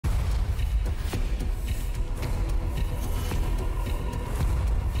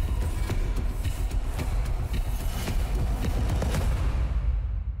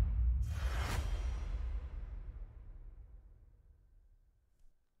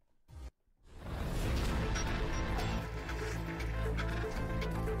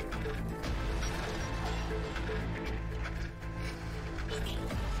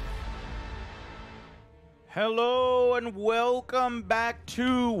Hello and welcome back to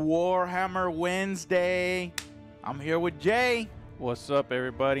Warhammer Wednesday. I'm here with Jay. What's up,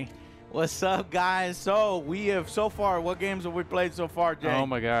 everybody? What's up, guys? So we have so far, what games have we played so far, Jay? Oh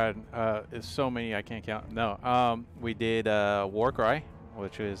my God, it's so many I can't count. No, we did Warcry,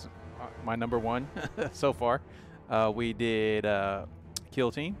 which is my number one so far. We did Kill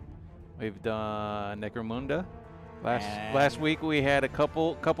Team. We've done Necromunda. Last week we had a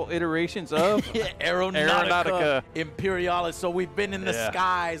couple iterations of Aeronautica Imperialis. So we've been in the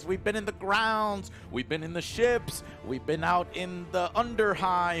skies, we've been in the grounds, we've been in the ships, we've been out in the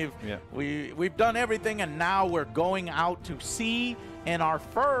Underhive. Yeah. We've done everything, and now we're going out to sea in our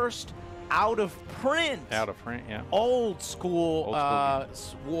first out of print, yeah, old school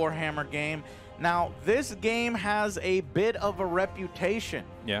Warhammer game. Now this game has a bit of a reputation.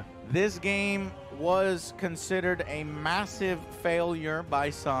 Yeah. This game was considered a massive failure by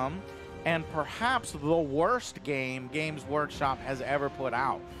some, and perhaps the worst game Games Workshop has ever put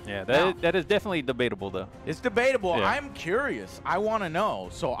out. Yeah, that is definitely debatable, though. It's debatable. Yeah. I'm curious. I want to know.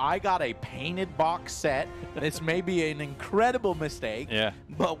 So I got a painted box set. This may be an incredible mistake,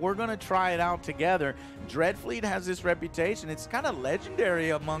 but we're going to try it out together. Dreadfleet has this reputation. It's kind of legendary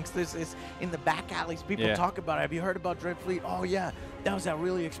amongst this. It's in the back alleys. People talk about it. Have you heard about Dreadfleet? Oh, yeah. That was that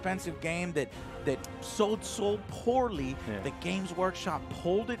really expensive game that sold so poorly that Games Workshop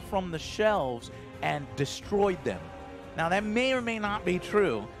pulled it from the shelves and destroyed them. Now that may or may not be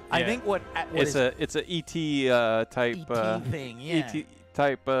true. I think it's a ET type ET thing, ET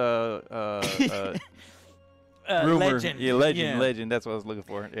type rumor. Legend. Yeah, legend. That's what I was looking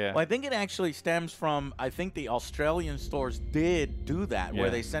for. Yeah. Well, I think it actually stems from, I think the Australian stores did do that,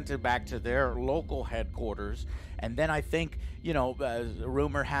 where they sent it back to their local headquarters. And then I think, you know,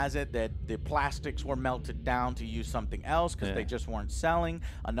 rumor has it that the plastics were melted down to use something else because they just weren't selling.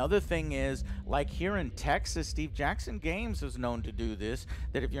 Another thing is, like here in Texas, Steve Jackson Games is known to do this,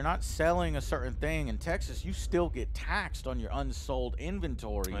 that if you're not selling a certain thing in Texas, you still get taxed on your unsold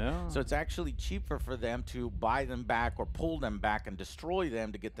inventory. Yeah. So it's actually cheaper for them to buy them back or pull them back and destroy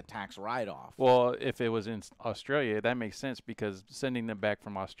them to get the tax write-off. Well, if it was in Australia, that makes sense, because sending them back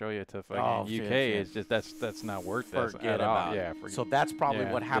from Australia to fucking UK is just that's not worth that at all. Yeah, so that's probably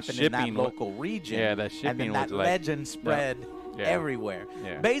what happened in that local region. Yeah, that shipping, and then that legend spread everywhere.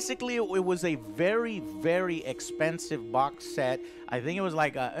 Yeah. Basically, it was a very, very expensive box set. I think it was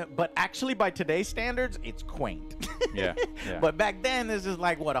like, but actually by today's standards, it's quaint. Yeah. But back then, this is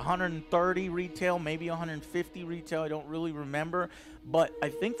like, what, 130 retail, maybe 150 retail. I don't really remember. But I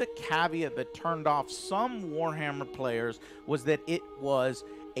think the caveat that turned off some Warhammer players was that it was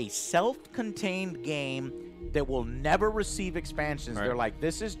a self-contained game that will never receive expansions. They're like,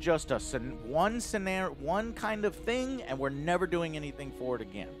 this is just one scenario, one kind of thing, and we're never doing anything for it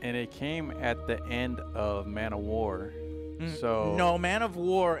again. And it came at the end of Man of War. So no, Man of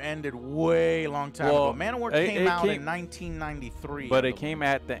War ended way long time ago. Man of War came out in 1993. But it came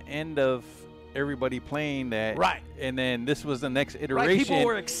at the end of everybody playing that. Right. And then this was the next iteration. Right, people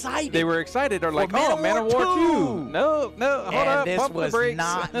were excited. They were excited. They're like, oh, Man of War 2. No, hold up. This was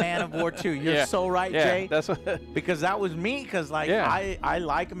not Man of War 2. You're so right, Jay. That's what because that was me, because like I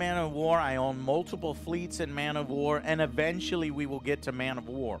like Man of War. I own multiple fleets in Man of War, and eventually we will get to Man of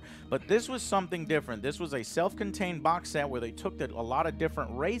War. But this was something different. This was a self-contained box set where they took a lot of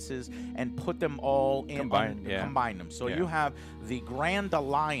different races and put them all in, combined them. So you have the Grand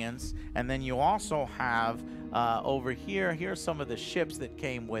Alliance, and then you also have over here's some of the ships that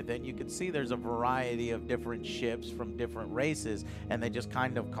came with it. You can see there's a variety of different ships from different races, and they just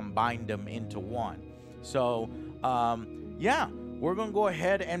kind of combined them into one. So we're gonna go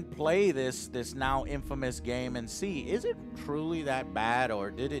ahead and play this now infamous game and see, is it truly that bad, or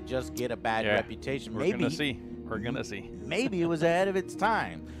did it just get a bad reputation? We're gonna see. Maybe it was ahead of its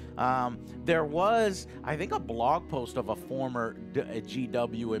time. There was, I think, a blog post of a former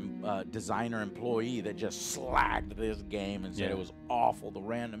GW designer employee that just slagged this game and said it was awful. The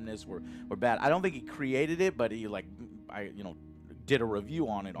randomness were bad. I don't think he created it, but he did a review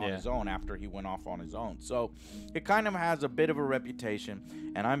on it on his own after he went off on his own. So it kind of has a bit of a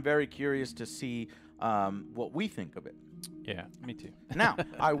reputation, and I'm very curious to see what we think of it. Yeah, me too. Now,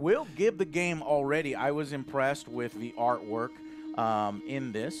 I will give the game already. I was impressed with the artwork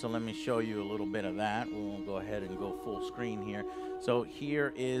in this, so let me show you a little bit of that. We'll go ahead and go full screen here. So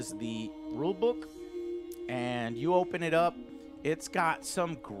here is the rule book, and you open it up. It's got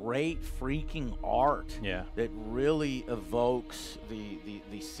some great freaking art that really evokes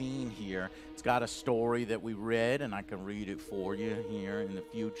the scene here. It's got a story that we read, and I can read it for you here in the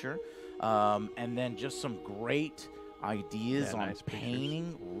future. And then just some great ideas on nice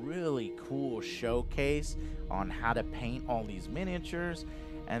painting. Really cool showcase on how to paint all these miniatures.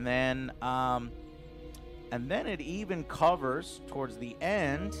 And then it even covers towards the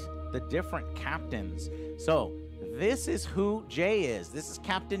end the different captains. So this is who Jay is. This is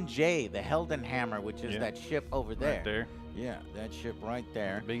Captain Jay, the Heldenhammer, which is that ship over there. Right there. Yeah, that ship right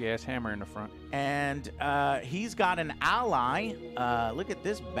there. Big ass hammer in the front. And he's got an ally. Look at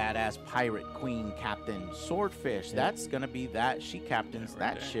this badass pirate queen captain, Swordfish. Yep. That's gonna be that. She captains right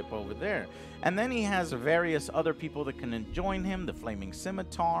that there. ship over there. And then he has various other people that can join him: the Flaming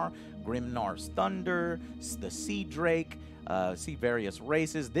Scimitar, Grimnar's Thunder, the Sea Drake. See various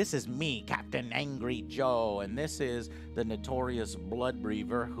races. This is me, Captain Angry Joe, and this is the notorious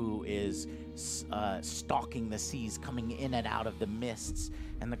Bloodbreather, who is stalking the seas, coming in and out of the mists.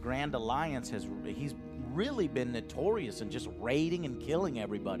 And the Grand Alliance he's really been notorious in just raiding and killing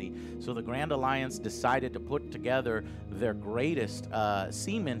everybody. So the Grand Alliance decided to put together their greatest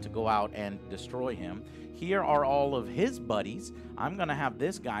seamen to go out and destroy him. Here are all of his buddies. I'm going to have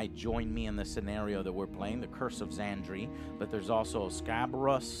this guy join me in the scenario that we're playing, the Curse of Xandri. But there's also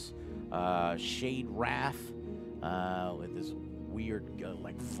Scabrous, Shade Wrath, with this weird,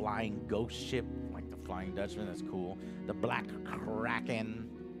 like, flying ghost ship, like the Flying Dutchman. That's cool. The Black Kraken.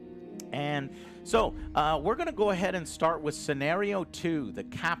 And so we're going to go ahead and start with Scenario 2, the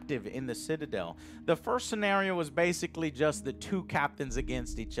Captive in the Citadel. The first scenario was basically just the two captains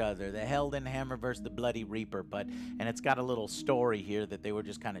against each other, the Heldenhammer versus the Bloody Reaper. And it's got a little story here that they were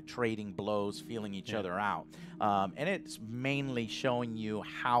just kind of trading blows, feeling each other out. And it's mainly showing you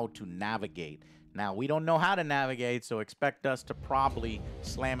how to navigate. Now, we don't know how to navigate, so expect us to probably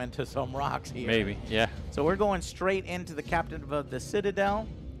slam into some rocks here. Maybe, yeah. So we're going straight into the Captain of the Citadel.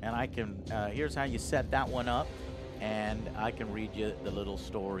 And I can, here's how you set that one up. And I can read you the little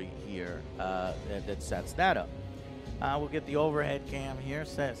story here that sets that up. We'll get the overhead cam here,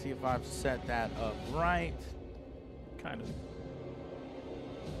 see if I've set that up right. Kind of.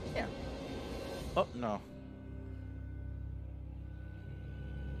 Yeah. Oh, no.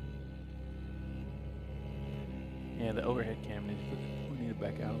 Yeah, the overhead cam we need to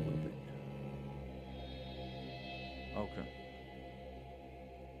back out a little bit. Okay.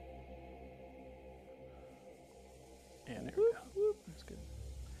 Yeah, there we go. That's good.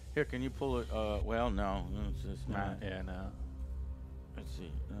 Here, can you pull it? Well, no. It's just not. Yeah, no. Let's see.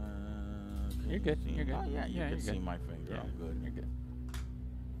 You're good. You're good. Oh, yeah, you can see good. my finger. Yeah, I'm good. You're good.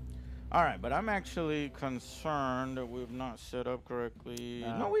 All right, but I'm actually concerned that we've not set up correctly.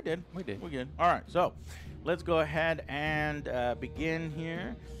 No, we did. We did. We're good. All right, so let's go ahead and begin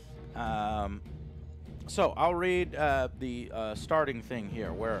here. So I'll read the starting thing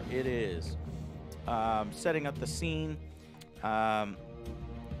here, where it is setting up the scene. I'm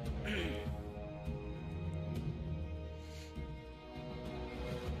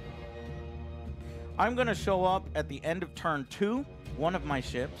going to show up at the end of turn 2, one of my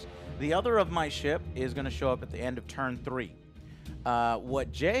ships. The other of my ship is going to show up at the end of turn 3.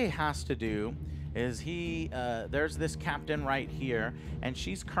 What Jay has to do is there's this captain right here, and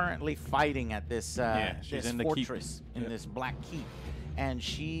she's currently fighting at this, she's this in the fortress, keep. in this black keep. And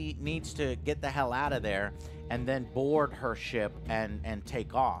she needs to get the hell out of there and then board her ship and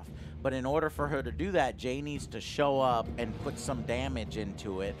take off. But in order for her to do that, Jay needs to show up and put some damage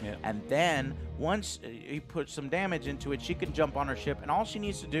into it. Yep. And then once he puts some damage into it, she can jump on her ship. And all she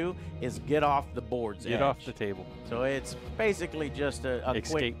needs to do is get off the board's edge. Get off the table. So it's basically just a quick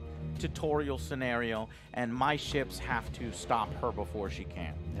Escape. tutorial scenario. And my ships have to stop her before she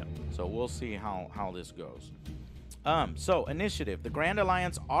can. Yep. So we'll see how this goes. So initiative. The Grand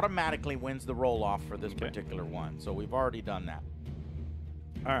Alliance automatically wins the roll-off for this particular one. So we've already done that.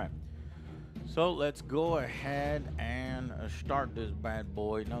 All right. So let's go ahead and start this bad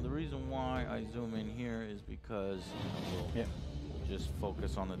boy. Now the reason why I zoom in here is because we'll just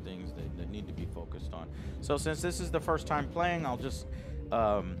focus on the things that need to be focused on. So since this is the first time playing, I'll just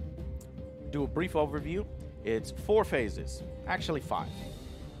do a brief overview. It's 4 phases, actually 5.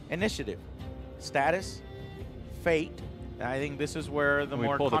 Initiative, status, fate. I think this is where the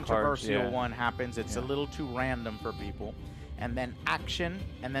more controversial one happens. It's a little too random for people. And then action,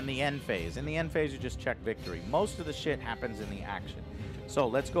 and then the end phase. In the end phase, you just check victory. Most of the shit happens in the action. So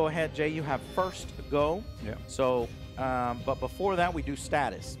let's go ahead, Jay. You have first go. Yeah. So, but before that, we do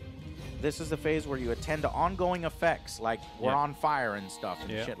status. This is the phase where you attend to ongoing effects, like we're on fire and stuff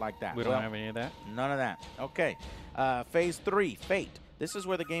and shit like that. We don't have any of that. None of that. Okay. Phase 3, fate. This is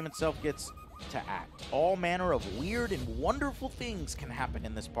where the game itself gets to act. All manner of weird and wonderful things can happen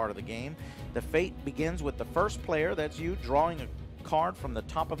in this part of the game. The fate begins with the first player, that's you, drawing a card from the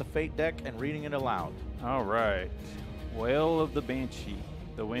top of the fate deck and reading it aloud. All right. Wail of the Banshee.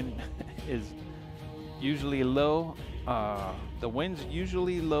 The wind is usually low. The wind's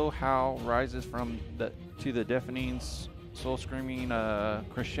usually low howl rises from to the deafening, soul-screaming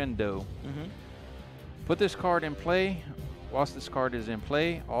crescendo. Put this card in play. Whilst this card is in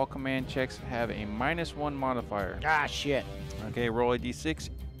play, all command checks have a -1 modifier. Ah, shit. Okay, roll a d6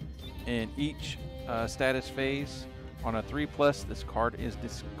 in each status phase. On a 3+, this card is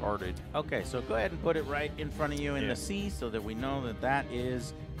discarded. Okay, so go ahead and put it right in front of you in the C so that we know that that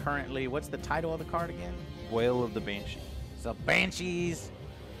is currently, what's the title of the card again? Wail of the Banshee. So Banshees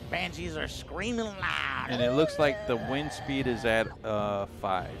are screaming loud. And it looks like the wind speed is at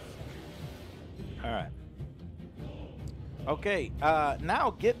 5. All right. Okay,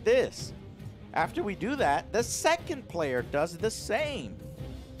 now get this. After we do that, the second player does the same.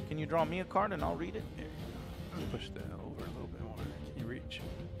 Can you draw me a card and I'll read it? Here. Push that over a little bit more. Can you reach?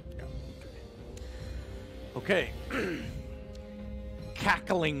 Yeah. Okay.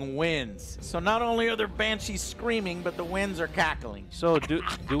 Cackling winds. So not only are there banshees screaming, but the winds are cackling. So do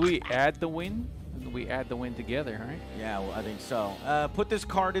we add the wind? We add the wind together, right? Yeah, well, I think so. Put this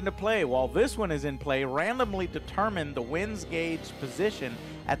card into play. While this one is in play, randomly determine the wind's gauge position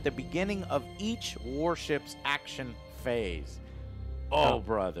at the beginning of each warship's action phase. Oh,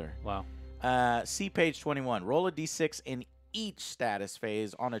 brother. Wow. See page 21. Roll a d6 in each status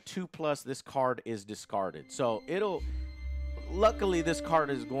phase. On a 2+, this card is discarded. So it'll... Luckily, this card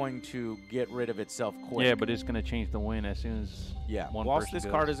is going to get rid of itself quick. Yeah, but it's going to change the wind as soon as one Whilst person this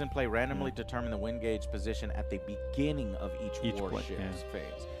goes. card is in play, randomly determine the wind gauge position at the beginning of each warship's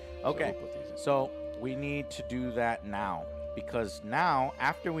phase. Okay, so we need to do that now. Because now,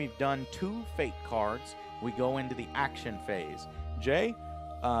 after we've done 2 fate cards, we go into the action phase. Jay,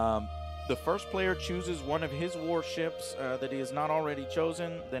 the first player chooses one of his warships that he has not already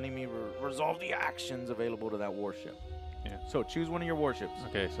chosen. Then he may resolve the actions available to that warship. Yeah. So choose one of your warships.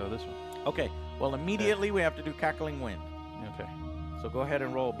 Okay, so this one. Okay. Well, immediately we have to do Cackling Wind. Okay. So go ahead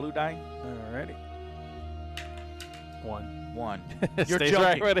and roll a blue die. Alrighty. 1. 1. It You're stays joking.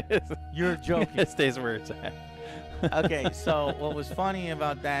 right where it is. You're joking. It stays where it's at. Okay, so what was funny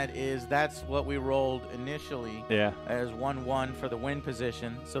about that is that's what we rolled initially. Yeah. As 1-1 for the wind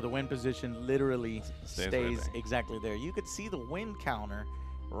position. So the wind position literally stays right exactly there. You could see the wind counter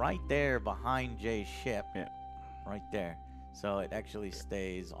right there behind Jay's ship. Yeah. Right there. So it actually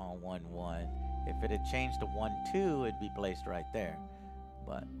stays on 1-1. If it had changed to 1-2, it'd be placed right there.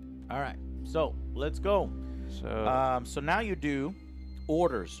 But all right. So let's go. So now you do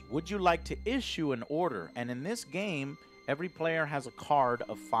orders. Would you like to issue an order? And in this game, every player has a card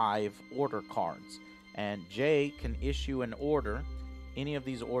of 5 order cards. And Jay can issue an order, any of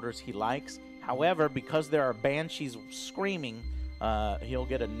these orders he likes. However, because there are banshees screaming, he'll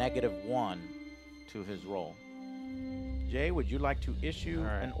get a -1 to his roll. Jay, would you like to issue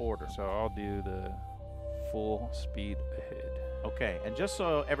an order? So I'll do the full speed ahead. Okay, and just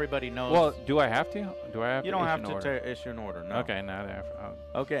so everybody knows... Well, do I have to? Do I have you to don't issue have an to order? issue an order, no. Okay, now that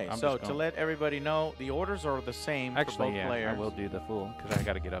okay, so to let everybody know, the orders are the same for both players. I will do the full, because I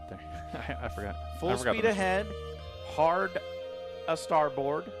got to get up there. I forgot. Full speed ahead, hard a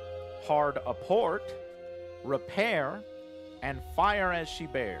starboard, hard a port, repair, and fire as she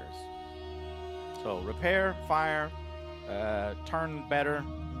bears. So repair, fire, turn better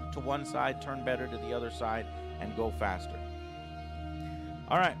to one side, turn better to the other side, and go faster.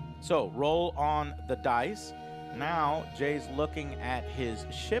 All right, so roll on the dice. Now Jay's looking at his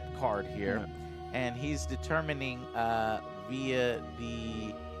ship card here, and he's determining via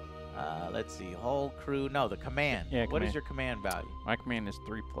the, let's see, whole crew, no, the command. Yeah, what is your command value? My command is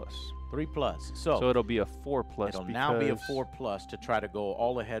 3+. 3+. So it'll be a 4+. It'll now be a 4+ to try to go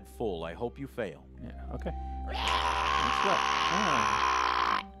all ahead full. I hope you fail. Yeah, okay.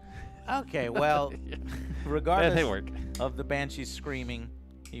 Okay, well, regardless work. of the banshees screaming,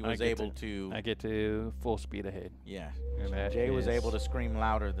 he was able to... I get to full speed ahead. Yeah. And Jay was able to scream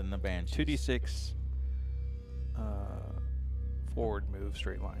louder than the banshees. 2d6 forward move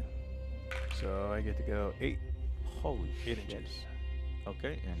straight line. So I get to go 8. Holy 8 shit. inches.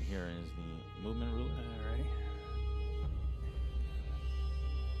 Okay, and here is the movement ruler. Alrighty.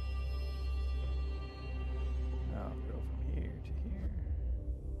 I'll go from here to here.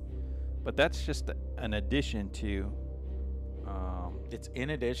 But that's just an addition to... it's in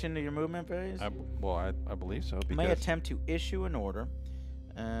addition to your movement phase? I believe so. You may attempt to issue an order.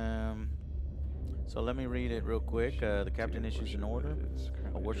 So let me read it real quick. The captain issues an order.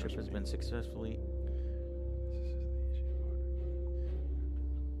 A warship has been successfully...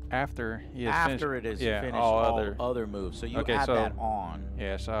 After he has After it is finished all other moves. So you add that on.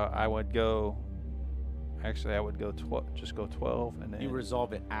 Yeah, so I would go Actually, I would go 12. Just go 12, and then You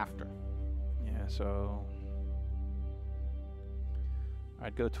resolve it after. Yeah, so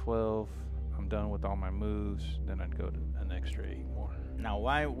I'd go 12. I'm done with all my moves. Then I'd go to an extra 8 more. Now,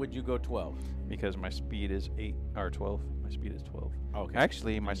 why would you go 12? Because my speed is 8 or 12. My speed is 12. Okay.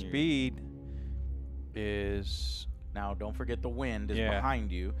 Actually, my speed is. Now, don't forget the wind is Yeah.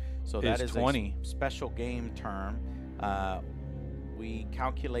 behind you. So that is 20. a special game term. We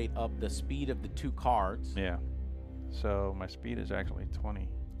calculate up the speed of the 2 cards. Yeah. So my speed is actually 20.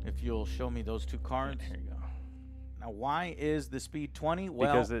 If you'll show me those 2 cards. Here you go. Now, why is the speed 20?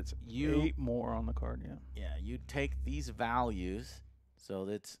 Well, Because it's 8 more on the card, yeah. Yeah, you take these values. So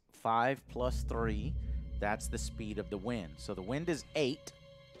that's 5 plus 3. That's the speed of the wind. So the wind is 8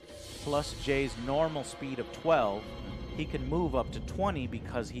 plus Jay's normal speed of 12. He can move up to 20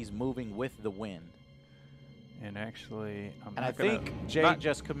 because he's moving with the wind. And actually, I think Jay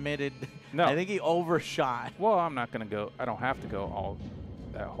just committed. No. I think he overshot. Well, I'm not going to go. I don't have to go all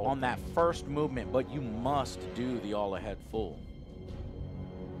that whole On that first movement, but you must do the all ahead full.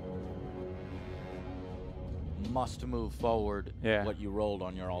 Must move forward what you rolled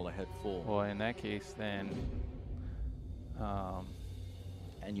on your all ahead full. Well, in that case, then.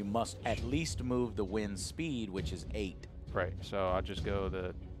 And you must at least move the wind speed, which is 8. Right. So I'll just go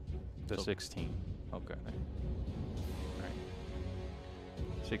the 16. Okay. Right.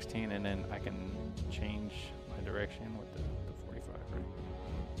 16, and then I can change my direction with the 45, right?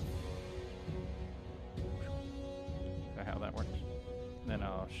 Is that how that works? Then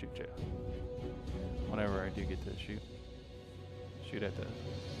I'll shoot you. Whenever I do get to shoot at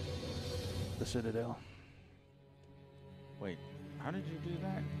the Citadel. Wait, how did you do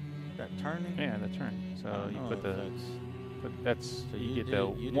that? That turning? Yeah, the turn. So you put the. That's So you get the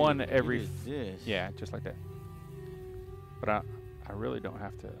one every. This. Yeah, just like that. But I really don't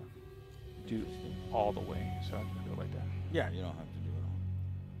have to do all the way, so I can go like that. Yeah, you don't have to do it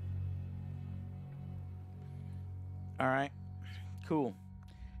all. All right, cool.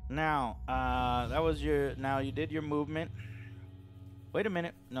 Now, that was your. Now you did your movement. Wait a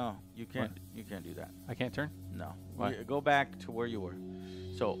minute. No, you can't. What? You can't do that. I can't turn? No. Why? Go back to where you were.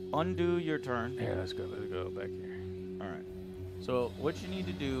 So undo your turn. Yeah, let's go back here. All right. So what you need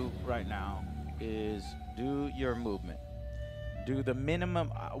to do right now is do your movement. Do the minimum.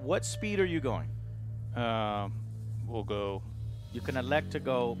 What speed are you going? We'll go. You can elect to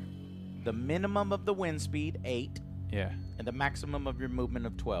go the minimum of the wind speed, 8, Yeah. and the maximum of your movement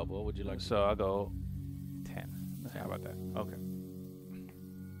of 12. What would you like? So I'll go 10. How about that? Okay.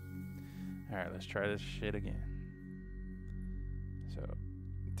 All right, let's try this shit again. So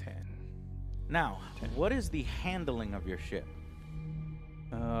 10. Now, what is the handling of your ship?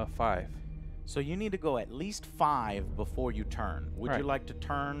 5. So you need to go at least 5 before you turn. Would you like to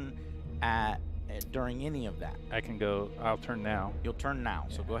turn during any of that? I can go. I'll turn now. You'll turn now.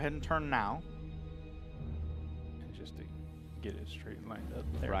 So go ahead and turn now. And just to get it straight and lined up.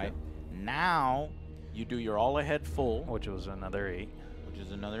 There Right. Now you do your all ahead full, which was another 8. which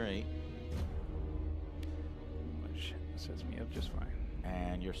is another 8, which sets me up just fine.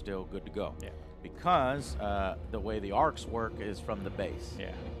 and you're still good to go. Yeah. Because the way the arcs work is from the base.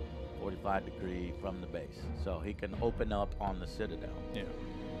 Yeah. 45 degree from the base. So he can open up on the Citadel. Yeah.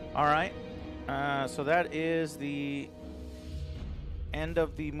 All right. So that is the end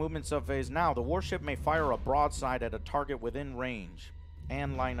of the movement subphase. Now, the warship may fire a broadside at a target within range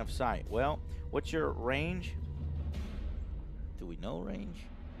and line of sight. Well, what's your range? Do we know range?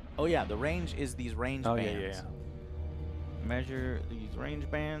 Oh, yeah. The range is these range bands. Yeah. Measure these range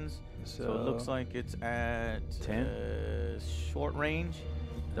bands. So it looks like it's at 10. Short range.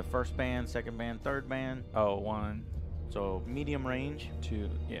 The first band, second band, third band. Oh, 1, So medium range. 2,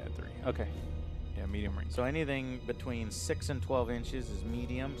 3. Okay. Yeah, medium range. So anything between 6 and 12 inches is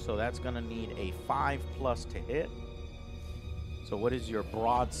medium. So that's going to need a 5+ to hit. So what is your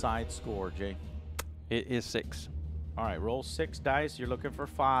broadside score, Jay? It is 6. All right, roll 6 dice. You're looking for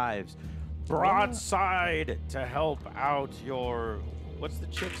 5s. Broadside to help out your... What's the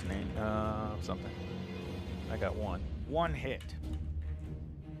chick's name? Something. I got 1. 1 hit.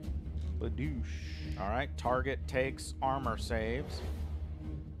 Badoosh. All right, target takes armor saves.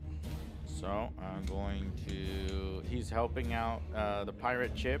 So I'm going to... He's helping out the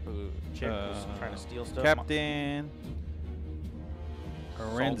pirate Chip, who's trying to steal stuff. Captain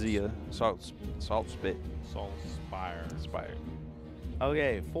Arenzia. Salt Spit. Soul Spire. Spire.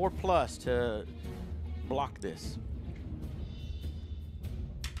 Okay, 4+ to block this.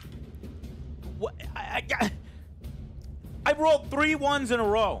 What? I rolled 3 1s in a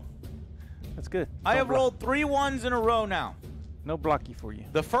row. That's good. I have rolled 3 1s in a row now. No blocky for you.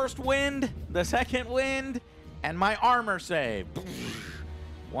 The first wind, the second wind, and my armor save.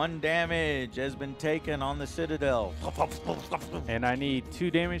 1 damage has been taken on the Citadel. And I need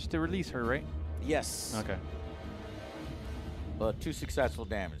 2 damage to release her, right? Yes. Okay. But 2 successful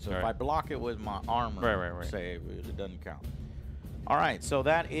damage. So All if right. I block it with my armor Right. save, it doesn't count. All right, so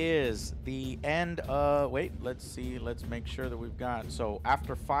that is the end of... Wait, let's see. Let's make sure that we've got... So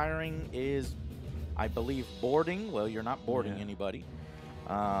after firing is, I believe, boarding. Well, you're not boarding anybody.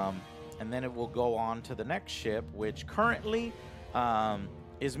 And then it will go on to the next ship, which currently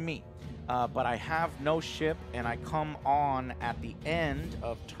is me. But I have no ship, and I come on at the end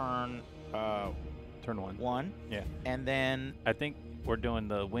of turn... Turn 1. Yeah. And then... I think we're doing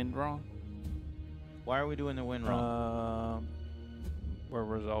the wind wrong. Why are we doing the wind wrong? We're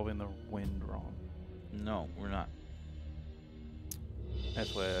resolving the wind wrong. No, we're not.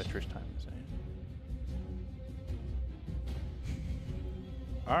 That's what Trish Time is saying.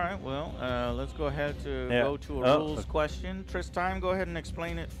 All right, well, let's go ahead to go to a rules question. Tristime, go ahead and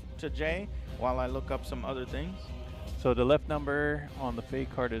explain it to Jay while I look up some other things. So the left number on the fate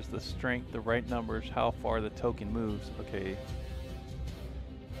card is the strength. The right number is how far the token moves. Okay.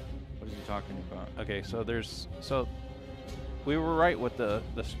 What are you talking about? Okay, so we were right with the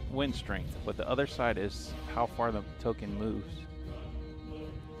wind strength, but the other side is how far the token moves.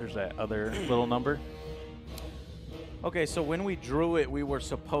 There's that other little number. Okay, so when we drew it, we were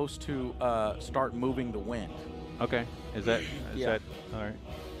supposed to start moving the wind. Okay, is that all right?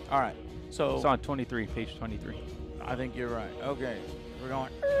 All right, so it's on 23, page 23. I think you're right. Okay, we're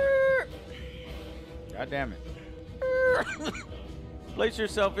going. God damn it! Place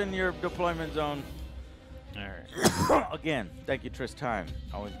yourself in your deployment zone. All right. Again, thank you, Tristime.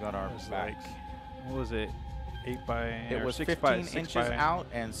 Always got our back. What was it? 8 by. It was 15 inches out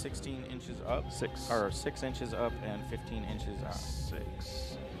and 16 inches up. 6. Or 6 inches up and 15 inches out. 6. 15.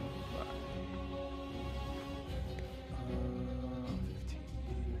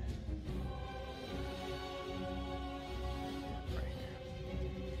 Right here.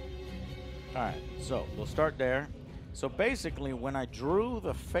 All right, so we'll start there. So basically, when I drew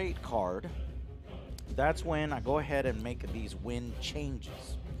the fate card, that's when I go ahead and make these wind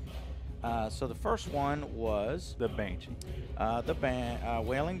changes. So the first one was the Banshee. The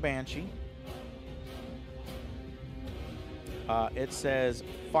Wailing Banshee. It says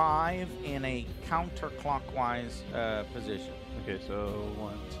 5 in a counterclockwise position. Okay, so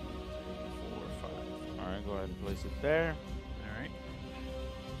 1, 2, 4, 5. All right, go ahead and place it there. All right.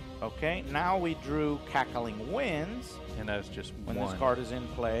 Okay, now we drew Cackling Winds. And that's just when 1. this card is in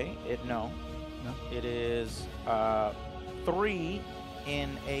play. No. It is 3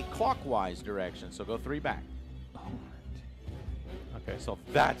 in a clockwise direction. So go 3 back. Okay. So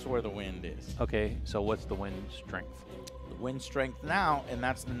that's where the wind is. Okay, so what's the wind strength? The wind strength now, and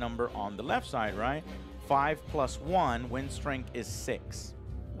that's the number on the left side, right? 5 plus 1, wind strength is 6.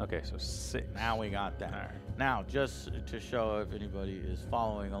 Okay, so 6. Now we got that. All right. Now, just to show if anybody is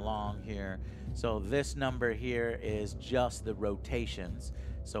following along here, so this number here is just the rotations.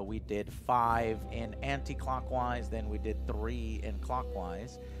 So we did 5 in anti-clockwise, then we did 3 in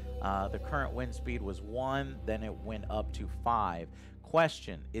clockwise. The current wind speed was 1, then it went up to 5.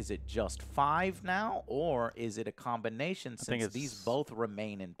 Question, is it just 5 now, or is it a combination since these both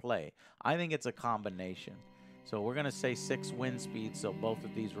remain in play? I think it's a combination. So we're going to say 6 wind speeds, so both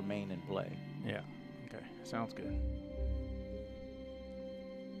of these remain in play. Yeah, okay, sounds good.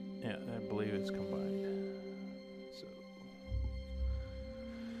 Yeah, I believe it's combined. So,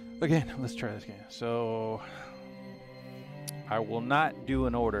 again, let's try this again. So, I will not do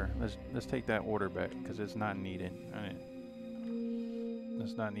an order. Let's take that order back because it's not needed.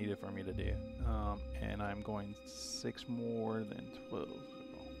 It's not needed for me to do. And I'm going 6 more than 12.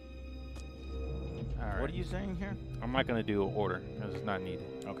 All right. What are you saying here? I'm not going to do an order because it's not needed.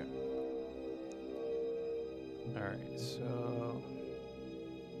 Okay. All right, so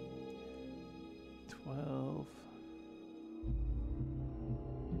 12.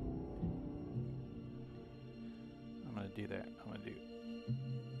 I'm going to do that. I'm going to do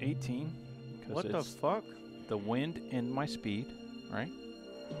 18. What the fuck? The wind and my speed, right?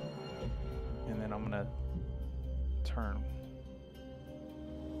 And then I'm going to turn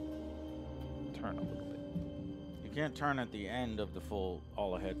a little bit. You can't turn at the end of the full,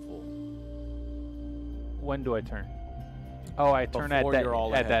 all ahead full. When do I turn? Oh, I turn at Before that you're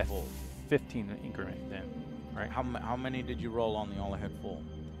all at ahead that full. 15 increment then, right? How many did you roll on the all ahead full?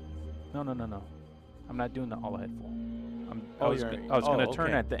 No. I'm not doing the all ahead full. I Oh, was you're- going to oh, turn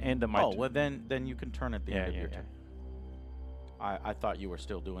okay. at the end of my Oh, well then you can turn at the end of your yeah. turn. I thought you were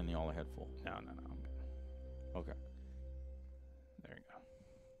still doing the all ahead full. No. I'm good. Okay.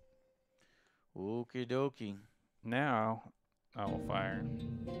 Okie dokie. Now I will fire.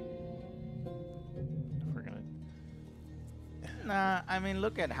 If we're gonna. Nah, I mean,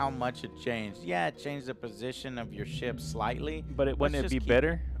 look at how much it changed. Yeah, it changed the position of your ship slightly. But wouldn't it be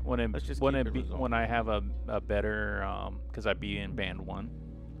better? Wouldn't it be when I have a better because I'd be in band 1,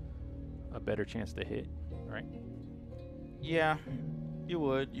 a better chance to hit, right? Yeah, you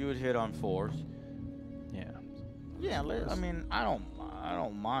would hit on 4s. Yeah. Yeah, I mean, I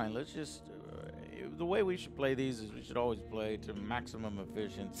don't mind. Let's just the way we should play these is we should always play to maximum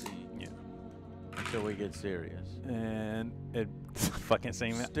efficiency. Yeah. Until we get serious. And it fucking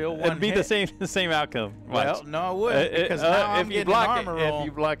same. Still one It'd be hit. the same outcome. Well, Watch. no, it wouldn't because now I'm if you getting block an armor roll. If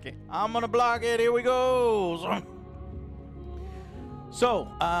you block it, I'm gonna block it. Here we go. So,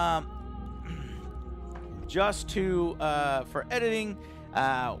 just to for editing,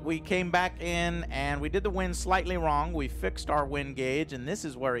 we came back in and we did the wind slightly wrong. We fixed our wind gauge, and this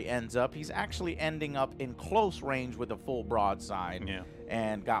is where he ends up. He's actually ending up in close range with a full broadside. Yeah.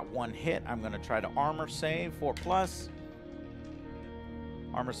 And got 1 hit. I'm gonna try to armor save 4+.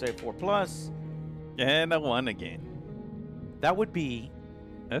 Armor save 4+. And a 1 again. That would be.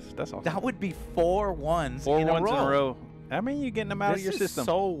 That's awesome. That would be 4 ones. 4 in ones a row. in a row. I mean, you're getting them out of your system. This is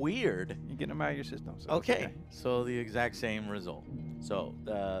so weird. You're getting them out of your system. So Okay, so the exact same result. So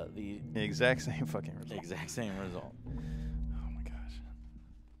the exact same fucking result. exact same result. Oh my gosh.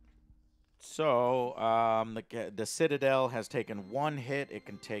 So the Citadel has taken 1 hit. It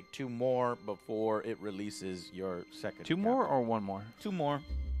can take 2 more before it releases your second. 2 more or 1 more? 2 more.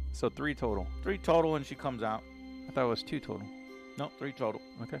 So 3 total. 3 total, and she comes out. I thought it was 2 total. No, 3 total.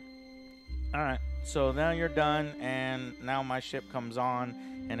 Okay. All right. So now you're done, and now my ship comes on,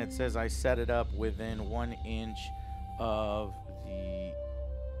 and it says I set it up within 1 inch of the.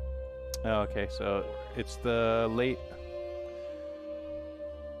 Oh, okay, so it's the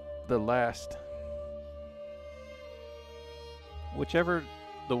last, whichever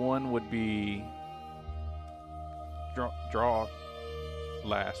the one would be draw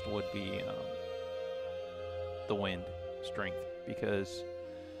last would be the wind strength, because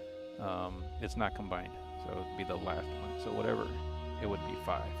it's not combined, so it would be the last one. So whatever, it would be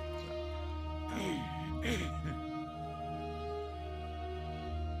 5. So.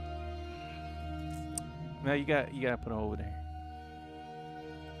 No, you got to put them over there.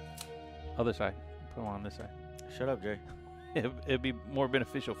 Other side. Put them on this side. Shut up, Jay. It'd be more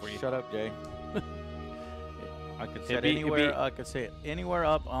beneficial for you. Shut up, Jay. I could say it anywhere. I could say it anywhere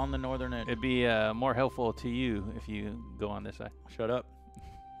up on the northern edge. It'd be more helpful to you if you go on this side. Shut up.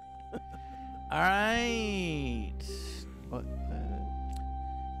 All right. What?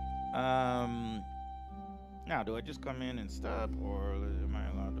 Now, do I just come in and stop, or am I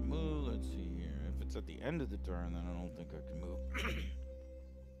allowed to move? Let's see here. If it's at the end of the turn, then I don't think I can move.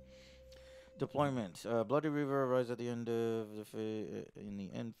 Deployment. Bloody Reaver arrives at the end of in the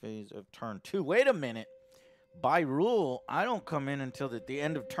end phase of turn 2. Wait a minute. By rule, I don't come in until the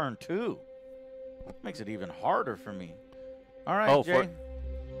end of turn 2. Makes it even harder for me. All right, Jay.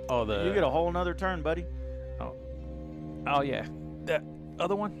 You get a whole nother turn, buddy. Oh yeah. That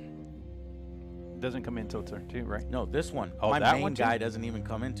other one doesn't come in until turn 2, right? No, this one. Oh, my that main one too? guy doesn't even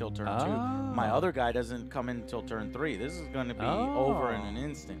come in until turn 2. My other guy doesn't come in until turn 3. This is going to be over in an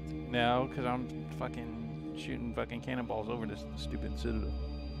instant. No, because I'm fucking shooting fucking cannonballs over this stupid Citadel.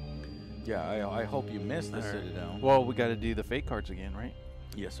 Yeah, I hope you missed the Citadel. Well, we got to do the fake cards again, right?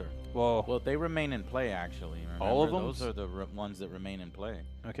 Yes, sir. Well, they remain in play, actually. Remember, all of them? Those are the ones that remain in play.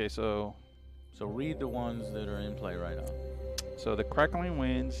 Okay, so read the ones that are in play right now. So the crackling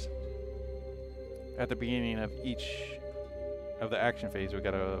winds at the beginning of each of the action phase. We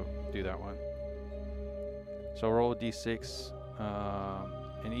got to do that one. So roll a d6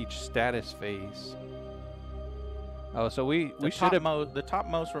 in each status phase. Oh, so we should have the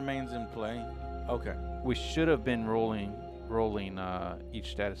topmost remains in play. Okay. We should have been rolling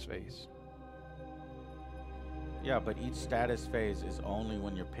each status phase. Yeah, but each status phase is only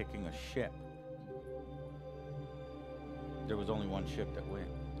when you're picking a ship. There was only one ship that went.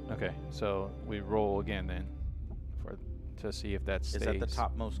 Okay, so we roll again then to see if that stays. Is that the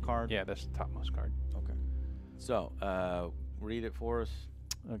topmost card? Yeah, that's the topmost card. Okay. So, read it for us.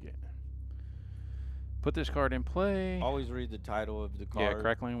 Okay. Put this card in play. Always read the title of the card. Yeah,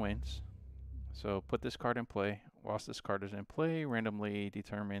 Crackling Winds. So put this card in play. Whilst this card is in play, randomly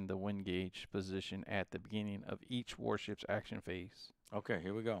determine the wind gauge position at the beginning of each warship's action phase. Okay,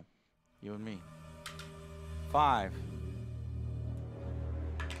 here we go. You and me. 5.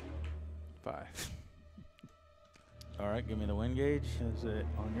 5. All right, give me the wind gauge. Is it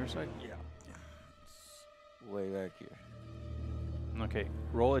on your side? Yeah. It's way back here. Okay,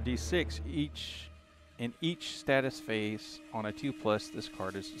 roll a d6 in each status phase. On a 2+, this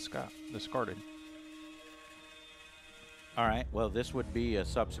card is discarded. All right. Well, this would be a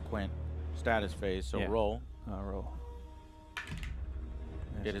subsequent status phase. So roll. Roll.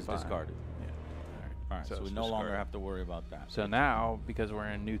 It is discarded. Yeah. All right. So we no longer have to worry about that. So now, because we're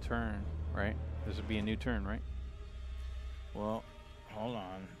in a new turn, right? This would be a new turn, right? Well, hold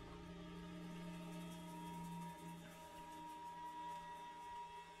on.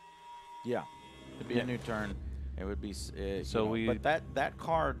 Yeah. It'd be a new turn. It would be. But that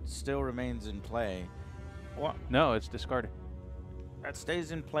card still remains in play. What? No, it's discarded. That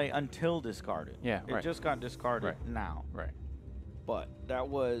stays in play until discarded. Yeah, It just got discarded now. Right. But that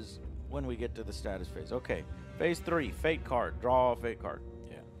was when we get to the status phase. Okay. Phase 3, fate card. Draw a fate card.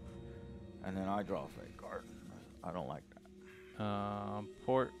 Yeah. And then I draw a fate card. I don't like that.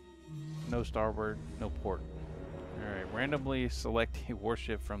 Port. No starboard. No port. All right. Randomly select a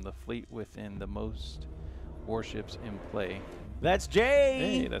warship from the fleet within the most warships in play. That's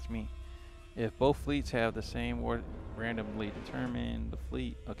Jay! Hey, that's me. If both fleets have the same randomly determine the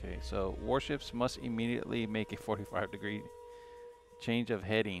fleet. Okay, so warships must immediately make a 45-degree change of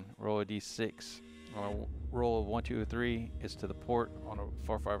heading. Roll a d6. On a roll of 1, 2, or 3, it's to the port. On a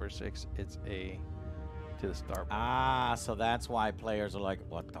 4, 5, or 6, it's to the starboard. Ah, so that's why players are like,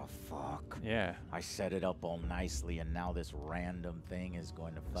 what the fuck? Yeah. I set it up all nicely, and now this random thing is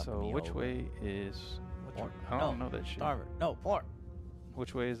going to fuck me over. So which way is... Port. I don't know that shit. Starboard. No, port.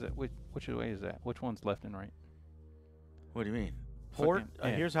 Which way is that? Which way is that? Which one's left and right? What do you mean? Port?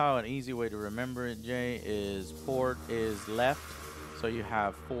 Here's how an easy way to remember it, Jay, is port is left. So you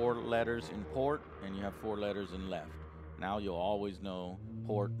have 4 letters in port, and you have 4 letters in left. Now you'll always know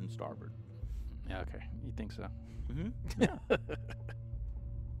port and starboard. Yeah, okay. You think so? Mm-hmm. Yeah.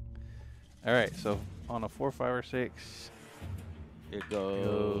 All right, so on a 4, 5, or 6... It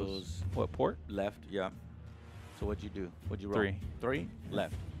goes... What, port? Left, yeah. So what'd you do? What'd you roll? 3. 3?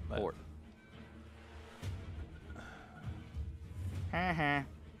 Left. Port. They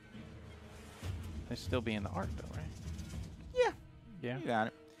still be in the arc, though, right? Yeah. Yeah. You got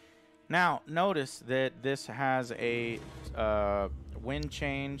it. Now, notice that this has a wind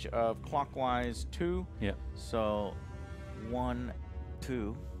change of clockwise 2. Yeah. So 1,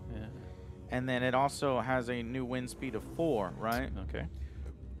 2. Yeah. And then it also has a new wind speed of 4, right? Okay.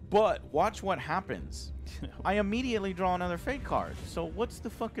 But watch what happens. I immediately draw another fate card. So what's the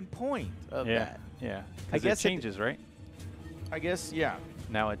fucking point of that? Yeah. I guess it changes, right? I guess, yeah.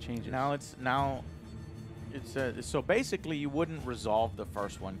 Now it changes. So basically you wouldn't resolve the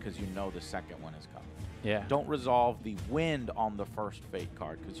first one because you know the second one is coming. Yeah. Don't resolve the wind on the first fate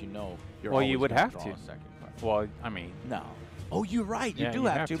card because you know you're well, always you would have draw to. A second card. Well, I mean. No. Oh, you're right. You do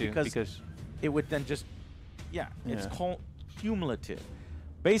have to because it would then just, it's called cumulative.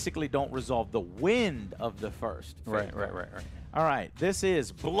 Basically, don't resolve the wind of the first. Right. All right. This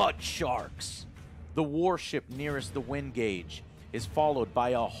is Blood Sharks. The warship nearest the wind gauge is followed by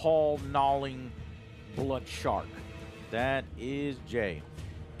a hull-gnawing blood shark. That is J.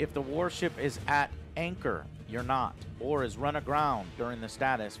 If the warship is at anchor, you're not, or is run aground during the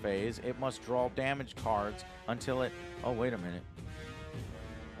status phase, it must draw damage cards until it... Oh, wait a minute.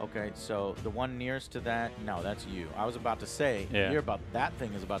 Okay, so the one nearest to that... No, that's you. I was about to say, that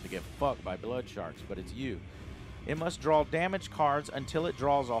thing is about to get fucked by blood sharks, but it's you. It must draw damage cards until it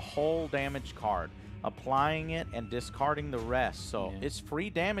draws a whole damage card, applying it and discarding the rest. So it's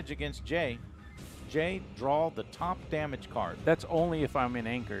free damage against J. J, draw the top damage card. That's only if I'm in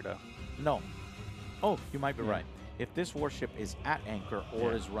anchor, though. No. Oh, you might be right. If this warship is at anchor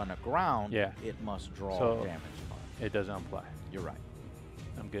or is run aground, it must draw a damage card. It doesn't apply. You're right.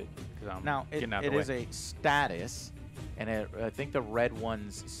 I'm good. Now, it is a status, and I think the red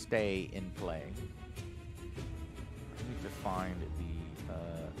ones stay in play. I need to find the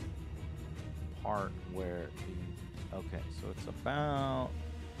part where the... Okay, so it's about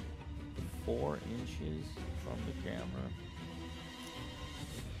 4 inches from the camera.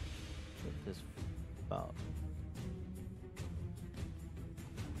 Put this about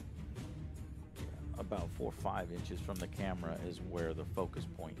 4 or 5 inches from the camera is where the focus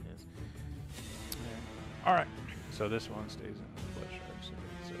point is. All right. So this one stays in the blood shark.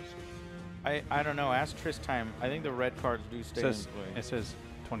 I don't know. Ask Tristime. I think the red cards do stay in play. It says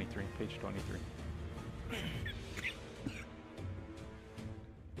 23, page 23.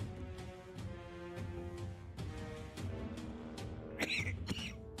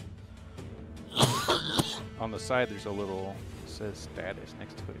 On the side, there's a little says status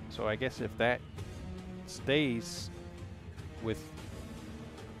next to it. So I guess if that stays with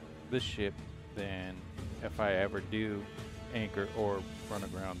this ship, then if I ever do anchor or run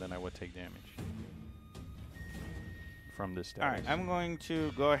aground, then I would take damage from this status. All right, I'm going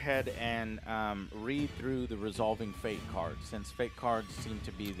to go ahead and read through the Resolving Fate cards, since Fate cards seem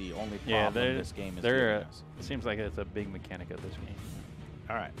to be the only problem this game is giving us. It seems like it's a big mechanic of this game.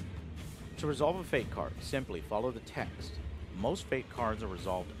 All right. To resolve a Fate card, simply follow the text. Most Fate cards are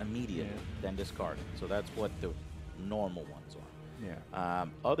resolved immediately, then discarded. So that's what the normal ones are. Yeah.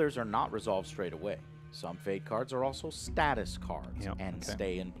 Others are not resolved straight away. Some Fate cards are also status cards and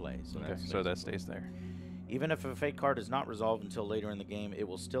stay in play. So that stays there. Even if a Fate card is not resolved until later in the game, it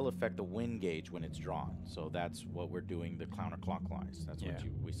will still affect the win gauge when it's drawn. So that's what we're doing the counterclockwise. That's what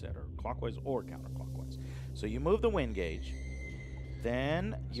we said, or clockwise or counterclockwise. So you move the win gauge,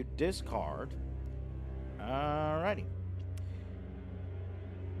 then you discard. Alrighty.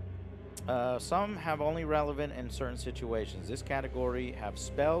 Some have only relevant in certain situations. This category have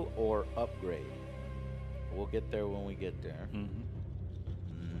spell or upgrade. We'll get there when we get there.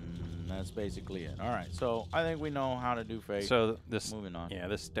 That's basically it. All right, so I think we know how to do Fate. So this, moving on. Yeah,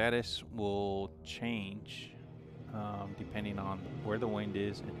 the status will change depending on where the wind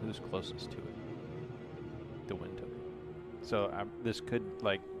is and who's closest to it. The wind token. So this could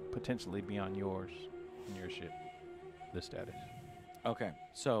like potentially be on yours, on your ship. The status. Okay,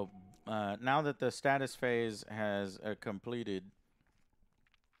 so now that the status phase has completed,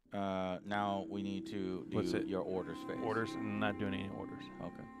 now we need to do your orders phase. Orders? I'm not doing any orders.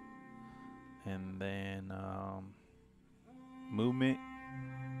 Okay. And then movement,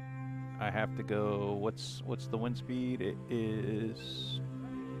 I have to go, what's the wind speed? It is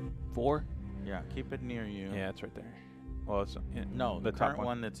 4? Yeah, keep it near you. Yeah, it's right there. Well, it's no, the current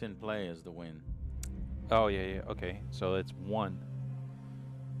one that's in play is the wind. Oh, yeah, okay. So it's 1.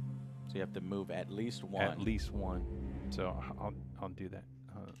 So you have to move at least 1. At least 1. So I'll do that.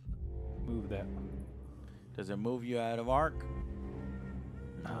 Move that. Does it move you out of arc?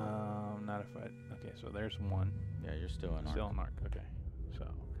 Not if I. Okay, so there's 1. Yeah, you're still in arc. Still in arc. Okay, so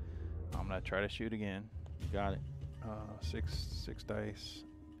I'm gonna try to shoot again. You got it. 6 dice,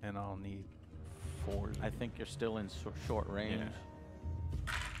 and I'll need 4. I think you're still in short range.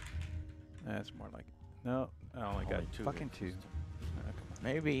 Yeah. That's more like no. I only got 2. Fucking 2.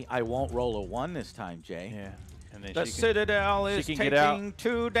 Maybe I won't roll a 1 this time, Jay. Yeah. And then the Citadel is taking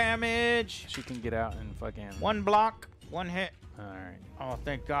 2 damage. She can get out and fucking 1 block, 1 hit. All right. Oh,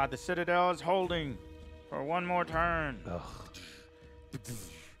 thank God. The Citadel is holding for 1 more turn. Ugh.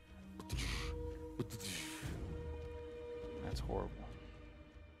 That's horrible.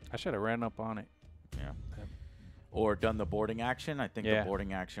 I should have ran up on it. Yeah. Or done the boarding action. I think the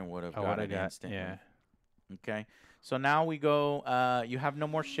boarding action would have got it instantly. Yeah. Okay. So now we go. You have no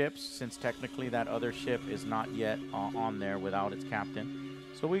more ships, since technically that other ship is not yet on there without its captain.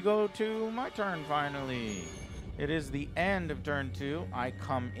 So we go to my turn finally. It is the end of turn 2. I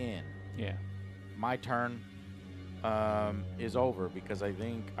come in. Yeah. My turn is over because I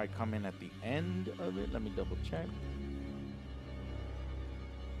think I come in at the end of it. Let me double check.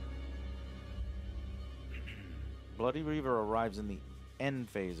 Bloody Reaver arrives in the end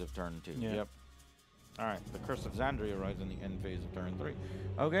phase of turn 2. Yeah. Yep. All right. The Curse of Xandria arrives in the end phase of turn 3.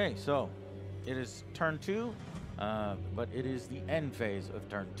 Okay, so it is turn 2, but it is the end phase of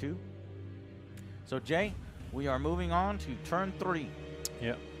turn 2. So, Jay, we are moving on to turn 3.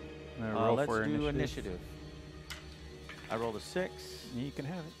 Yep. Let's do initiative. I rolled a 6. Yeah, you can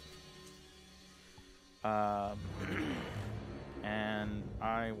have it. And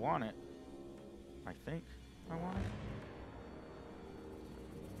I want it. I think I want it.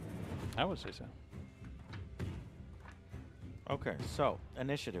 I would say so. Okay, so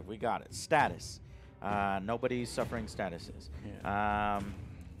initiative, we got it. Status. Nobody's suffering statuses. Yeah.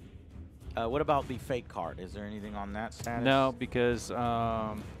 What about the fake card? Is there anything on that status? No, because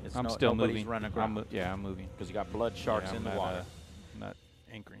I'm still moving. I'm moving. Because you got blood sharks in the water. Not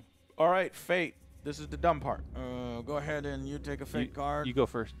anchoring. All right, fate. This is the dumb part. Go ahead and you take a fake card. You go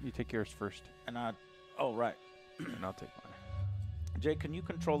first. You take yours first. And oh, right. And I'll take mine. Jay, can you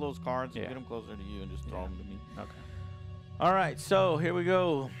control those cards? Yeah. Get them closer to you and just throw them to me. Okay. All right, so here we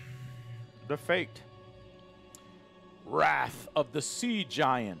go. The fate. Wrath of the Sea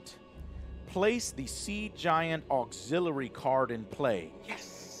Giant. Place the Sea Giant auxiliary card in play.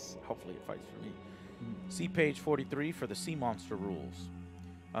 Yes! Hopefully it fights for me. See page 43 for the Sea Monster rules.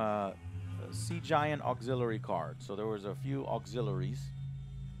 Sea Giant auxiliary card. So there was a few auxiliaries.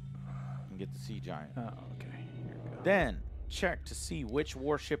 You can get the Sea Giant. Oh, okay. Here we go. Then check to see which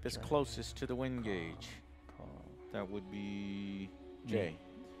warship is closest to the wind gauge. That would be J.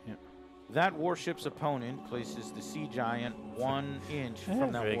 Yep. That warship's opponent places the sea giant 1 inch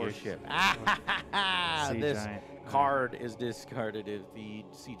from that warship. This card is discarded if the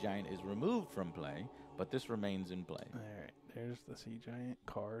sea giant is removed from play, but this remains in play. All right, there's the sea giant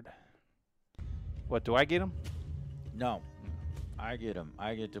card. What, do I get him? No, I get him.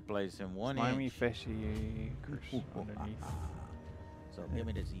 I get to place him 1 inch. Slimy fishy curse underneath. So give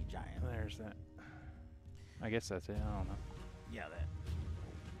me the sea giant. There's that. I guess that's it. I don't know. Yeah, that.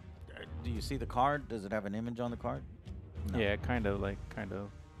 Do you see the card? Does it have an image on the card? No. Yeah, kind of,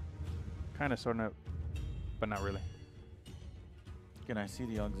 sort of, but not really. Can I see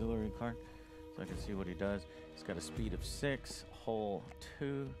the auxiliary card so I can see what he does? He's got a speed of 6, hull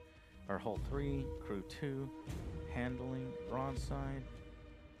 2, or hull 3, crew 2, handling, broadside.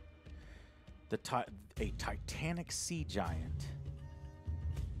 A Titanic sea giant.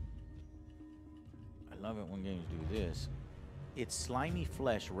 I love it when games do this. Its slimy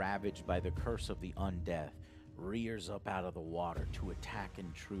flesh, ravaged by the curse of the undeath, rears up out of the water to attack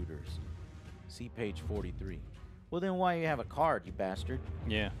intruders. See page 43. Well, then why you have a card, you bastard?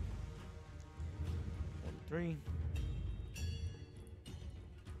 Yeah. 43.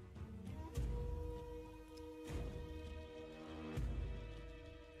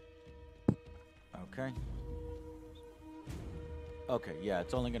 Okay. Okay, yeah,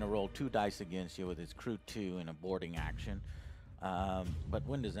 it's only going to roll 2 dice against you with its crew 2 in a boarding action. But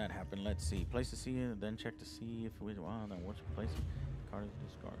when does that happen? Let's see. Place to see, then check to see if we. Wow, then what's placing? Card is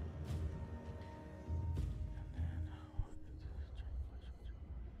discarded.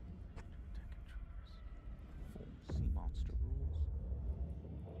 And then sea monster rules.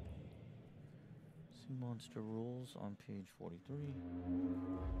 Sea monster rules on page 43.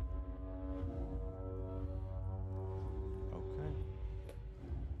 Okay.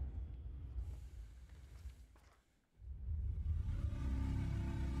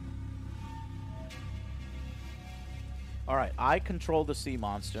 All right, I control the sea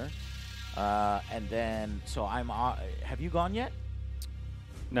monster, and then so I'm. Have you gone yet?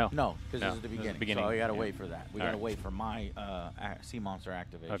 No. No, because this is the beginning. So we gotta yeah. wait for that. We gotta wait for my sea monster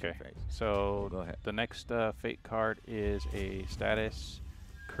activation phase. So go ahead. The next fate card is a status,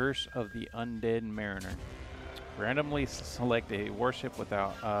 Curse of the Undead Mariner. Randomly select a warship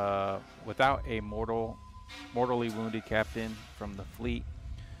without a mortally wounded captain from the fleet.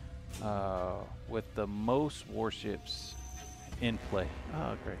 With the most warships in play.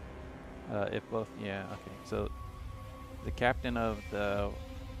 Oh, great. If both, yeah, okay. So the captain of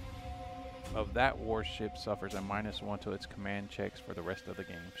that warship suffers a -1 to its command checks for the rest of the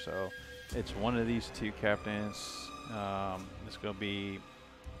game. So it's one of these 2 captains. It's going to be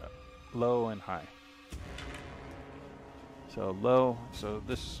low and high. So low, so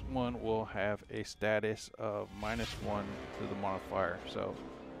this one will have a status of -1 to the modifier. So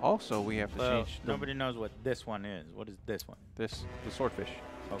also we have to change. Nobody knows what this one is. What is this one? The swordfish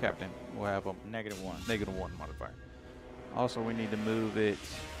captain will have a -1 modifier. Also, we need to move it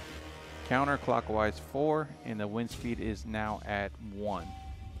counterclockwise 4, and the wind speed is now at 1.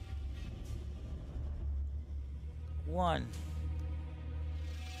 1,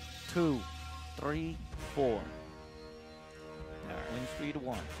 2, 3, 4. Wind speed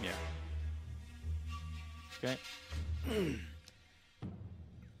 1. Yeah. Okay.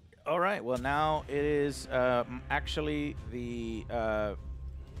 All right. Well, now it is actually the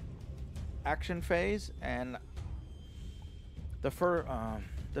action phase, and the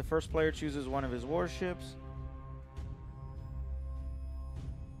first player chooses one of his warships.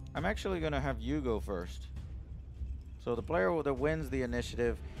 I'm actually going to have you go first. So the player that wins the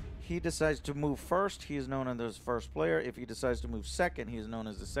initiative, he decides to move first, he is known as first player. If he decides to move second, he is known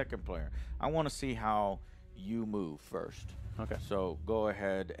as the second player. I want to see how you move first. Okay. So go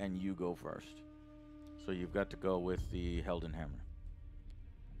ahead and you go first. So you've got to go with the Helden Hammer.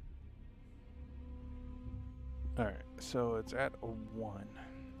 All right. So it's at a 1.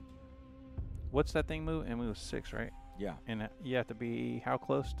 What's that thing move? It moves 6, right? Yeah. And you have to be how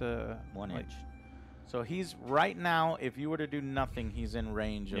close to 1 inch. So he's right now, if you were to do nothing, he's in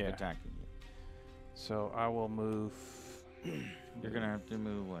range of attacking you. So I will move. You're going to have to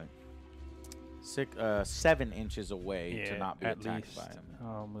move what? 7 inches away to not be attacked by him.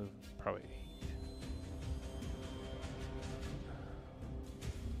 I'll move probably 8.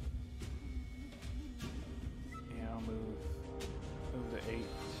 Yeah, I'll move to 8.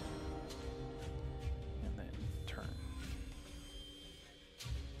 And then turn.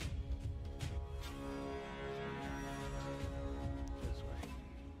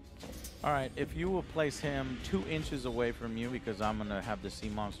 All right, if you will place him 2 inches away from you, because I'm going to have the sea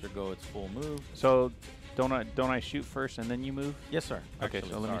monster go its full move. So Don't I shoot first and then you move? Yes, sir. Okay,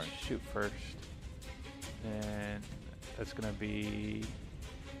 Actually, so let sorry. me shoot first. And that's gonna be.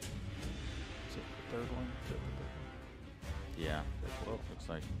 Is it the third one? Yeah. Well, looks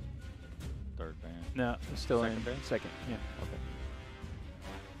like third band. No, it's still Second in band? second. Yeah. Okay.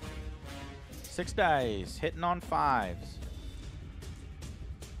 6 dice, hitting on 5s.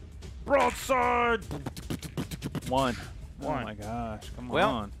 Broadside! One. Oh One. my gosh! Come Well,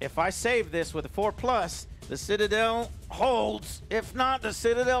 on. if I save this with a 4+, the Citadel holds. If not, the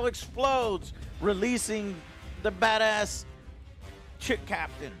Citadel explodes, releasing the badass chick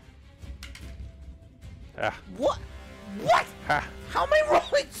captain. Ah. What? What? Ha. How am I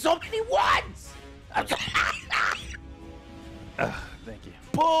rolling so many ones? Thank you.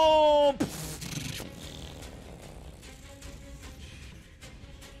 Boom!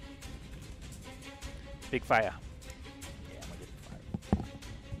 Big fire. Yeah, I'm gonna get fired.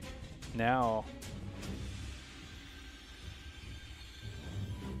 Now.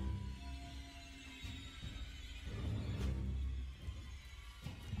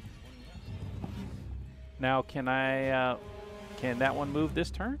 Now, can I? Can that one move this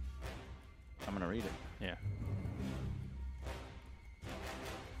turn? I'm gonna read it. Yeah.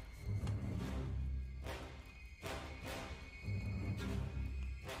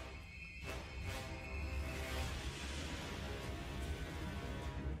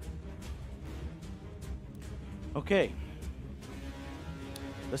 Okay.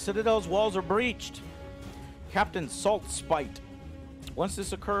 The Citadel's walls are breached. Captain Salt Spite. Once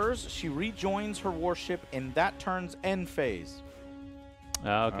this occurs, she rejoins her warship in that turn's end phase.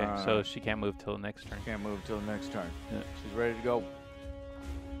 Okay, so she can't move till the next turn. Can't move till the next turn. Yeah. She's ready to go.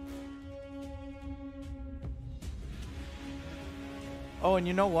 Oh, and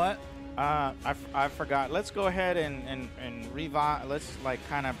you know what? I forgot. Let's go ahead and revive. Let's like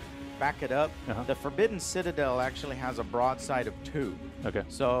kind of back it up. The Forbidden Citadel actually has a broadside of 2. Okay.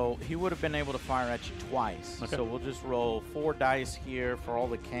 So he would have been able to fire at you twice. Okay. So we'll just roll 4 dice here for all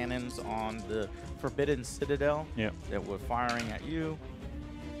the cannons on the Forbidden Citadel that were firing at you.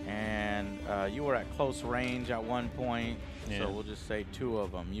 And you were at close range at one point. So we'll just say 2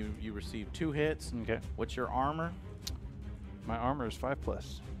 of them. You received 2 hits. Okay. What's your armor? My armor is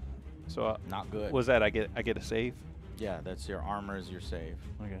 5+. So not good. Was that I get a save? Yeah, that's your armor is your save.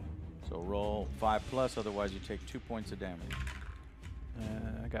 Okay. So roll 5+, otherwise you take 2 points of damage.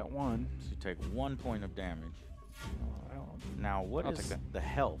 I got 1. So you take 1 point of damage. Now, what I'll is take the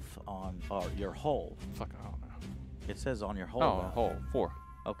health on your hull? Fuck, I don't know. It says on your hull. Oh, hull 4.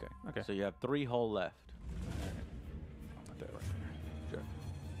 Okay. Okay. So you have 3 hull left. I'll put that right there.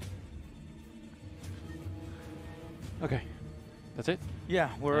 Sure. Okay. That's it? Yeah,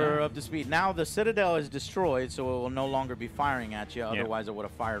 we're up to speed. Now the Citadel is destroyed, so it will no longer be firing at you. Otherwise, it would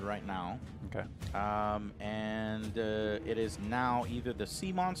have fired right now. Okay. And it is now either the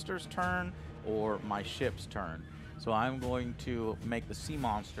sea monster's turn or my ship's turn. So I'm going to make the sea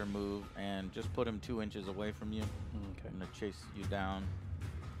monster move and just put him 2 inches away from you. Okay. I'm going to chase you down.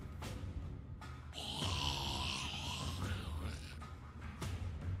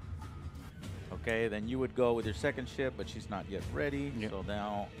 Okay, then you would go with your second ship, but she's not yet ready. Yep. So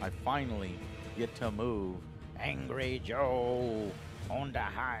now I finally get to move Angry Joe on the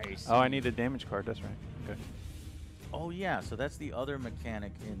high sea. Oh, I need a damage card. That's right. Okay. Oh, yeah, so that's the other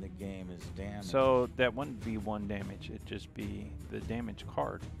mechanic in the game is damage. So that wouldn't be 1 damage. It'd just be the damage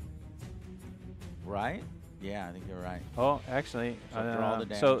card. Right? Yeah, I think you're right. Oh, actually, So draw the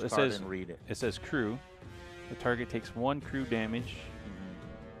damage so it card says and read it. It says crew. The target takes 1 crew damage.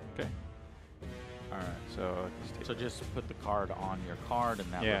 Okay. All right. So just put the card on your card,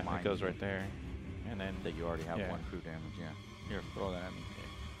 and that yeah, reminds it goes you right there, and then that you already have yeah. 1 crew damage. Yeah. Here, throw that at me.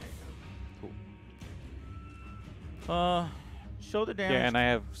 Cool. Show the damage. Yeah, and I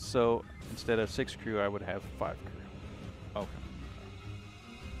have instead of 6 crew, I would have 5 crew. Okay.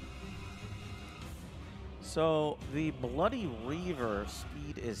 So the Bloody Reaver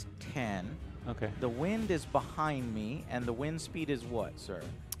speed is 10. Okay. The wind is behind me, and the wind speed is what, sir?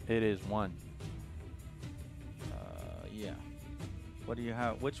 It is 1. Yeah. What do you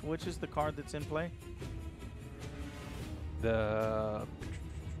have? Which is the card that's in play? The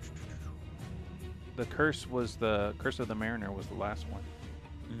curse was the Curse of the Mariner was the last one.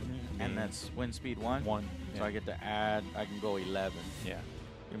 Mm-hmm. And that's wind speed 1? 1. So I get to add, I can go 11. Yeah.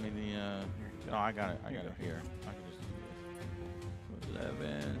 Give me the, no, I got it. I got it here. I can just do this.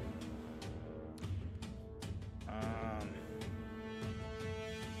 11.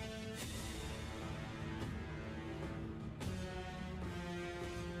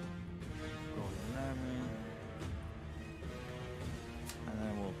 Go 11. And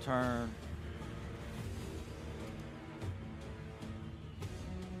then we'll turn.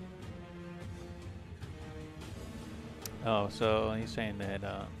 Oh, so he's saying that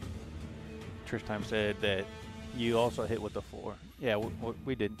Trish Time said that you also hit with the 4. Yeah,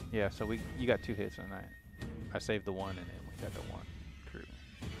 we did. Yeah, so you got 2 hits on that. I saved the 1, and then we got the 1 crew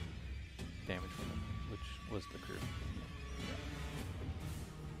damage from it, which was the crew.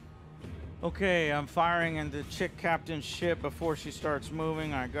 Okay, I'm firing into chick captain's ship before she starts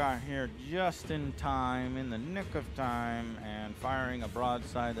moving. I got here just in time, in the nick of time, and firing a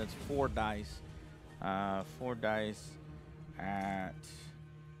broadside. That's 4 dice. 4 dice at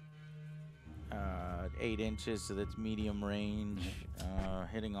 8 inches, so that's medium range.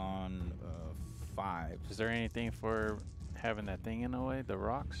 Hitting on 5. Is there anything for having that thing in the way? The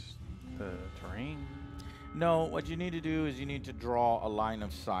rocks? The terrain? No, what you need to do is you need to draw a line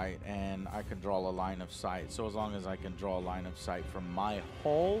of sight, and I can draw a line of sight. So as long as I can draw a line of sight from my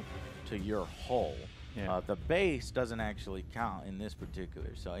hull to your hull. Yeah. The base doesn't actually count in this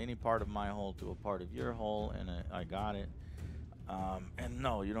particular. So any part of my hull to a part of your hull, and I got it. And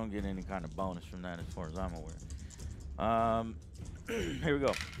no, you don't get any kind of bonus from that as far as I'm aware. Here we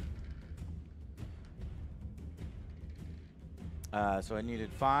go. So I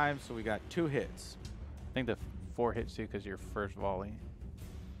needed 5, so we got 2 hits. I think the 4 hits too because your first volley.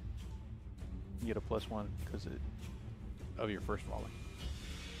 You get a +1 because of your first volley.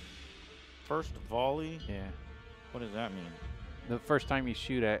 First volley? Yeah. What does that mean? The first time you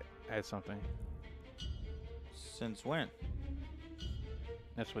shoot at something. Since when?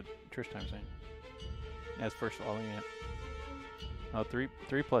 That's what Trish Time's saying. That's first volley, yeah. Oh, 3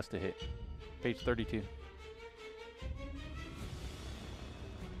 plus to hit. Page 32.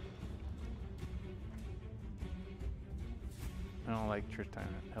 I don't like Trish Time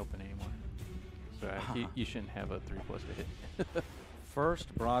helping anymore. So you shouldn't have a 3 plus to hit.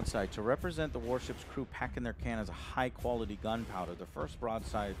 First broadside. To represent the warship's crew packing their can as a high-quality gunpowder, the first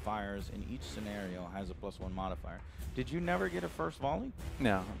broadside fires in each scenario has a +1 modifier. Did you never get a first volley?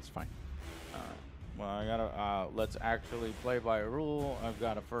 No, it's fine. Well, I gotta. Let's actually play by a rule. I've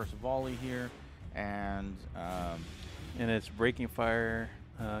got a first volley here, and it's breaking fire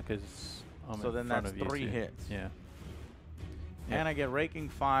because so then that's 3 hits. Yeah. And I get raking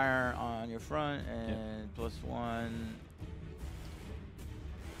fire on your front and +1.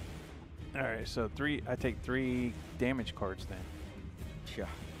 All right, so I take 3 damage cards then. Yeah.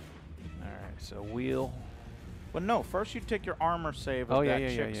 All right, so wheel. Well, no. First, you take your armor save of that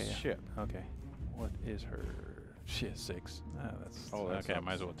chick's ship. Okay. What is her? She has 6. That's okay. I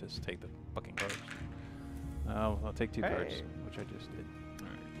might as well just take the fucking cards. I'll take 2 cards, which I just did.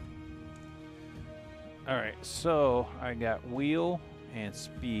 All right, so I got wheel and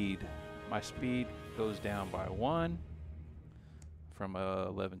speed. My speed goes down by 1 from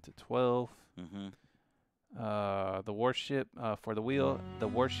 11 to 12. The warship for the wheel, the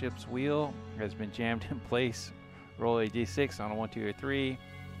warship's wheel has been jammed in place. Roll a d6 on a 1, 2, or 3.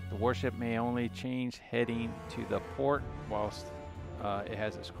 The warship may only change heading to the port whilst it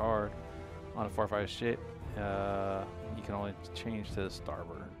has its card. On a 4 or 5 ship, you can only change to the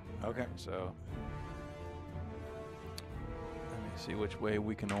starboard. Okay. So let me see which way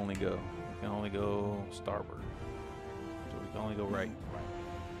we can only go. We can only go starboard. So we can only go right.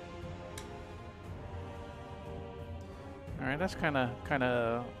 All right, that's kind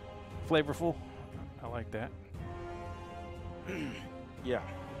of flavorful. I like that. Yeah.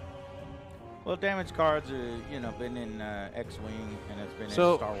 Well, damage cards are, been in X-Wing, and it's been in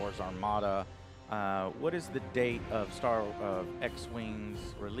Star Wars Armada. What is the date of X-Wing's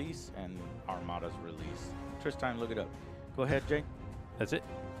release and Armada's release? Tristan, look it up. Go ahead, Jay. That's it?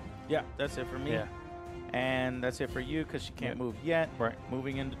 Yeah, that's it for me. Yeah. And that's it for you because she can't move yet. Right.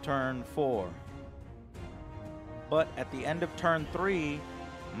 Moving into turn 4. But at the end of turn 3,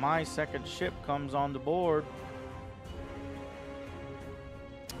 my second ship comes on the board.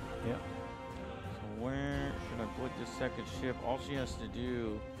 Yeah. So where should I put this second ship? All she has to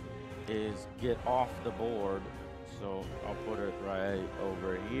do is get off the board. So I'll put it right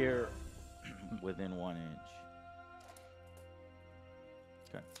over here within 1 inch.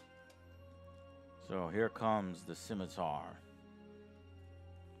 Okay. So here comes the scimitar.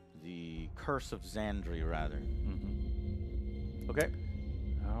 The Curse of Xandri, rather. Mm-hmm. Okay.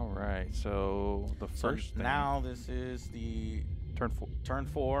 All right. So the first thing. Now this is the turn 4. Turn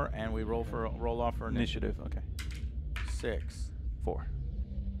 4, and we roll off for initiative. Okay. 6. 4.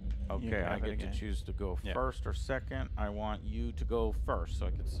 Okay, I get to choose to go first or second. I want you to go first so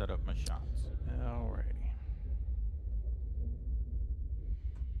I can set up my shots. Alrighty.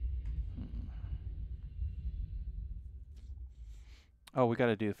 Oh, we got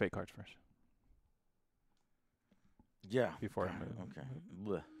to do the fake cards first. Yeah. Before I move. Okay.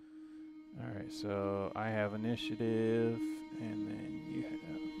 Blech. All right, so I have initiative, and then you have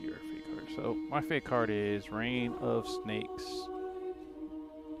your fate card. So my fate card is Reign of Snakes.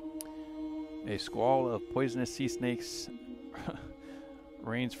 A squall of poisonous sea snakes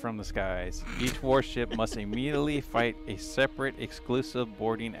rains from the skies. Each warship must immediately fight a separate, exclusive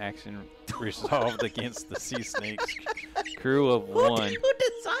boarding action resolved against the sea snakes. Crew of one. Who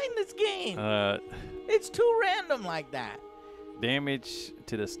designed this game? It's too random like that. Damage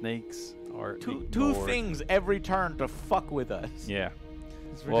to the snakes are two things every turn to fuck with us. Yeah.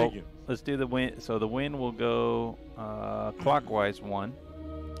 It's ridiculous. Well, let's do the wind. So the wind will go clockwise 1.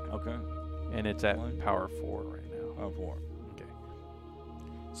 Okay. And it's at power 4 right now. Power 4. Okay.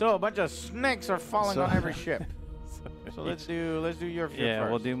 So a bunch of snakes are falling on every ship. So let's do your ship yeah, first.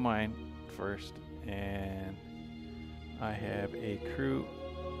 we'll do mine first. And I have a crew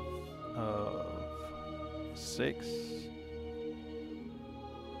of 6.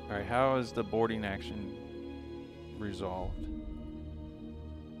 All right, how is the boarding action resolved?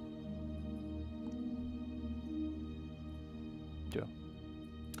 Joe.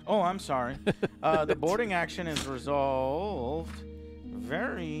 Oh, I'm sorry. The boarding action is resolved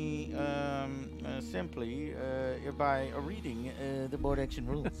very simply by reading the board action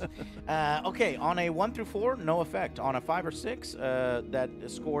rules. Okay, on a 1 through 4, no effect. On a 5 or 6, that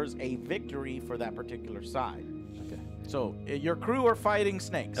scores a victory for that particular side. Okay. So your crew are fighting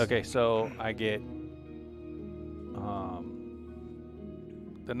snakes. Okay, so I get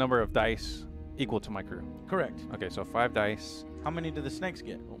the number of dice equal to my crew. Correct. Okay, so 5 dice. How many do the snakes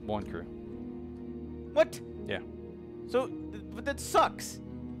get? 1 crew. What? Yeah. So but that sucks.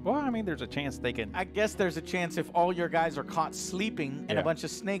 Well, I mean, there's a chance they can. I guess there's a chance if all your guys are caught sleeping and a bunch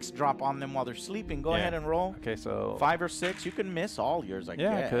of snakes drop on them while they're sleeping. Go ahead and roll. Okay, so 5 or 6, you can miss all yours, I guess.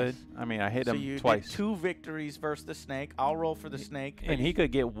 Yeah, I could. I mean, I hit him you twice. Get 2 victories versus the snake. I'll roll for the snake. And he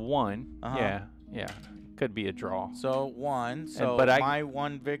could get 1. Yeah. Could be a draw. So 1. So my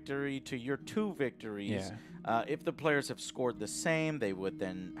 1 victory to your 2 victories. Yeah. If the players have scored the same, they would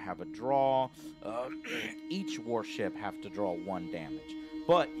then have a draw. Each warship have to draw 1 damage.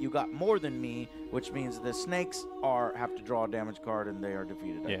 But you got more than me, which means the snakes have to draw a damage card and they are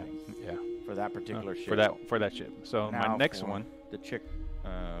defeated. I think, for that particular ship. For that ship. So now my next one, the chick.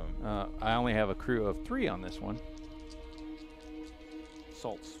 I only have a crew of 3 on this one.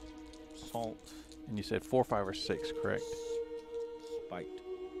 Salt. And you said 4, 5, or 6, correct? Spite.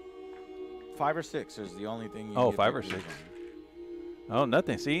 5 or 6 is the only thing you Oh, get 5 or 6. Oh,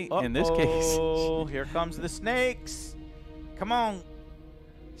 nothing. See, in this case. Oh, here comes the snakes. Come on.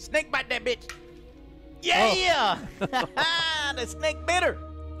 Snake bite that bitch. Yeah. Oh. The snake bit her.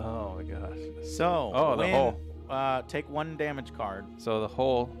 Oh, my gosh. So, the hole. Take 1 damage card. So the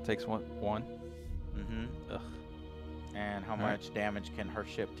hole takes 1. Mm-hmm. Ugh. And how much damage can her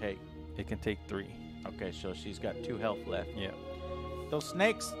ship take? It can take 3. Okay, so she's got 2 health left. Yeah. Those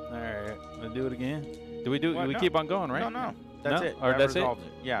snakes. All right, let's do it again. Do we keep on going, right? No. That's it. Or that's it?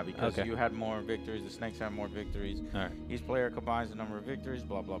 Yeah, because you had more victories. The snakes had more victories. All right. Each player combines the number of victories,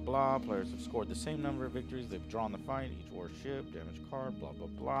 blah, blah, blah. Players have scored the same number of victories. They've drawn the fight. Each warship, damage card, blah, blah,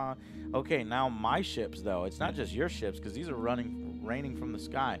 blah. Okay, now my ships, though. It's not just your ships, because these are raining from the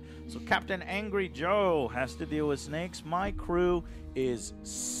sky. So Captain Angry Joe has to deal with snakes. My crew is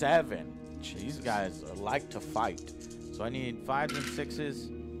 7. These guys like to fight. So I need 5s and 6s,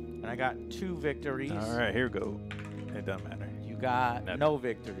 and I got 2 victories. All right, here we go. It doesn't matter. You got no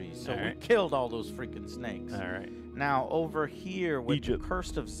victories. So we killed all those freaking snakes. All right. Now, over here with the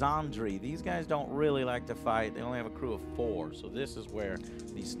Cursed of Zandri, these guys don't really like to fight. They only have a crew of 4. So this is where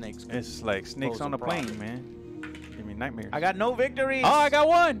these snakes It's like snakes on a plane, man. Give me nightmares. I got no victories. Oh, I got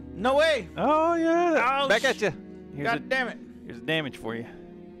 1. No way. Oh, yeah. Ouch. Back at you. God damn it. Here's the damage for you.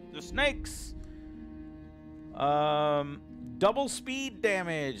 The snakes. Double speed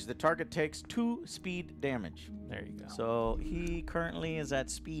damage. The target takes 2 speed damage. There you go. So he currently is at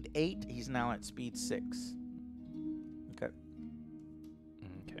speed 8. He's now at speed 6. Okay.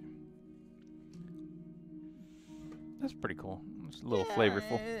 That's pretty cool. It's a little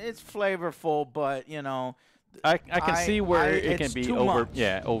flavorful. It's flavorful, but you know, I can see where it can be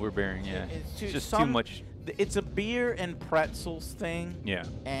overbearing. Yeah, It's just too much. It's a beer and pretzels thing. Yeah.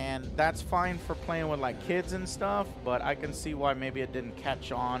 And that's fine for playing with like kids and stuff, but I can see why maybe it didn't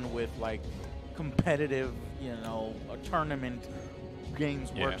catch on with like competitive, you know, tournament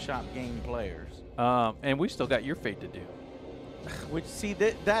Games Workshop game players. And we still got your fate to do. Which, see,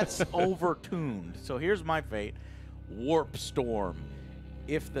 that's overtuned. So here's my fate. Warp Storm.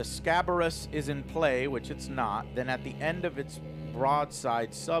 If the Scabarus is in play, which it's not, then at the end of its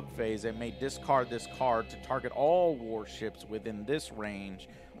broadside subphase, it may discard this card to target all warships within this range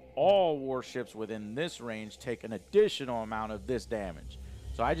all warships within this range take an additional amount of this damage.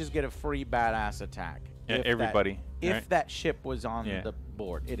 So I just get a free badass attack. Yeah, everybody. If that ship was on the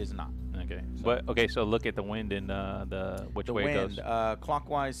board, it is not. Okay. So. But okay, so look at the wind and which way it goes.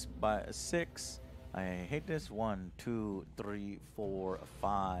 Clockwise by 6. I hate this. 1, 2, 3, 4,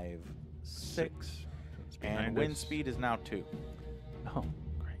 5, 6. And wind speed is now 2. Oh,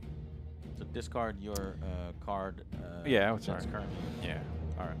 great. So discard your card. Yeah, it's currently. Yeah.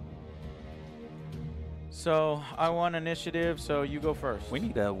 All right. So I won initiative, so you go first. We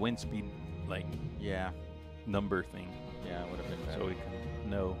need a wind speed, like, number thing. Yeah, it would have been better. So we can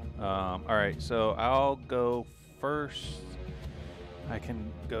know. All right, so I'll go first. I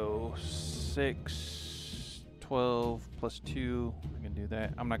can go 6, 12 plus 2. I can do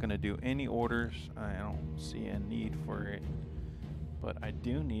that. I'm not going to do any orders. I don't see a need for it. But I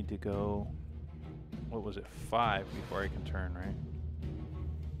do need to go, what was it, 5 before I can turn, right?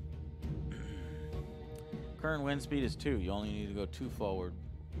 Current wind speed is 2. You only need to go 2 forward.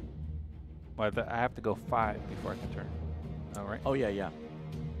 Well, I have to go 5 before I can turn. All right. Oh, yeah.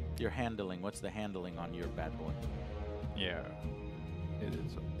 Your handling. What's the handling on your bad boy? Yeah.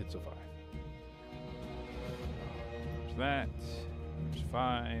 It's a 5. There's that. There's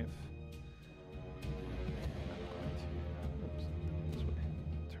 5.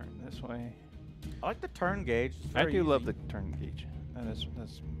 Turn this way. I like the turn gauge. I do love the turn gauge. That's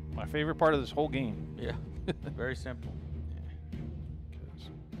my favorite part of this whole game. Yeah. Very simple.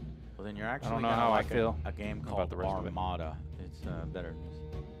 Well, then you're actually I don't know how I feel a game called the rest Armada. It's better.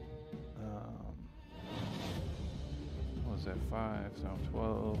 What was that? 5, so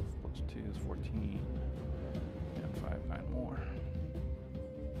 12 plus 2 is 14. And 5, 9 more.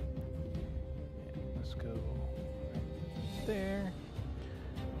 And let's go right there.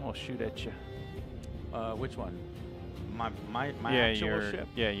 I'll shoot at you. Which one? My yeah, actual ship?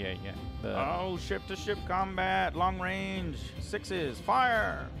 Yeah. Oh, ship-to-ship combat, long range, 6s,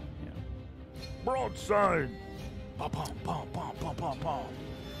 fire! Yeah. Broadside! Pom, pom, pom, pom, pom, pom, pom.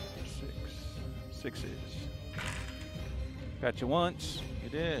 6s. Got you once. You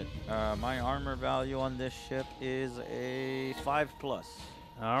did. My armor value on this ship is a 5+.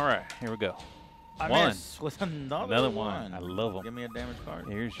 All right, here we go. I one. miss with another one. I love them. Give me a damage card.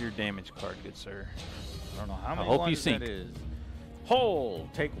 Here's your damage card, good sir. I don't know how many hope ones you sink. that is. Hull.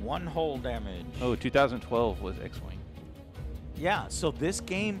 Take 1 hull damage. Oh, 2012 was X-Wing. Yeah, so this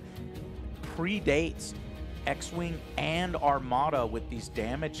game predates X-Wing and Armada with these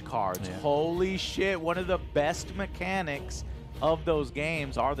damage cards. Yeah. Holy shit, one of the best mechanics of those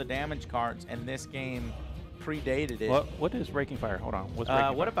games are the damage cards, and this game predated it. What is Raking Fire? Hold on. What's Raking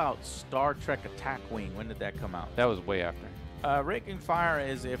Fire? What about Star Trek Attack Wing? When did that come out? That was way after. Raking Fire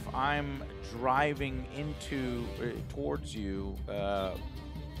is if I'm driving into towards you.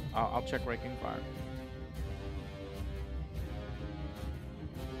 I'll check Raking Fire.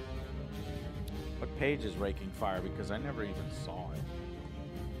 What page is Raking Fire? Because I never even saw it.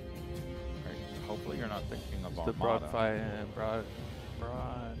 Right. Hopefully you're not thinking of Armada. Broad.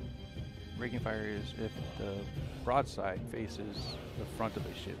 Raking Fire is if the broadside faces the front of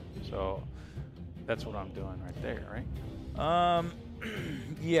the ship. So that's what I'm doing right there, right?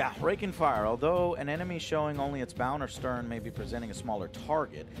 Yeah, Raking Fire. Although an enemy showing only its bow or stern may be presenting a smaller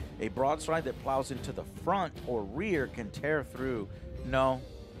target, a broadside that plows into the front or rear can tear through. No,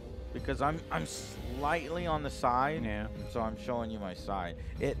 because I'm slightly on the side, so I'm showing you my side.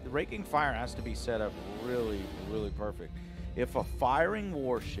 Raking Fire has to be set up really, really perfect. If a firing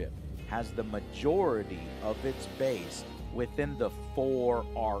warship has the majority of its base within the 4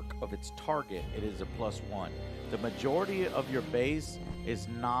 arc of its target, it is a +1. The majority of your base is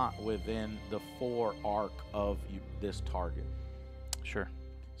not within the 4 arc of this target. Sure.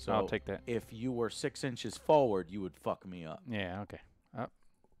 So I'll take that. If you were 6 inches forward, you would fuck me up. Yeah, okay.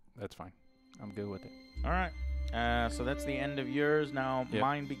 That's fine. I'm good with it. All right. So that's the end of yours. Now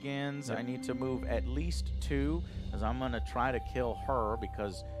mine begins. I need to move at least 2, because I'm going to try to kill her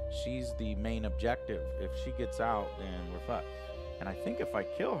because she's the main objective. If she gets out, then we're fucked. And I think if I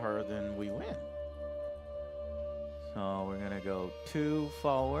kill her, then we win. So we're going to go 2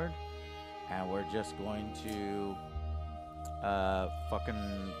 forward, and we're just going to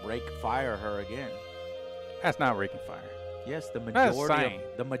fucking rake fire her again. That's not Raking Fire. Yes, the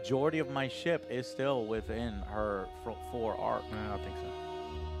majority of my ship is still within her 4 arc. I don't think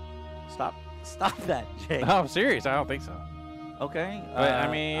so. Stop that, Jake. No, I'm serious. I don't think so. Okay. But,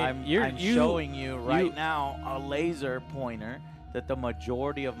 I mean, I'm showing you right now a laser pointer that the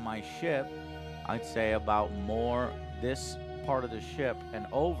majority of my ship, I'd say about this part of the ship and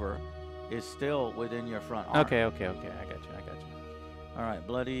over, is still within your front arc. Okay. I got you. All right,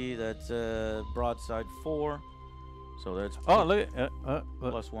 bloody. That's broadside 4. So that's look.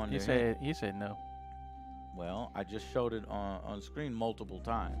 plus 1. You said no. Well, I just showed it on screen multiple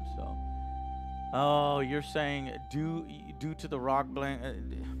times. So, oh, you're saying due to the rock blank.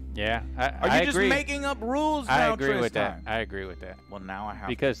 Yeah, Are you just making up rules now, I agree with that. Tristan? I agree with that. Well, now I have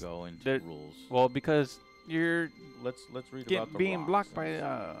because to go into rules. Well, because you're let's read about the being rocks blocked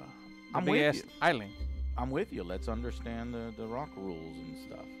by I'm big with ass you. island. I'm with you. Let's understand the rock rules and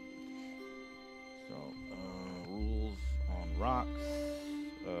stuff. So, rules on rocks.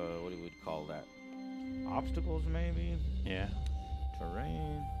 What do we call that? Obstacles, maybe? Yeah.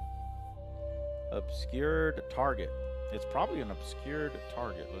 Terrain. Obscured target. It's probably an obscured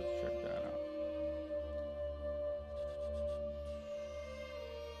target. Let's check that out.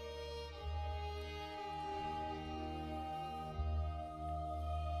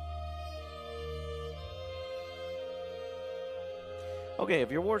 Okay,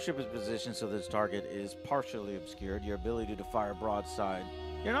 if your warship is positioned so this target is partially obscured, your ability to fire broadside.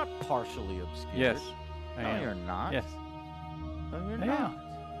 You're not partially obscured. Yes. I No, am. you're not. Yes. No, you're I not. am.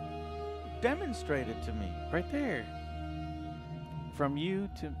 Demonstrate it to me. Right there. From you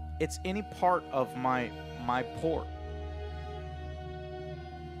to It's any part of my port.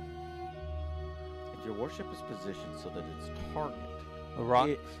 If your warship is positioned so that its target, the rock.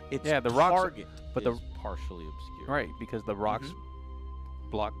 its Yeah, the rocks- target but is partially obscured. Right, because the rocks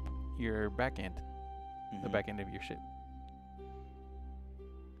block your back end, the back end of your ship.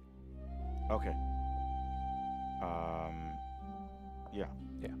 Okay. Yeah.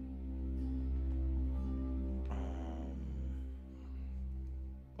 Yeah.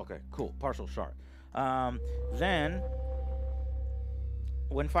 Okay, cool. Partial shot. Then,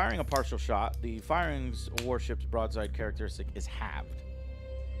 when firing a partial shot, the firing's warship's broadside characteristic is halved.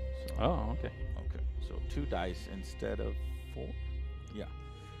 So, Oh, okay. okay. So 2 dice instead of 4. Yeah.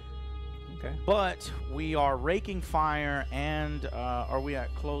 Okay. But we are raking fire, and are we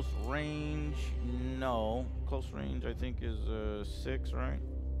at close range? No. Close range, I think, is 6, right?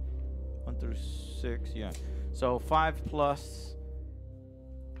 1 through 6, yeah. So 5 plus.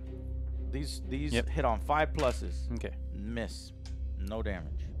 These hit on 5 pluses. Okay. Miss. No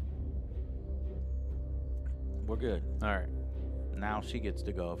damage. We're good. All right. Now she gets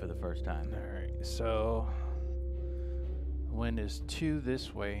to go for the first time. All right. So wind is 2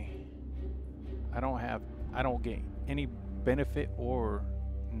 this way. I don't get any benefit or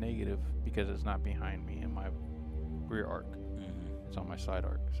negative because it's not behind me in my rear arc. It's on my side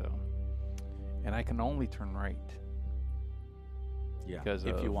arc. So, and I can only turn right. Yeah, because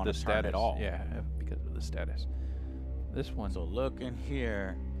if of you want the to status. turn it all. Yeah, because of the status. This one. So look in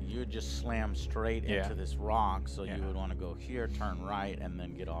here, you just slam straight into this rock, so you would want to go here, turn right, and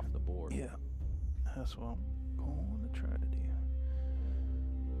then get off the board. Yeah, that's what I'm going to try to do.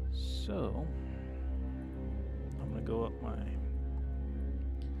 So, I'm going to go up my...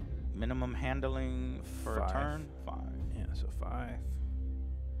 Minimum handling for 5. a turn? 5. Yeah, so 5.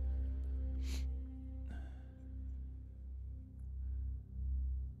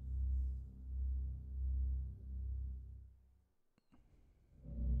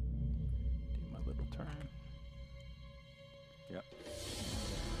 Turn. Yep.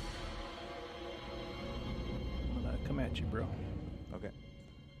 I'm gonna come at you, bro. Okay.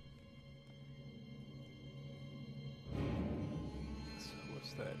 So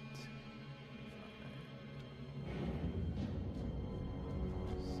what's that?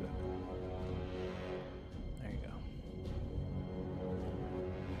 7. There you go.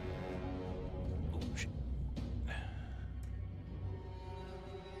 Oh, shit.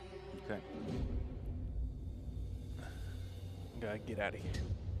 Okay. Gotta get out of here.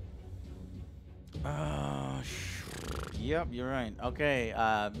 Yep, you're right. Okay,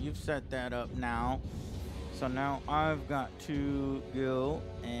 you've set that up now. So now I've got to go,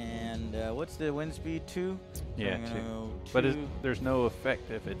 and what's the wind speed? 2? Yeah, 2. But there's no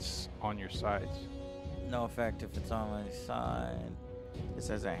effect if it's on your sides. No effect if it's on my side. It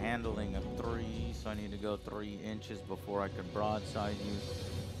says a handling of 3, so I need to go 3 inches before I can broadside you.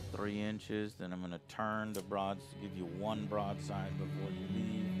 3 inches, then I'm going to turn the broads to give you 1 broadside before you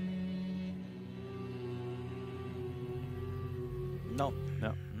leave. Nope.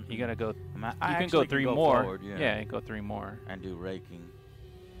 No, you gotta go. You can go 3 more. Forward, yeah, go 3 more. And do raking.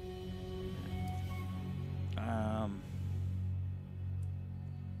 Yeah,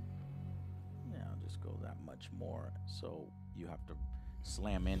 I'll just go that much more. So you have to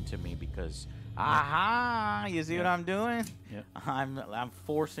slam into me because aha, you see what I'm doing? Yep. I'm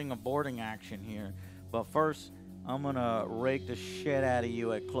forcing a boarding action here. But first, I'm gonna rake the shit out of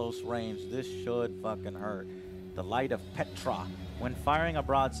you at close range. This should fucking hurt. The Light of Petra. When firing a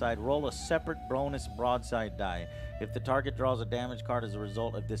broadside, roll a separate bonus broadside die. If the target draws a damage card as a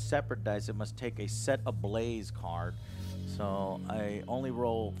result of this separate dice, it must take a Set Ablaze card. So I only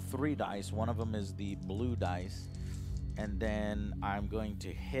roll 3 dice. One of them is the blue dice. And then I'm going to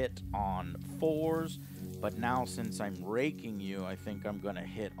hit on 4s. But now since I'm raking you, I think I'm going to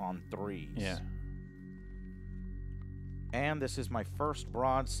hit on 3s. Yeah. And this is my first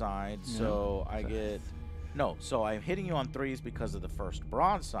broadside, so I get... No, so I'm hitting you on 3s because of the first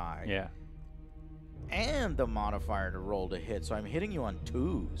broadside. Yeah. And the modifier to roll to hit, so I'm hitting you on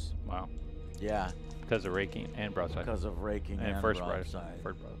 2s. Wow. Yeah. Because of raking and broadside. Because of raking and first broadside.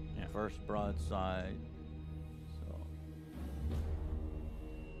 First broadside. So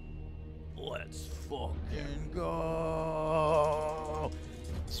let's fucking go.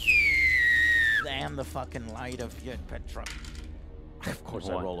 And the fucking Light of Petra. Of course,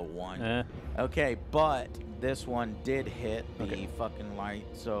 I roll a 1. Okay, but this one did hit the fucking light.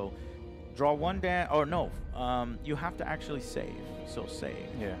 So draw 1 down. Oh no, you have to actually save. So save.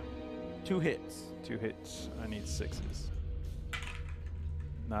 Yeah. 2 hits. 2 hits. I need 6s.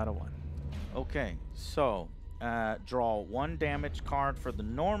 Not a 1. Okay, so draw 1 damage card for the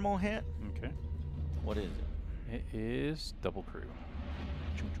normal hit. Okay. What is it? It is double crew.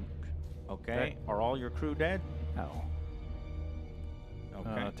 Okay. Are all your crew dead? No.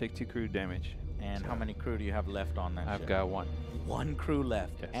 Okay. Take 2 crew damage. And how many crew do you have left on that ship? I've got 1. 1 crew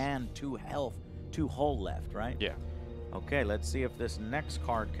left. Yes. And 2 health. 2 hull left, right? Yeah. Okay, let's see if this next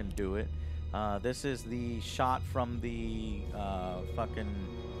card can do it. This is the shot from the fucking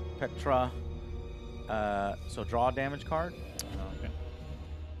Petra. So draw a damage card. Okay.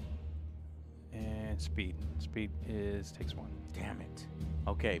 And speed. Speed takes 1. Damn it.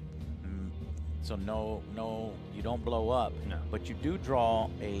 Okay. So no, you don't blow up. No. But you do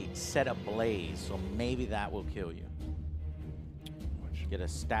draw a Set Ablaze, so maybe that will kill you. Get a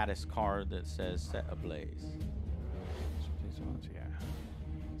status card that says Set Ablaze. These ones, yeah.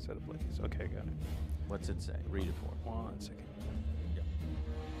 Set Ablaze. Okay, got it. What's it say? Read it for me. 1 second. Yep.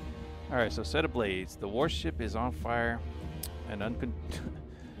 All right, so Set Ablaze. The warship is on fire and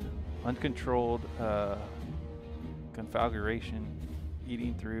uncontrolled conflagration,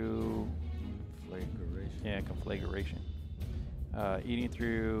 eating through... conflagration. Eating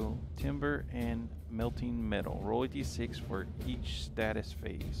through timber and melting metal. Roll a d6 for each status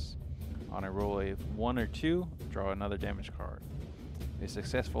phase. On a roll of 1 or 2, draw another damage card. A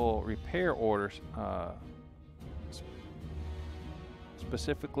successful repair order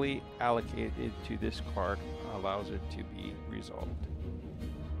specifically allocated to this card allows it to be resolved.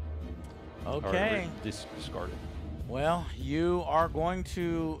 Okay. Or discarded. Well, you are going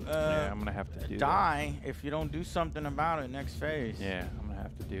to yeah, I'm gonna have to die if you don't do something about it next phase. Yeah, I'm gonna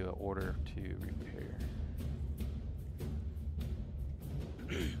have to do an order to repair.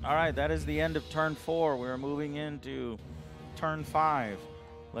 All right, that is the end of turn 4. We're moving into turn 5.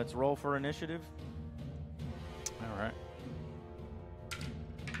 Let's roll for initiative. All right.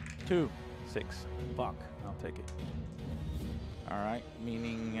 2. 6. Fuck. I'll take it. All right,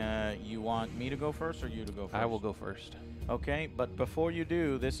 meaning you want me to go first or you to go first? I will go first. Okay, but before you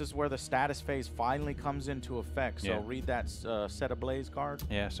do, this is where the status phase finally comes into effect. So read that Set Ablaze card.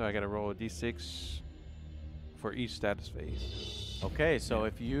 Yeah, so I got to roll a d6 for each status phase. Okay, so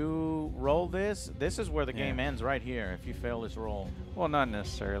if you roll this is where the game ends right here, if you fail this roll. Well, not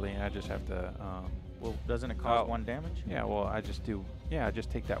necessarily. I just have to... well, doesn't it cause 1 damage? Yeah, well, I just do... Yeah, I just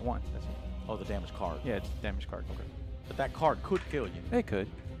take that 1. That's it. Oh, the damage card. Yeah, it's a damage card. Okay. But that card could kill you. It could.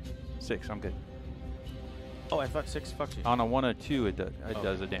 6, I'm good. Oh, I thought 6 fucks you. On a 1 or 2, it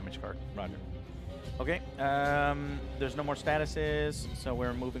does a damage card. Roger. Okay, there's no more statuses, so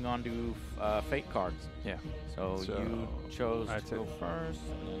we're moving on to fate cards. Yeah. So you chose to go first,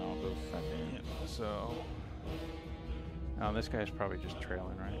 and then I'll go second. Yeah, so... Oh, this guy's probably just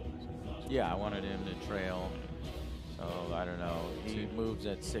trailing, right? Yeah, I wanted him to trail. So, I don't know. He moves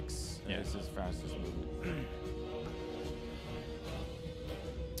at 6. Yeah. This is his fastest movement.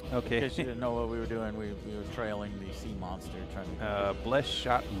 Okay. In case you didn't know what we were doing, we were trailing the sea monster. Trying to Blessed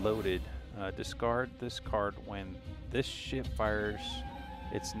Shot Loaded. Discard this card when this ship fires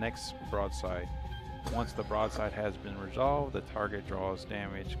its next broadside. Once the broadside has been resolved, the target draws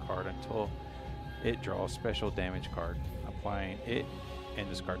damage card until it draws special damage card, applying it and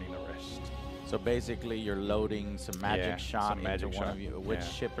discarding the rest. So basically, you're loading some magic shot into one of you. Which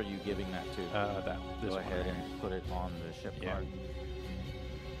ship are you giving that to? Go ahead and put it on the ship card.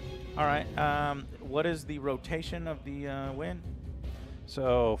 All right. What is the rotation of the wind?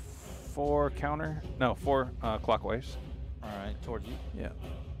 So 4 clockwise. All right, towards you. Yeah.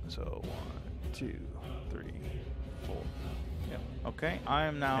 So 1, 2, 3, 4. Yep. Okay, I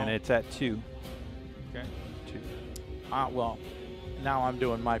am now. And it's at 2. Okay. 2. Well, now I'm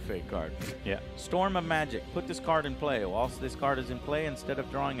doing my fate card. Yeah. Storm of Magic. Put this card in play. Whilst this card is in play, instead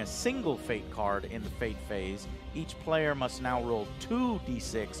of drawing a single fate card in the fate phase, each player must now roll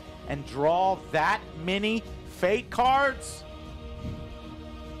 2d6 and draw that many fate cards?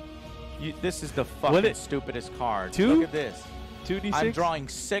 This is the fucking stupidest card. Look at this. 2d6? I'm drawing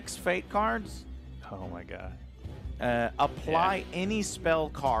 6 fate cards. Oh my god. Apply any spell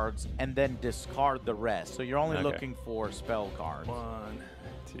cards and then discard the rest. So you're only looking for spell cards. 1,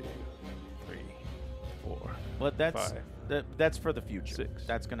 2, 3, 4. But that's for the future. 6.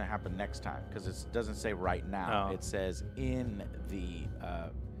 That's going to happen next time because it doesn't say right now. Oh. It says in the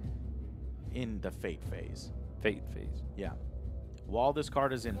fate phase. Fate phase. Yeah. While this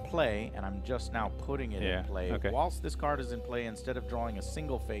card is in play, and I'm just now putting it in play. Okay. Whilst this card is in play, instead of drawing a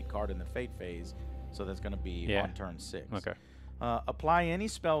single fate card in the fate phase, so that's going to be on turn 6. Okay. Apply any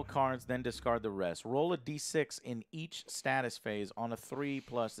spell cards, then discard the rest. Roll a d6 in each status phase. On a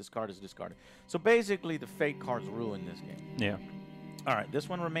 3+, this card is discarded. So basically, the fate cards ruin this game. Yeah. All right, this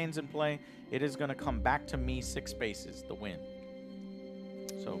one remains in play. It is going to come back to me 6 spaces, the win.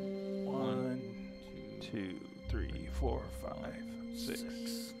 So 1, 2, 3, 4, 5, 6.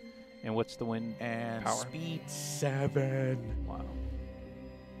 And what's the wind and power? Speed 7. Wow.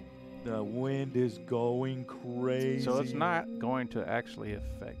 The wind is going crazy. So it's not going to actually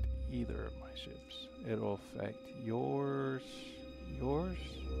affect either of my ships. It'll affect yours,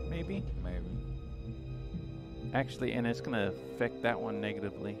 maybe? Maybe. Actually, and it's going to affect that one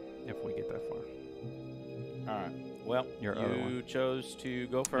negatively if we get that far. All right. Well, Your other one. you chose to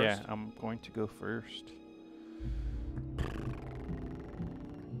go first. Yeah, I'm going to go first.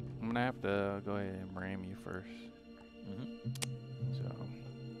 I'm going to have to go ahead and ram you first. So.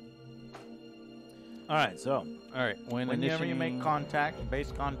 All right, so All right. whenever you make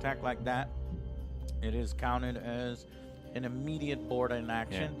base contact like that, it is counted as an immediate board in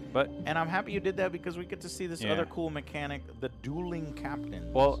action. Yeah, but and I'm happy you did that because we get to see this other cool mechanic, the dueling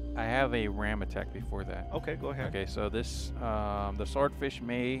captains. Well, I have a ram attack before that. Okay, go ahead. Okay, so this the swordfish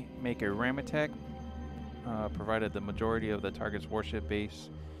may make a ram attack, provided the majority of the target's warship base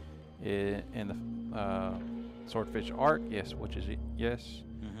in the swordfish arc, which is yes.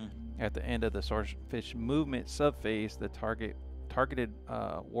 At the end of the swordfish movement subphase, the targeted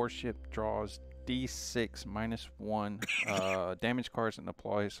warship draws D6 -1 damage cards and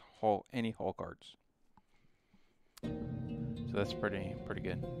applies any hull cards. So that's pretty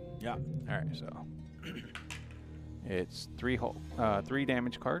good. Yeah. All right, so it's 3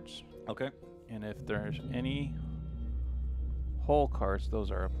 damage cards. Okay. And if there's any hull cards,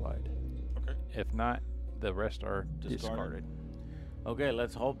 those are applied. Okay. If not, the rest are discarded. Okay,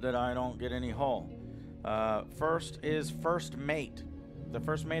 let's hope that I don't get any hull. First is first mate. The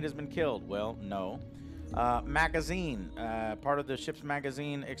first mate has been killed. Well, no. Magazine. Part of the ship's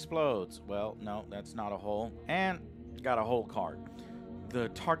magazine explodes. Well, no, that's not a hull. And got a hull card. The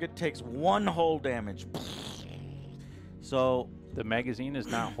target takes 1 hull damage. So the magazine is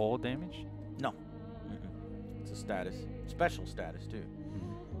not hull damage? No. It's a status. Special status, too.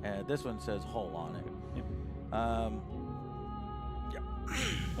 This one says hull on it. Yep.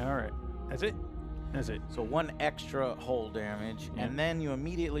 All right. That's it. So 1 extra hull damage, and then you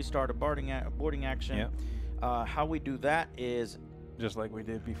immediately start a boarding action. Yep. How we do that is just like we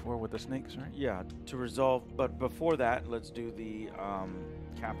did before with the snakes, right? Yeah, to resolve. But before that, let's do the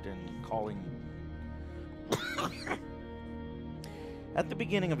captain calling. At the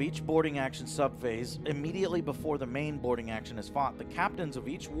beginning of each boarding action subphase, immediately before the main boarding action is fought, the captains of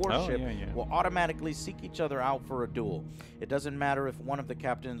each warship will automatically seek each other out for a duel. It doesn't matter if one of the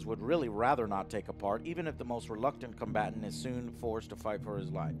captains would really rather not take a part, even if the most reluctant combatant is soon forced to fight for his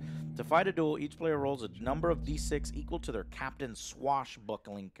life. To fight a duel, each player rolls a number of d6 equal to their captain's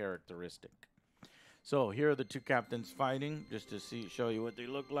swashbuckling characteristic. So here are the 2 captains fighting, just to show you what they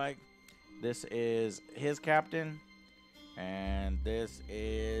look like. This is his captain. And this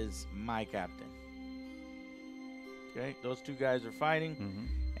is my captain. Okay, those 2 guys are fighting.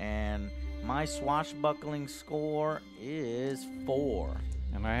 And my swashbuckling score is 4.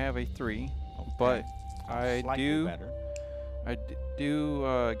 And I have a 3. But I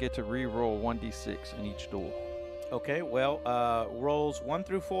do get to re-roll 1d6 in each duel. Okay, well, rolls 1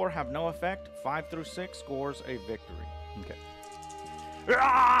 through 4 have no effect. 5 through 6 scores a victory. Okay.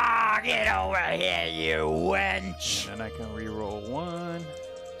 Get over here, you wench! And I can re-roll 1.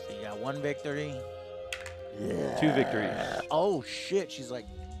 So you got 1 victory. 2 victories. Oh shit, she's like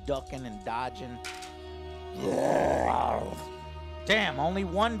ducking and dodging. Damn, only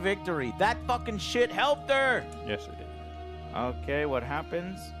one victory. That fucking shit helped her. Yes, it did. Okay, what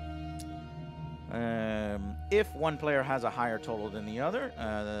happens? If one player has a higher total than the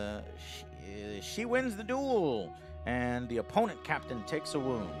other, she wins the duel, and the opponent captain takes a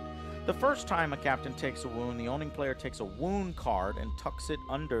wound. The first time a captain takes a wound, the owning player takes a wound card and tucks it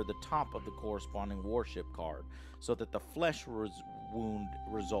under the top of the corresponding warship card, so that the flesh wound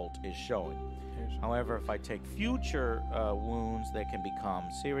result is showing. However, if I take future wounds, they can become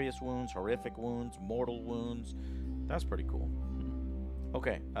serious wounds, horrific wounds, mortal wounds. That's pretty cool.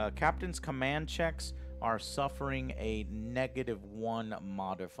 Okay, captain's command checks are suffering a -1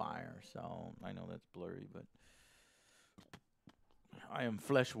 modifier. So I know that's blurry, but I am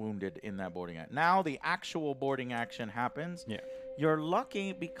flesh wounded in that boarding action. Now the actual boarding action happens. Yeah. You're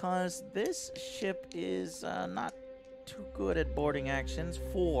lucky because this ship is not too good at boarding actions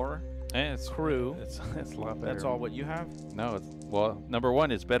for crew. It's a lot better. That's all what you have? No, well, number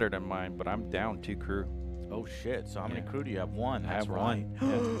 1 is better than mine, but I'm down 2 crew. Oh shit! So how many crew do you have? 1. I That's have right.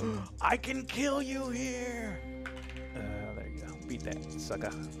 1. Yeah. I can kill you here. There you go. Beat that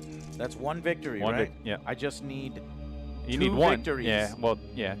sucker. That's 1 victory, One right? yeah. I just need You 2 need 1 victories. Yeah. Well,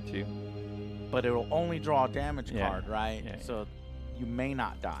 yeah, 2. But it'll only draw a damage Yeah. card, right? Yeah. So you may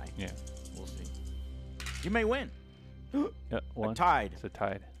not die. Yeah. We'll see. You may win. Yeah, 1. Tied. It's a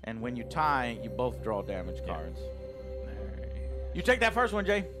tied. And when you tie, you both draw damage cards. Alright. You take that first one,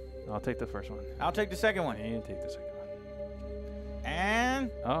 Jay. I'll take the first one. I'll take the second one. And take the second one.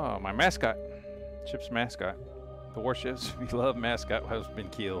 And Oh, my mascot. Ship's mascot. The warship's beloved mascot has been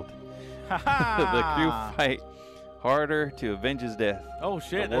killed. The crew fight harder to avenge his death. Oh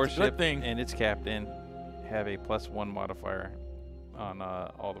shit, The that's a warship good thing. and its captain have a +1 modifier on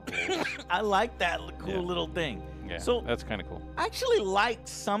all the rolls. I like that cool Yeah. little thing. Yeah, So that's kind of cool. I actually like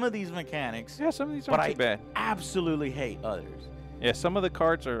some of these mechanics, Yeah, some of these but aren't too bad. absolutely hate others. Yeah, some of the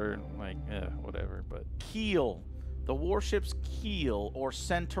cards are like, whatever, but Keel. The warship's keel or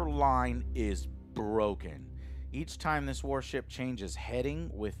center line is broken. Each time this warship changes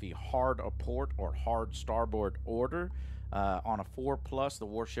heading with the hard port or hard starboard order, on a 4+, the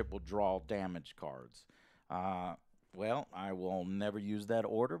warship will draw damage cards. Well, I will never use that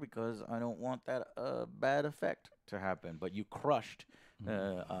order because I don't want that bad effect to happen. But you crushed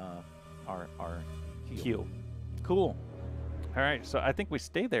our keel. Cool. all right. So I think we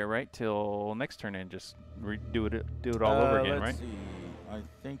stay there, right, till next turn and just do it all over again, let's right? see. I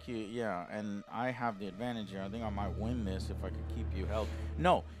think yeah, and I have the advantage here. I think I might win this if I could keep you held.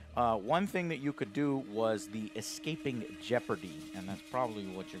 No, one thing that you could do was the escaping jeopardy, and that's probably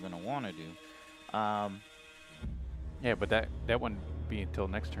what you're going to want to do. Yeah, but that wouldn't be until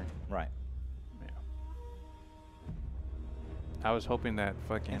next turn. Right. Yeah. I was hoping that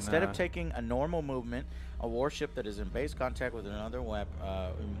fucking Instead of taking a normal movement, a warship that is in base contact with another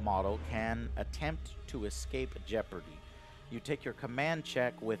model can attempt to escape jeopardy. You take your command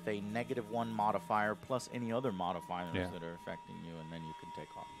check with a -1 modifier plus any other modifiers that are affecting you, and then you can take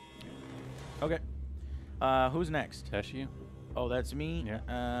off. Okay. Who's next? That's you. Oh, that's me?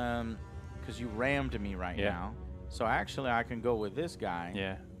 Yeah. Because you rammed me right now. So actually, I can go with this guy.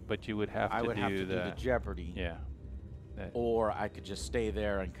 Yeah, but you would have to I would have to do the jeopardy. Yeah. Or I could just stay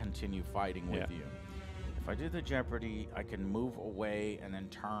there and continue fighting with you. If I do the jeopardy, I can move away and then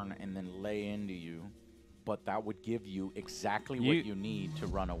turn and then lay into you. But that would give you exactly what you need to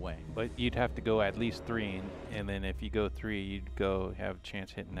run away. But you'd have to go at least 3, and then if you go 3, you'd go have a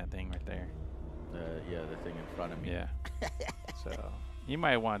chance hitting that thing right there. Yeah, the thing in front of me. Yeah. So you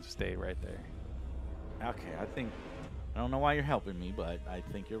might want to stay right there. Okay, I don't know why you're helping me, but I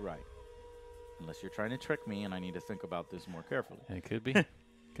think you're right. Unless you're trying to trick me, and I need to think about this more carefully. It could be.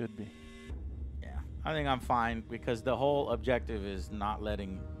 Could be. Yeah, I think I'm fine because the whole objective is not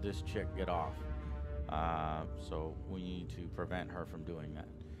letting this chick get off. So we need to prevent her from doing that.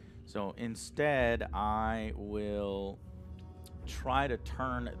 So instead, I will try to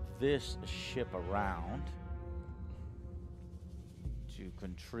turn this ship around to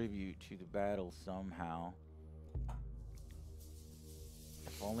contribute to the battle somehow.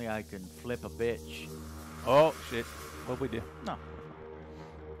 If only I can flip a bitch. Oh, shit. What'd we do? No.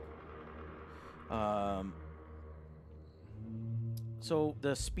 So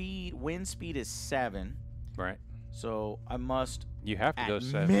the wind speed is 7. Right. So I must You have to go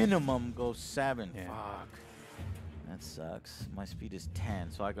 7. minimum go 7. Yeah. Fuck. That sucks. My speed is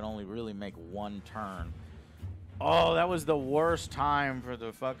 10, so I can only really make 1 turn. Oh, that was the worst time for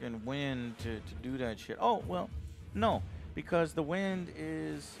the fucking wind to do that shit. Oh, well, no, because the wind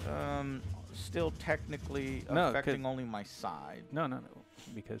is still technically affecting only my side. No,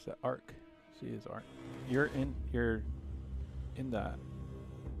 because the arc. See his arc. You're in the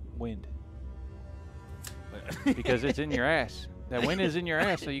wind. Because it's in your ass. That wind is in your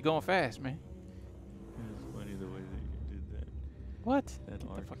ass, so you're going fast, man. It's funny the way that you did that. What? That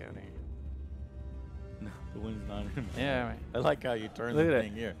Get the fuck out of here. No, the wind's not in. Yeah, man. I like how you turn Look the at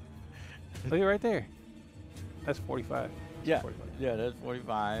thing here. Look at right there. That's 45. Yeah, 45. yeah, that's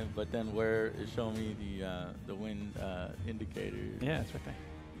 45. But then where it showed me the wind indicator. Yeah, it's right there.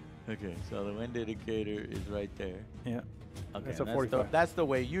 Okay, so the wind indicator is right there. Yeah. Okay, That's a and 45. That's the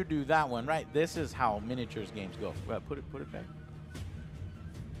way you do that one, right? This is how miniatures games go. Put it back.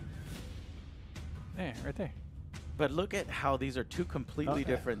 Yeah, right there. But look at how these are two completely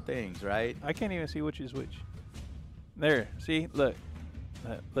different things, right? I can't even see which is which. There. See? Look.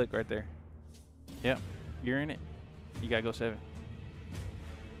 Look right there. Yep. You're in it. You gotta go 7.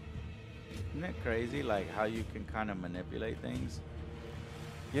 Isn't that crazy? Like how you can kind of manipulate things.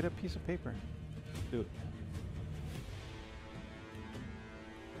 Get a piece of paper. Do it.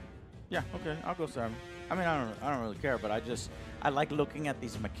 Yeah. Okay. I'll go 7. I mean, I don't really care, but I like looking at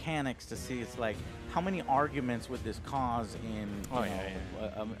these mechanics to see. It's like how many arguments would this cause in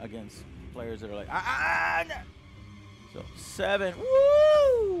against players that are like no. So 7.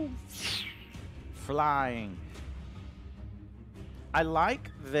 Woo! Flying. I like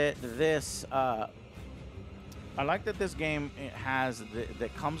that this. I like that this game has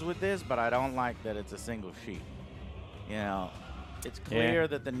that comes with this, but I don't like that it's a single sheet. You know, it's clear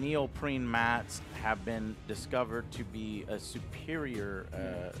that the neoprene mats have been discovered to be a superior.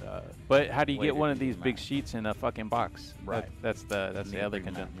 But how do you get one of these big sheets in a fucking box? Right. That's the other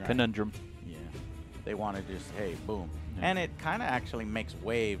conundrum. Yeah. They want to just boom. Yeah. And it kind of actually makes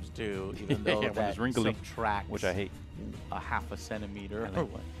waves too, even though that subtracts, which I hate, a half a centimeter.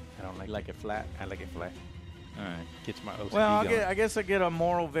 I don't like it flat. I like it flat. All right, gets my OCD well, going. I guess I get a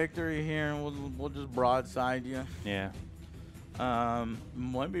moral victory here, and we'll just broadside you. Yeah.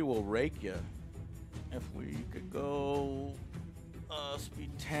 Maybe we'll rake you if we could go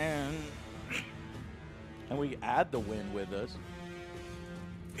speed 10, and we add the wind with us.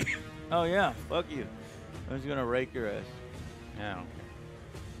 Oh yeah, fuck you. I was gonna rake your ass. Yeah, I don't care.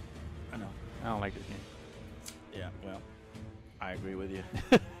 I know. I don't like this game. Yeah, well, I agree with you.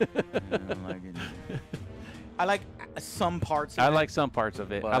 I don't like it either. I like some parts of it. I like some parts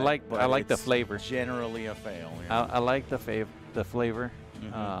of it. I like the flavor. Generally a fail. Yeah. I like the flavor.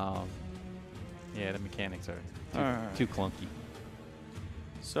 Mm-hmm. Yeah, the mechanics are too clunky.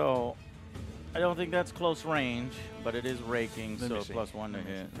 So, I don't think that's close range, but it is raking, so +1 to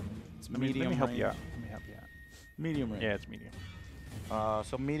hit. It's medium. Let me help you out. Medium range. Yeah, it's medium.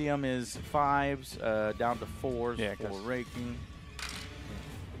 So medium is 5s, down to 4s for raking.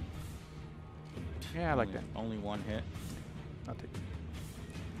 Yeah, I like that. Only 1 hit. I'll take it.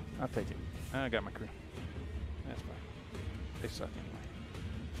 I'll take it. I got my crew. That's fine. They suck anyway.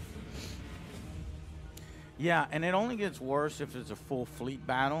 Yeah, and it only gets worse if it's a full fleet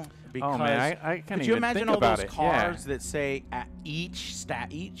battle. Because man, I can't could you even imagine think all about those it. cards that say at each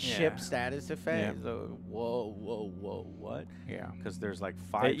ship status effect? Yeah. So, whoa, what? Yeah. Because there's like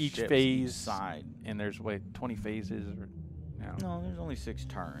 5 each ships phase each side. And there's 20 phases or no, there's only 6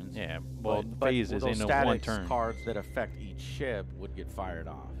 turns. Yeah, well, but phases those in static one turn. Cards that affect each ship would get fired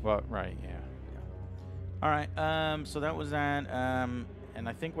off. Well, right, yeah. All right, so that was that, and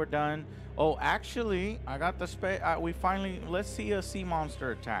I think we're done. Oh, actually, I got the we finally, let's see a sea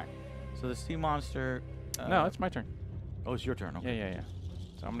monster attack. So the sea monster. No, it's my turn. Oh, it's your turn. Okay. Yeah.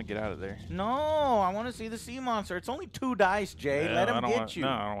 So I'm gonna get out of there. No, I want to see the sea monster. It's only 2 dice, Jay. Yeah, Let him get you. No,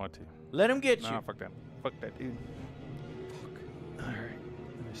 I don't want to. Let him get you. No, fuck that. Fuck that, dude. Fuck. All right.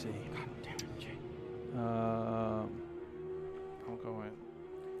 Let me see. God damn it, Jay. I'll go in.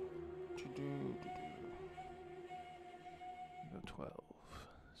 Go 12.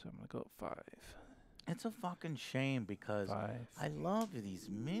 So I'm gonna go 5. It's a fucking shame because 5. I love these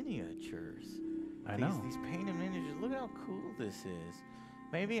miniatures. I know. These painted miniatures. Look how cool this is.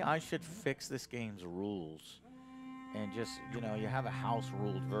 Maybe I should fix this game's rules and just, you have a house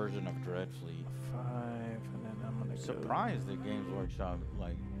ruled version of Dreadfleet. 5, and then I'm gonna surprised that Games Workshop,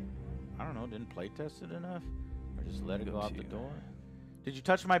 I don't know, didn't play test it enough, or just let it go out the door. Did you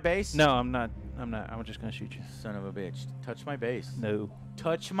touch my base? No, I'm not. I'm just gonna shoot you. Son of a bitch! Touch my base. No.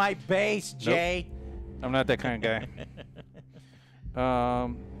 Touch my base, Jay. Nope. I'm not that kind of guy.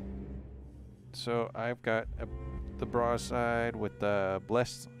 So I've got the broadside with the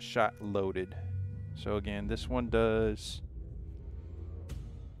blessed shot loaded. So again, this one does.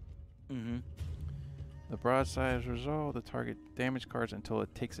 The broadside is resolve the target damage cards until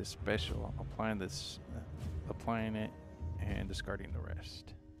it takes a special. Applying it and discarding the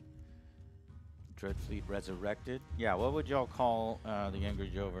rest. Dreadfleet Resurrected. Yeah, what would y'all call the Angry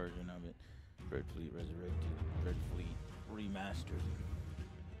Joe version of it? Dreadfleet Resurrected, Dreadfleet Remastered.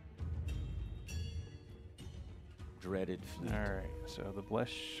 Dreaded Fleet. All right, so the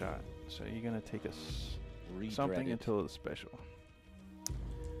blessed shot. So you're gonna take us something until it's special.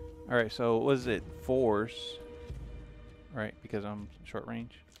 All right, so was it 4s? Right, because I'm short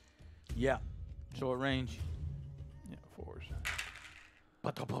range. Yeah, short range. Yeah, 4s.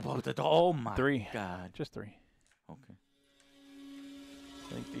 Oh my 3. God, Just 3. Okay.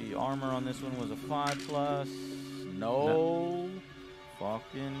 I think the armor on this one was a 5+. No.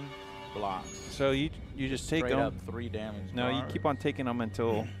 Fucking blocks. So you just take them. Straight up 3 damage. No, you keep on taking them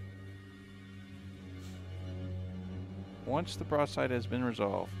until once the broadside has been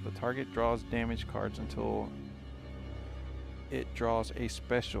resolved, the target draws damage cards until it draws a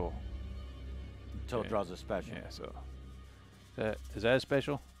special. Until it draws a special. Yeah, so is that a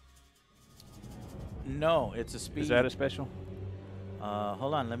special? No, it's a speed. Is that a special?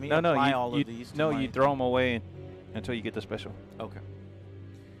 Hold on, let me apply all of these. No, you throw them away until you get the special. Okay.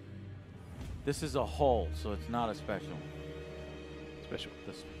 This is a hull, so it's not a special. Special.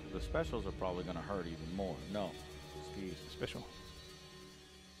 The specials are probably going to hurt even more. No. Speed. Special.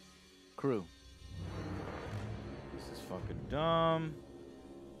 Crew. This is fucking dumb.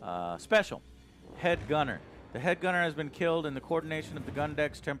 Special. Head gunner. The head gunner has been killed and the coordination of the gun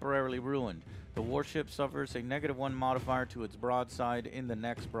deck's temporarily ruined. The warship suffers a -1 modifier to its broadside in the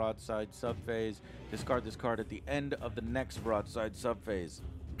next broadside subphase. Discard this card at the end of the next broadside subphase.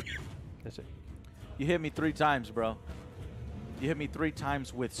 That's it. You hit me 3 times, bro. You hit me 3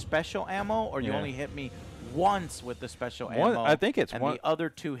 times with special ammo, or you only hit me once with the special ammo? I think it's and one. The other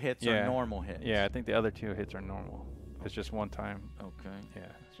 2 hits are normal hits. Yeah, I think the other 2 hits are normal. It's just one time. Okay.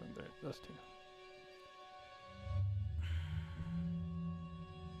 Yeah, so those 2.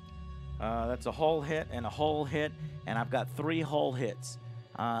 That's a hull hit and a hull hit, and I've got 3 hull hits.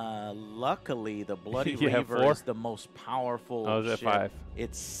 Luckily, the Bloody Reaver is the most powerful. Oh, is it 5?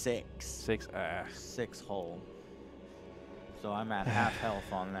 It's 6. 6. 6 hull. So I'm at half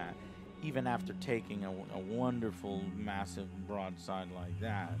health on that. Even after taking a wonderful, massive broadside like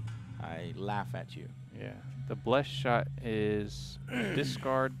that, I laugh at you. Yeah. The blessed shot is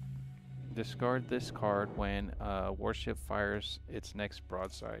discard this card when a warship fires its next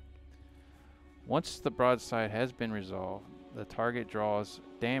broadside. Once the broadside has been resolved, the target draws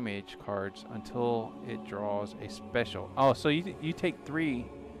damage cards until it draws a special. Oh, so you take 3.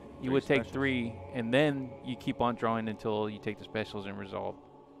 You would take 3, and then you keep on drawing until you take the specials and resolve.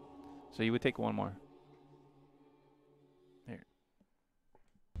 So you would take 1 more. Here.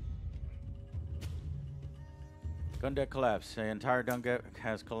 Gun deck collapse. The entire gun deck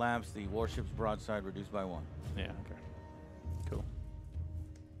has collapsed. The warship's broadside reduced by 1. Yeah, okay. Cool.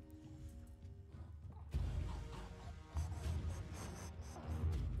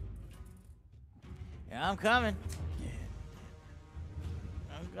 Yeah, I'm coming.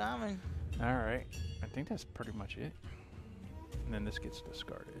 I'm coming. All right. I think that's pretty much it. And then this gets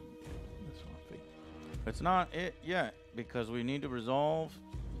discarded. This one, I think. It's not it yet, because we need to resolve.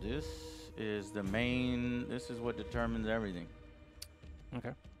 This is the main. This is what determines everything.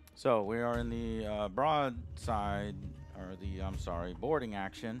 Okay. So we are in the broadside, or the, I'm sorry, boarding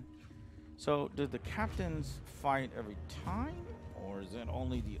action. So do the captains fight every time, or is it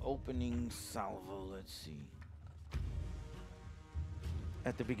only the opening salvo? Let's see.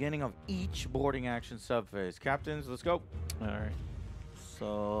 At the beginning of each boarding action subphase. Captains, let's go. All right.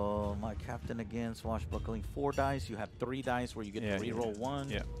 So my captain again, swashbuckling 4 dice. You have 3 dice where you get to reroll 1.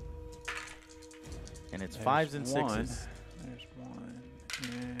 Yeah. And it's 5s and 6s. There's 1.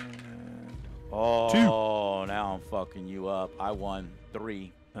 And oh, 2. Now I'm fucking you up. I won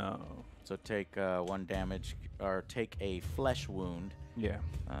 3. Oh. So take 1 damage, or take a flesh wound. Yeah.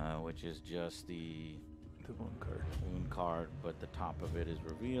 Which is just the wound card. Wound card, but the top of it is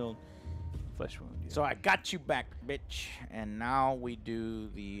revealed. Flesh wound. Yeah. So I got you back, bitch. And now we do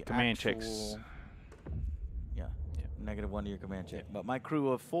the command actual, checks. Yeah. -1 to your command check. But my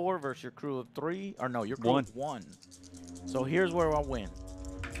crew of 4 versus your crew of 3. Or no, your crew of 1. So here's where I'll win.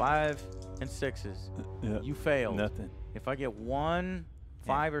 5 and 6s. You failed. Nothing. If I get 1,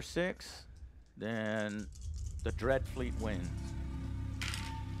 5, or 6, then the Dreadfleet wins.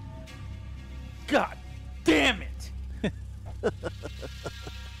 God damn it!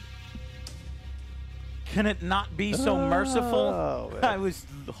 Can it not be so merciful? I was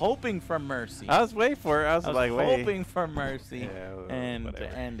hoping for mercy. I was waiting for it. I was like, hoping for mercy and whatever.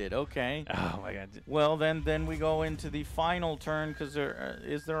 to end it. Okay. Oh my God. Well, then we go into the final turn, because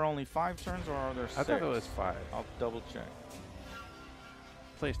is there only 5 turns, or are there 6? I thought it was 5. I'll double check.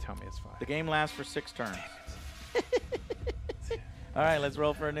 Please tell me it's 5. The game lasts for 6 turns. All right, let's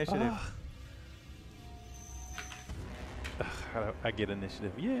roll for initiative. I get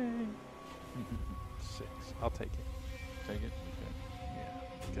initiative. Yay! 6. I'll take it. Take it. Okay. Yeah,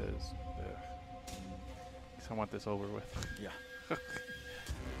 because I want this over with. Yeah.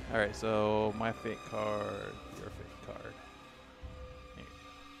 All right, so my fate card, your fate card. Here.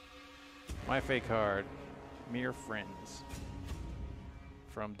 My fate card, Mere Friends.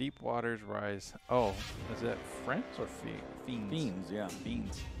 From Deep Waters Rise. Oh, is that friends or fiends? Fiends, yeah.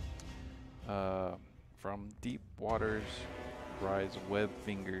 Fiends. From Deep Waters Rise web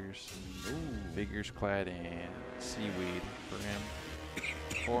fingers. Ooh. Figures Clad in seaweed brim,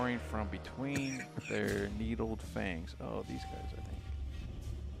 pouring from between their needled fangs. Oh, these guys, I think.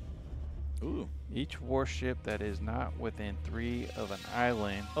 Ooh. Each warship that is not within 3 of an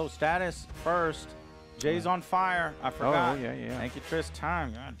island. Oh, status first. Jay's on fire. I forgot. Oh, yeah. Thank you, Tris.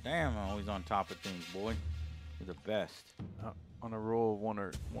 Time. God damn, I'm always on top of things, boy. You're the best. On a roll of 1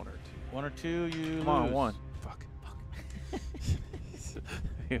 or 2. 1 or 2, you lose. Come on, 1. Fuck.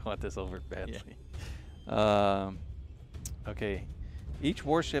 You want this over badly. Yeah. Okay. Each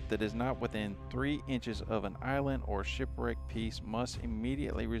warship that is not within 3 inches of an island or shipwreck piece must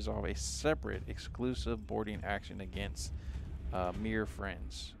immediately resolve a separate exclusive boarding action against Mere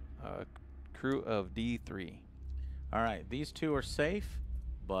Friends. Crew of D3. All right, these 2 are safe,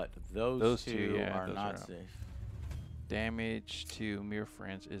 but those two are not safe. Damage to Mere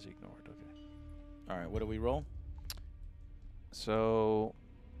Friends is ignored. Okay. All right, what do we roll? So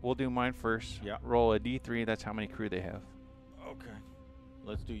we'll do mine first. Yeah. Roll a D3. That's how many crew they have. Okay.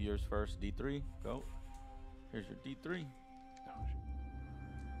 Let's do yours first. D3. Go. Here's your D3.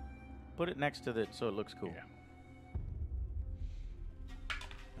 Put it next to it so it looks cool. Yeah.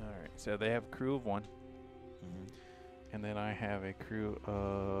 All right. So they have a crew of 1. And then I have a crew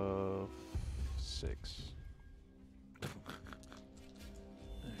of 6.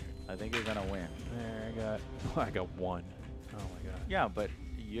 I think you're gonna win. There, I got 1. Oh my god. Yeah, but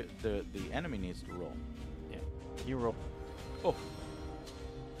the enemy needs to roll. Yeah. You roll. Oh.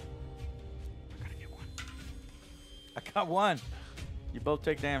 I gotta get 1. I got 1. You both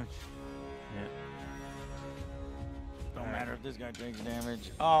take damage. Yeah. Don't matter if this guy takes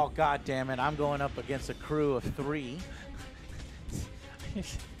damage. Oh, god damn it. I'm going up against a crew of 3.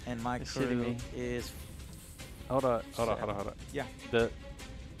 And my crew is... Hold on. Yeah.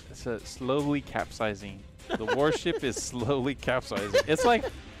 It's slowly capsizing. The warship is slowly capsizing. It's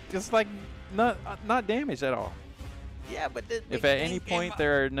like not damaged at all. Yeah, but if at any point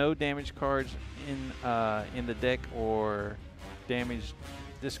there are no damage cards in the deck or damaged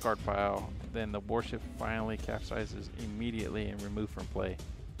discard pile, then the warship finally capsizes immediately and removed from play.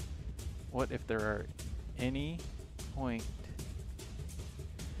 What if there are any point?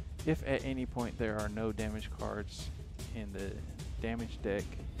 If at any point there are no damage cards in the damage deck.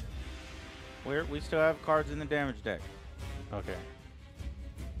 We still have cards in the damage deck. Okay.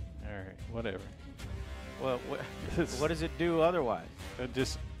 All right. Whatever. Well, what does it do otherwise?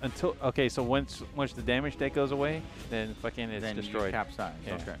 Just until okay. So once the damage deck goes away, then fucking it's then destroyed. You capsize.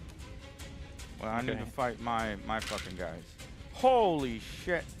 Yeah. Okay. Well, I need to fight my fucking guys. Holy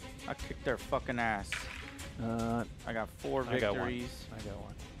shit! I kicked their fucking ass. I got 4 victories. I got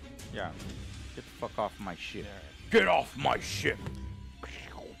 1. Yeah. Get the fuck off my ship. Yeah. Get off my ship.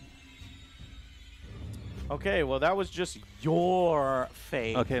 Okay, well that was just your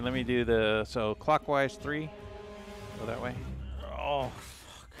fate. Okay, let me do so clockwise 3. Go that way. Oh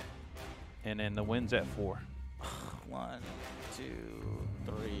fuck. And then the wind's at 4. 1, 2,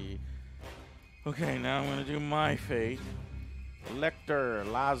 3. Okay, now I'm gonna do my fate. Lecter,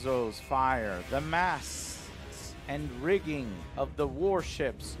 Lazo's fire. The masts and rigging of the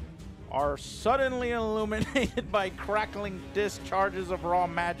warships are suddenly illuminated by crackling discharges of raw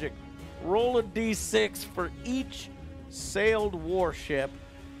magic. Roll a d6 for each sailed warship.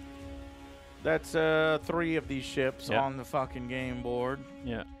 That's 3 of these ships on the fucking game board.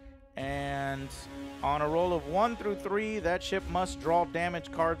 Yeah. And on a roll of 1 through 3, that ship must draw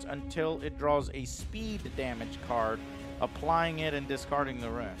damage cards until it draws a speed damage card, applying it and discarding the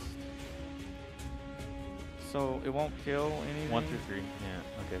rest. So it won't kill anything? 1 through 3.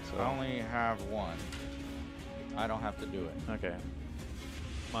 Yeah. Okay, so I only have 1. I don't have to do it. Okay.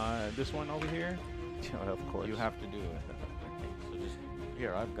 This one over here? Of course. You have to do it. So just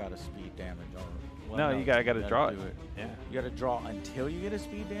here, I've got a speed damage. Well, no, you gotta draw it. Yeah. You gotta draw until you get a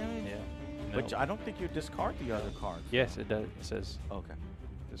speed damage? Yeah. No. But I don't think you discard the other cards. Yes, it does. It says okay.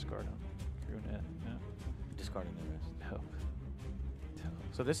 Discard them. Brunette. No. Discarding the rest. No.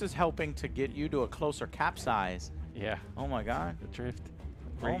 So this is helping to get you to a closer capsize. Yeah. Oh my god. The drift.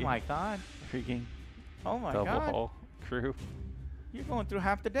 Oh my god. Freaking. Oh my double god. hull crew. You're going through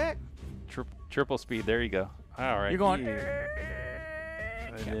half the deck. Triple speed. There you go. All right. You're going.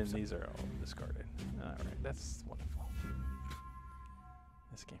 And then these are all discarded. All right. That's wonderful.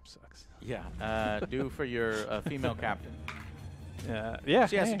 This game sucks. Yeah. Do for your female captain. Yeah.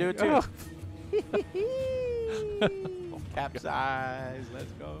 She has to do it too. Capsize.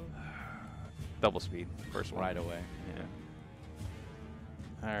 Let's go. Double speed. First one. Right away.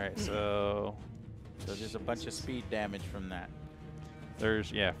 Yeah. All right. So there's a bunch of speed damage from that.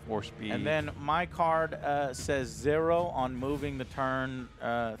 There's 4 speed. And then my card says 0 on moving the turn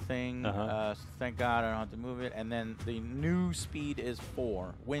thing. Thank God I don't have to move it. And then the new speed is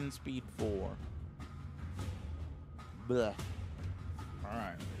 4. Wind speed 4. Blech. All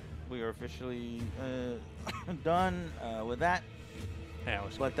right. We are officially done with that. Yeah,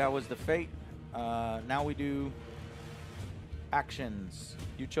 but that was the fate. Now we do actions.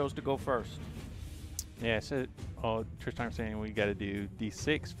 You chose to go first. Yeah, so Trish saying we got to do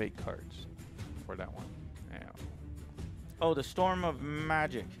D6 fate cards for that one. Yeah. Oh, the Storm of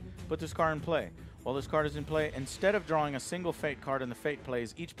Magic. Put this card in play. While this card is in play, instead of drawing a single fate card in the fate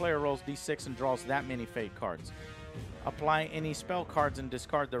plays, each player rolls D6 and draws that many fate cards. Apply any spell cards and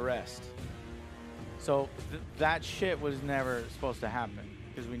discard the rest. So that shit was never supposed to happen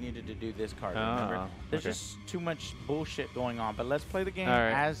because we needed to do this card. Remember? There's just too much bullshit going on. But let's play the game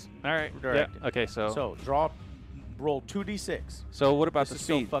as directed. Yeah. Okay, so roll 2d6. So what about the speed?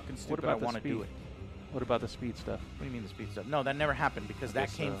 speed? So fucking stupid. What about I want to do it. What about the speed stuff? What do you mean the speed stuff? No, that never happened because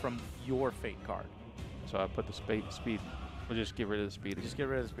that came from your fate card. So I put the speed. We'll just get rid of the speed again. Just get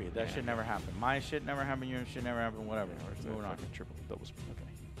rid of the speed. That shit never happened. My shit never happened. Your shit never happened. Whatever. Moving on. Triple, double speed. Okay.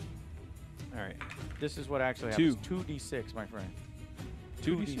 All right. This is what actually happens. 2d6, my friend.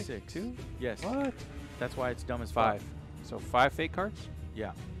 2d6. 2? Yes. What? That's why it's dumb as 5. So 5 fate cards?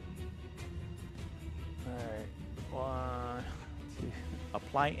 Yeah. All right. 1, 2.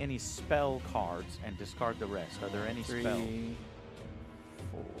 Apply any spell cards and discard the rest. Are there any 3, spells?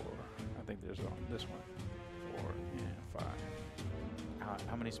 4. I think there's this one. 4 and 5.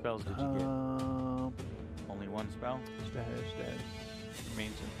 How many spells did you get? Only one spell? Status.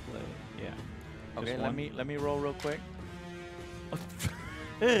 Remains in play. Yeah. Okay, let me roll real quick.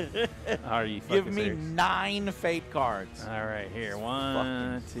 Are you Give me serious? 9 fate cards. All right, here.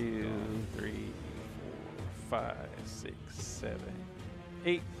 1, 2, 3, 4, 5, 6, 7,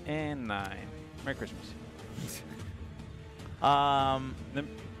 8, and 9. Merry Christmas.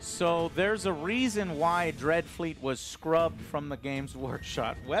 So there's a reason why Dreadfleet was scrubbed from the Games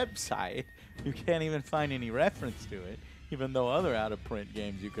Workshop website. You can't even find any reference to it, even though other out-of-print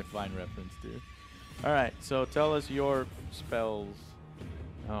games you could find reference to. All right, so tell us your spells.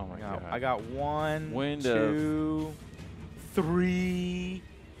 Oh my God! I got 1, Wind 2, 3.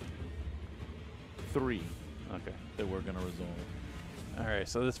 3. Okay. That we're gonna resolve. All right.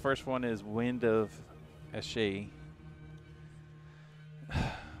 So this first one is Wind of Ashe.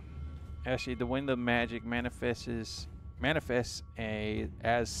 Ashe, the Wind of Magic manifests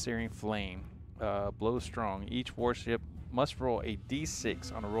as searing flame, blows strong. Each warship must roll a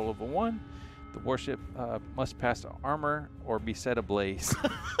d6 on a roll of a 1. The warship must pass armor or be set ablaze.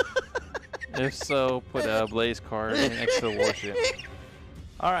 If so, put a blaze card next to the warship.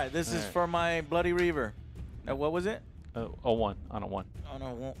 All right, this is for my Bloody Reaver. What was it? A 1 on a 1.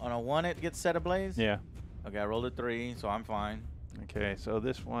 On a 1, it gets set ablaze? Yeah. Okay, I rolled a 3, so I'm fine. Okay, so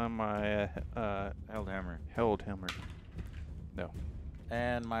this one, my Held Hammer. No.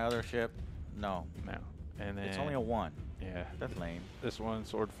 And my other ship, no. No. And then it's only a 1. Yeah. That's lame. This one,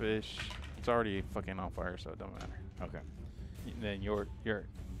 Swordfish. It's already fucking on fire, so it don't matter. Okay. And then your. Did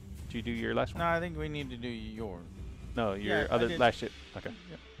you do your last one? No, I think we need to do yours. No, your last ship. Okay.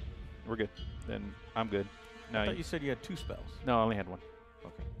 Yep. We're good. Then I'm good. I thought you said you had 2 spells. No, I only had 1.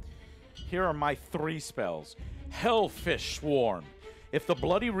 Okay. Here are my 3 spells. Hellfish Swarm. If the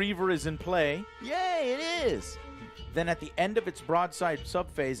Bloody Reaver is in play, yay, it is! Then at the end of its broadside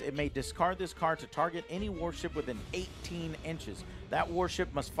subphase, it may discard this card to target any warship within 18 inches. That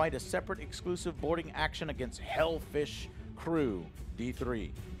warship must fight a separate exclusive boarding action against Hellfish crew.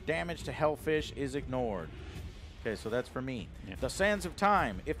 D3. Damage to Hellfish is ignored. Okay, so that's for me. Yeah. The Sands of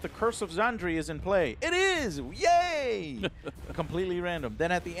Time. If the Curse of Zandri is in play, it is! Yay! Completely random.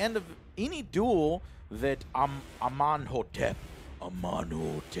 Then at the end of any duel that Amanhotep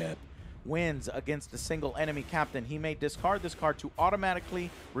wins against a single enemy captain, he may discard this card to automatically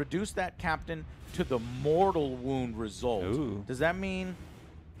reduce that captain to the mortal wound result. Ooh. Does that mean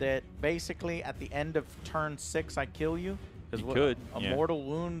that basically at the end of turn 6 I kill you? You could. A mortal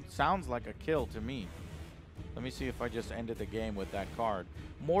wound sounds like a kill to me. Let me see if I just ended the game with that card.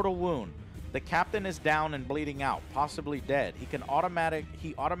 Mortal Wound. The captain is down and bleeding out, possibly dead.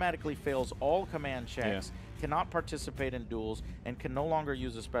 He automatically fails all command checks, cannot participate in duels, and can no longer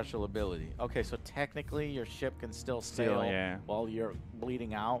use a special ability. Okay, so technically your ship can still sail while you're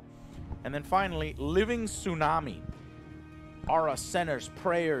bleeding out. And then finally, Living Tsunami. Ara Senner's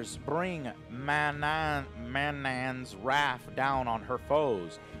prayers bring Manan's wrath down on her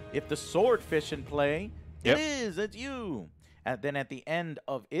foes. If the swordfish in play, it's you. And then at the end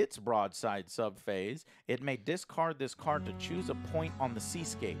of its broadside subphase, it may discard this card to choose a point on the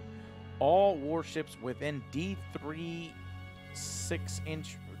seascape. All warships within D3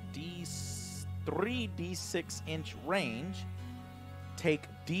 D6-inch range take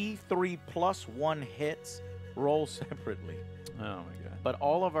D3 +1 hits, roll separately. Oh my god. But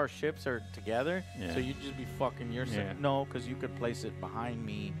all of our ships are together, so you'd just be fucking your No, because you could place it behind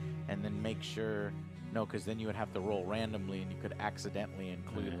me and then make sure. No, because then you would have to roll randomly and you could accidentally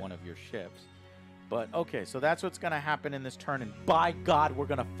include one of your ships. But, okay, so that's what's going to happen in this turn, and by God, we're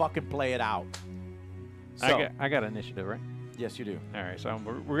going to fucking play it out. So, I got initiative, right? Yes, you do. All right, so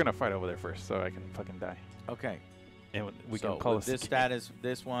we're going to fight over there first so I can fucking die. Okay. And we can call this status,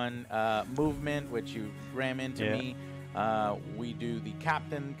 this one, movement, which you ram into me. We do the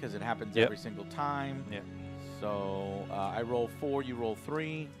captain because it happens every single time. Yeah. So I roll 4, you roll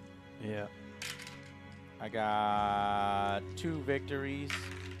 3. Yeah. I got 2 victories.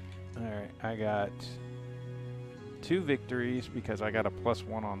 All right, I got 2 victories because I got a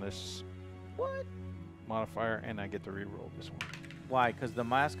 +1 on this modifier, and I get to reroll this one. Why? Because the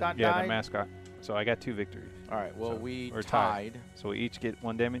mascot died? Yeah, the mascot. So I got 2 victories. All right, well, we we're tied. So we each get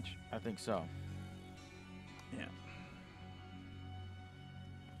 1 damage? I think so. Yeah.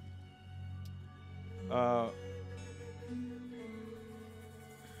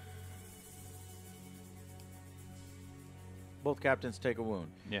 Both captains take a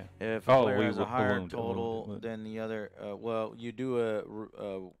wound. Yeah. If a player has a higher total than the other, well, you do a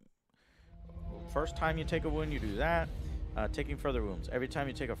first time you take a wound, you do that. Taking further wounds. Every time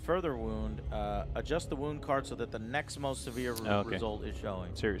you take a further wound, adjust the wound card so that the next most severe result is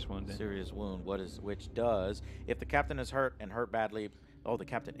showing. Serious wound. Serious wound. Which does, if the captain is hurt and hurt badly. Oh, the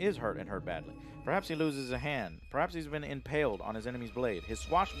captain is hurt and hurt badly. Perhaps he loses a hand. Perhaps he's been impaled on his enemy's blade. His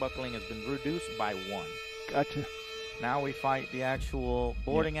swashbuckling has been reduced by 1. Gotcha. Now we fight the actual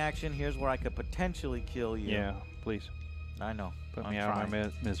boarding action. Here's where I could potentially kill you. Yeah, please. I know. Put me out of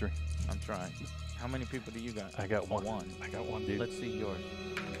my misery. I'm trying. How many people do you got? I got 1. 1. I got 1, dude. Let's see yours.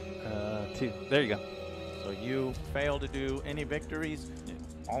 2. There you go. So you fail to do any victories. Yeah.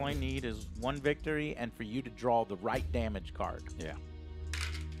 All I need is 1 victory and for you to draw the right damage card. Yeah.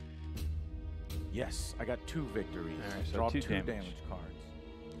 Yes, I got 2 victories. All right, so draw 2 damage cards.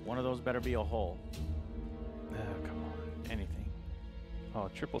 One of those better be a hull. Come on. Anything. Oh,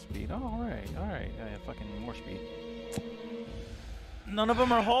 triple speed. Oh, all right. Fucking more speed. None of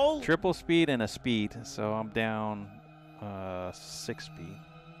them are hull? Triple speed and a speed, so I'm down 6 speed.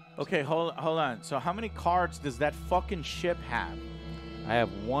 Okay, hold on. So how many cards does that fucking ship have? I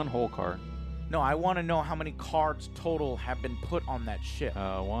have 1 whole card. No, I want to know how many cards total have been put on that ship.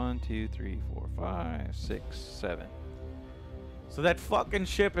 1, 2, 3, 4, 5, 6, 7. So that fucking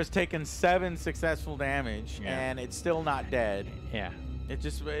ship has taken 7 successful damage, and it's still not dead. Yeah.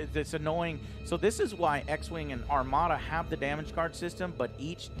 It's annoying. So this is why X-Wing and Armada have the damage card system, but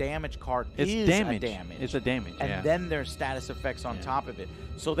each damage card is a damage. It's a damage, and then there's status effects on top of it.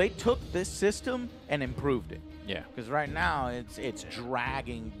 So they took this system and improved it. Yeah. Because right now it's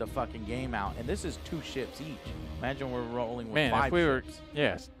dragging the fucking game out, and this is 2 ships each. Imagine we're rolling with 5 ships.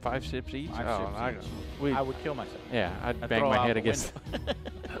 Yes, 5 ships each. 5 ships each. I would kill myself. Yeah, I'd bang my head against.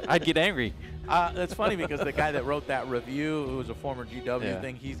 I'd get angry. That's funny because the guy that wrote that review, who was a former GW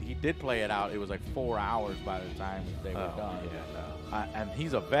thing, he did play it out. It was like 4 hours by the time they were done. Yeah, no. And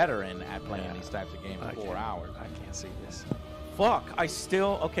he's a veteran at playing these types of games. 4 hours. I can't see this. Fuck,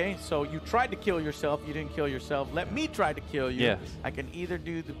 okay, so you tried to kill yourself, you didn't kill yourself. Let me try to kill you. Yes. I can either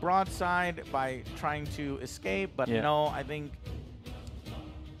do the broadside by trying to escape, but no, I think,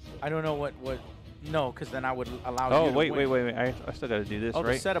 I don't know what no, because then I would allow you to wait. I still got to do this, right? Oh,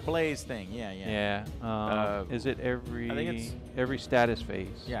 the set a blaze thing, yeah. Is it every I think it's every status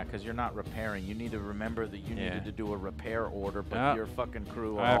phase? Yeah, because you're not repairing. You need to remember that you needed to do a repair order, but your fucking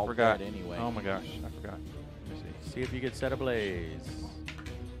crew are all dead anyway. Oh my gosh, I forgot. See if you get set ablaze.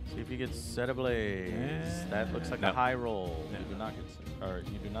 See if you get set ablaze. That looks like a high roll. No. You do not get, or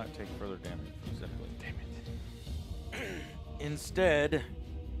you do not take further damage. Simply. Damn it. Instead,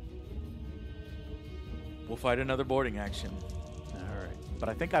 we'll fight another boarding action. All right. But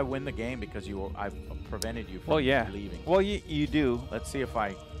I think I win the game because I've prevented you from leaving. Well, you do. Let's see if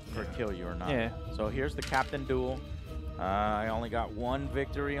I kill you or not. Yeah. So here's the captain duel. I only got 1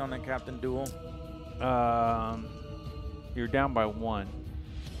 victory on the captain duel. You're down by 1.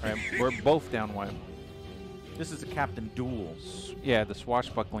 Right? We're both down 1. This is a captain duel. Yeah, the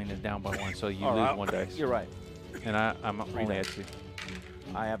swashbuckling is down by 1, so you lose 1 dice. You're right. And I'm only at 2.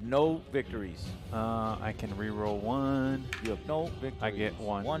 I have no victories. I can reroll 1. You have no victories. I get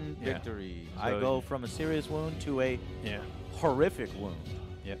 1. 1 victory. So I go from a serious wound to a horrific wound.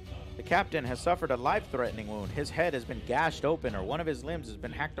 Yep. The captain has suffered a life-threatening wound. His head has been gashed open or one of his limbs has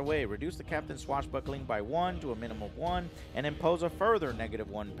been hacked away. Reduce the captain's swashbuckling by 1 to a minimum of 1 and impose a further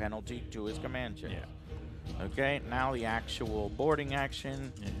 -1 penalty to his command check. Yeah. Okay, now the actual boarding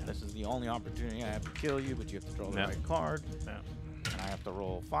action. Yeah. This is the only opportunity I have to kill you, but you have to draw the right card. No. And I have to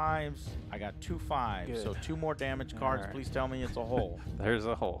roll 5s. I got 2 5s, Good. so 2 more damage cards. Please tell me it's a hole. There's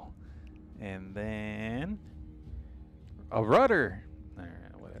a hole. And then a rudder.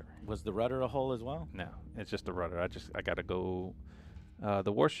 Whatever. Was the rudder a hole as well? No, it's just a rudder. I gotta go.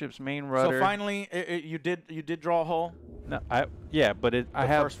 The warship's main rudder. So finally, you did draw a hole. No, but the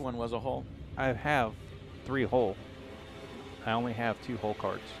first one was a hole. I have 3 hole. I only have 2 hole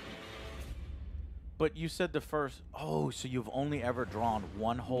cards. But you said the first. Oh, so you've only ever drawn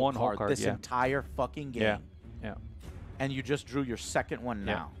one hole card this entire fucking game. Yeah. And you just drew your second one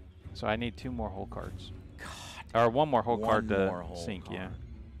now. So I need 2 more hole cards. God. Or 1 more hole card to sink. Yeah.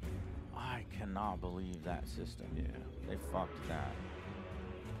 I cannot believe that system. Yeah. They fucked that.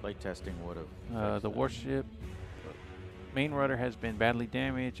 Playtesting would have. The warship main rudder has been badly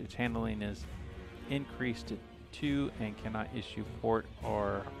damaged. Its handling is increased to 2 and cannot issue port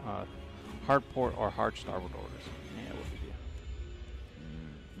or hard port or hard starboard orders. Yeah, what we do.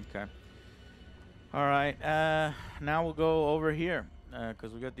 Okay. All right. Now we'll go over here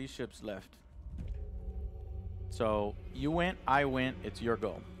because we got these ships left. So you went, I went. It's your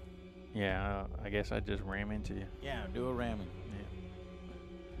go. Yeah, I guess I just ram into you. Yeah, do a ramming. Yeah.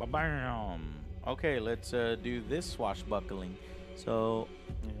 Ba-bam. Okay, let's do this swashbuckling. So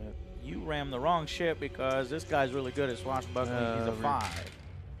you ram the wrong ship because this guy's really good at swashbuckling. He's a 5.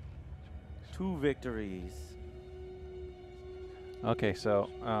 2 victories. Okay, so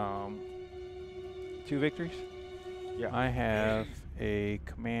 2 victories? Yeah. I have a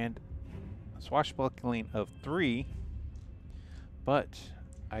command swashbuckling of 3, but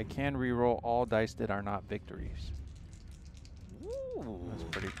I can reroll all dice that are not victories. Ooh. That's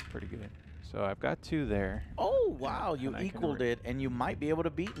pretty good. So I've got 2 there. Oh, wow. You equaled it, and you might be able to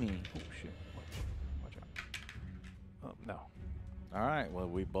beat me. Oh, shit. Watch out. Oh, no. All right. Well,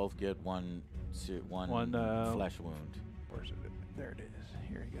 we both get one flesh wound. Where's it? There it is.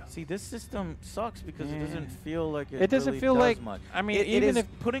 Here you go. See, this system sucks because it doesn't feel like it doesn't really feel does like much. I mean, even if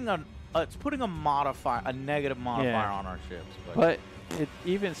putting a modifier, a negative modifier on our ships. But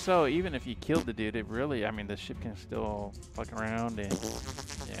even so, even if you killed the dude, the ship can still fuck around and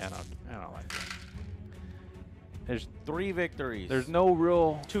I don't like that. There's 3 victories. There's no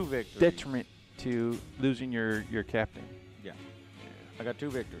real 2 victories. detriment to losing your captain. Yeah. I got 2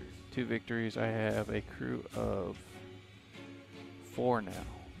 victories. 2 victories. I have a crew of 4 now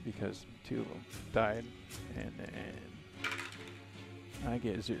because 2 of them died, and then I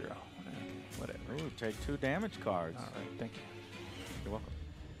get 0. Okay, whatever. Ooh, take 2 damage cards. All right, thank you. You're welcome.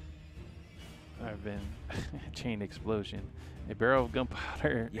 I've been chain explosion. A barrel of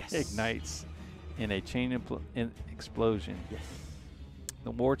gunpowder ignites in a chain explosion. Yes.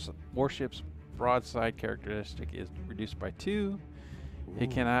 The warship's broadside characteristic is reduced by 2. It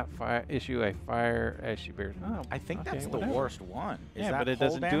cannot issue a fire as she bears. Oh, I think that's the worst one. Is yeah, that but it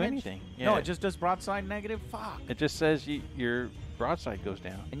doesn't do anything. Yeah. No, it just does broadside negative. Fuck. It just says your broadside goes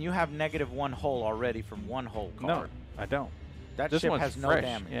down. And you have -1 hull already from 1 hull card. No, I don't. That this ship one's has no fresh.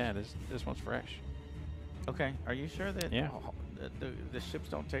 damage. Yeah, this one's fresh. Okay. Are you sure that the ships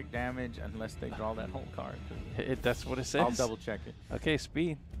don't take damage unless they draw that hull card? That's what it says. I'll double check it. Okay,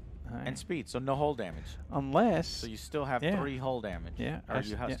 speed. Right. And speed, so no hull damage. Unless. So you still have 3 hull damage. Yeah. Or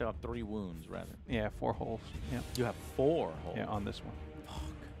you still have 3 wounds, rather. Yeah, 4 holes. Yeah. You have 4 holes. Yeah, on this one. Fuck.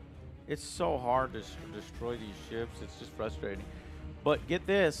 It's so hard to destroy these ships. It's just frustrating. But get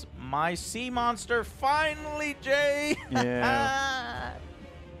this. My sea monster finally, Jay. Yeah.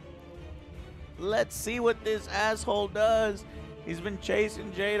 Let's see what this asshole does. He's been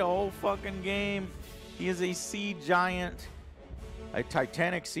chasing Jay the whole fucking game. He is a sea giant. A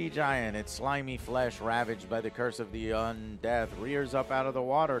titanic sea giant, its slimy flesh ravaged by the curse of the undeath, rears up out of the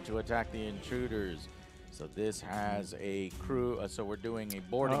water to attack the intruders. So this has a crew, so we're doing a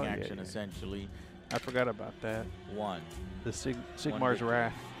boarding action essentially. I forgot about that. 1. The Sigmar's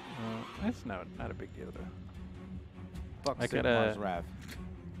Wrath. That's not a big deal though. Fuck Sigmar's Wrath.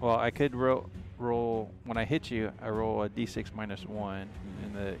 Well, I could roll when I hit you. I roll a d6 -1,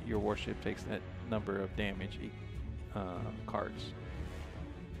 and your warship takes that number of damage cards.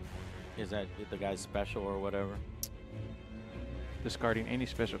 Is that the guy's special or whatever? Discarding any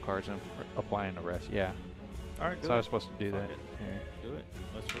special cards and applying the rest. Yeah. All right. So I was supposed to do that. Do it.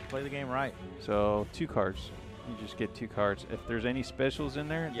 Let's play the game right. So 2 cards. You just get 2 cards. If there's any specials in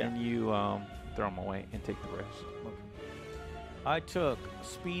there, then you throw them away and take the rest. Okay. I took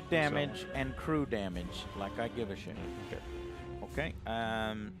speed damage and crew damage, like I give a shit. Okay.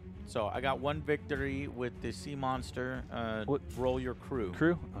 So I got 1 victory with the sea monster. Roll your crew.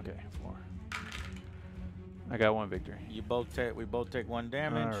 Crew? Okay. 4. I got 1 victory. We both take 1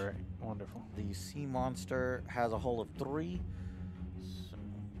 damage. All right. Wonderful. The sea monster has a hull of 3.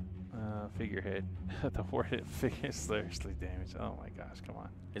 Figurehead. The warhead figure seriously damaged. Oh my gosh, come on.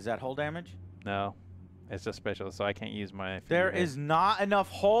 Is that hull damage? No. It's a special, so I can't use my figurehead. There is not enough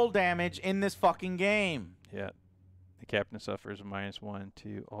hull damage in this fucking game. Yeah. The captain suffers a -1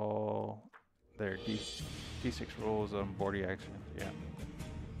 to all their D6 rolls on boarding action. Yeah.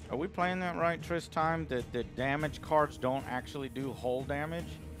 Are we playing that right, Time? That the damage cards don't actually do hull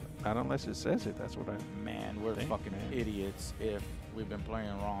damage? Not unless it says it. That's what I Man, we're fucking idiots if we've been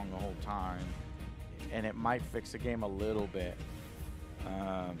playing wrong the whole time. And it might fix the game a little bit.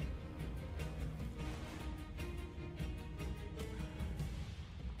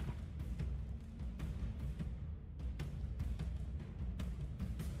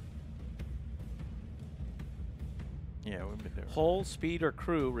 Yeah, we've been doing Hull, speed, or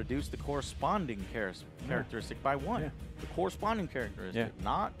crew reduce the corresponding characteristic by 1. Yeah. The corresponding characteristic, Yeah.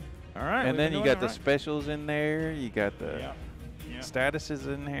 not. All right. And then you got the specials in there. You got the statuses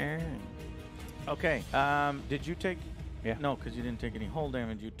in there. Okay. Did you take? Yeah. No, because you didn't take any hull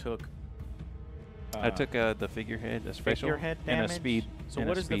damage. You took. I took the figurehead, a special, figurehead damage? and a speed. So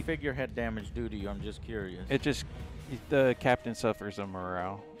what does the figurehead damage do to you? I'm just curious. It just the captain suffers a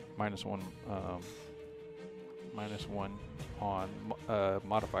morale -1. -1 on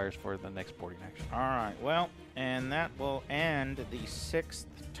modifiers for the next boarding action. All right. Well, and that will end the 6th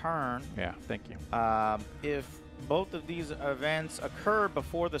turn. Yeah. Thank you. If both of these events occur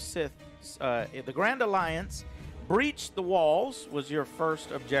before the Sith, the Grand Alliance breached the walls was your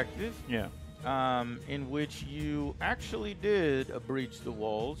first objective. Yeah. In which you actually did breach the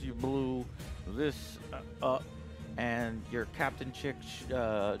walls. You blew this up. And your captain chick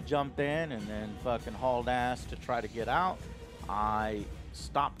jumped in and then fucking hauled ass to try to get out. I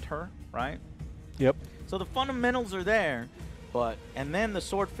stopped her, right? Yep. So the fundamentals are there, and then the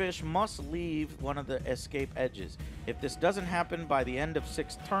swordfish must leave one of the escape edges. If this doesn't happen by the end of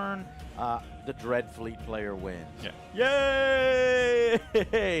 6th turn, the Dreadfleet player wins. Yeah.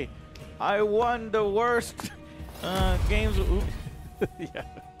 Yay! I won the worst games. Oops.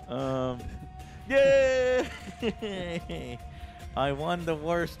 Yeah. Yay! I won the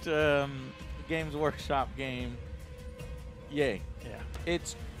worst Games Workshop game. Yay. Yeah.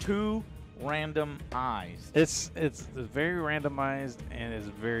 It's too randomized. It's very randomized and it's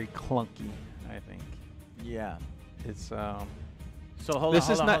very clunky, I think. Yeah. It's So hold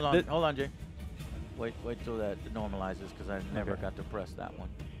on, Jay. Wait till that normalizes because I never got to press that one.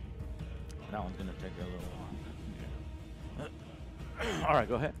 That one's gonna take a little while. All right,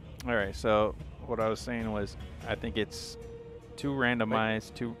 go ahead. All right, so what I was saying was, I think it's too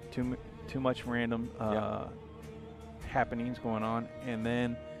randomized, too much random happenings going on, and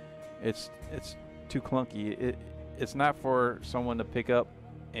then it's too clunky. It's not for someone to pick up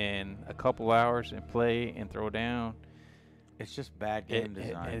in a couple hours and play and throw down. It's just bad game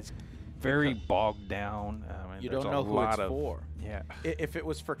design. It's very bogged down. I mean, you don't know who it's for. Yeah. If it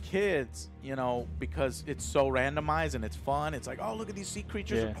was for kids, because it's so randomized and it's fun, it's like, oh, look at these sea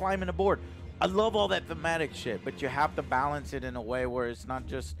creatures are climbing aboard. I love all that thematic shit, but you have to balance it in a way where it's not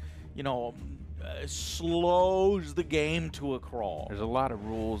just, slows the game to a crawl. There's a lot of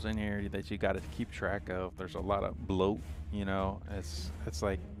rules in here that you got to keep track of. There's a lot of bloat. It's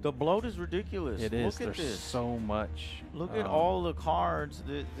like the bloat is ridiculous. It is. Look at There's so much. Look at all the cards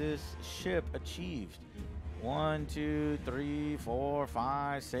that this ship achieved. 1, 2, 3, 4,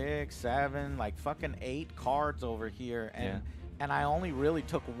 5, 6, 7, like fucking 8 cards over here, and I only really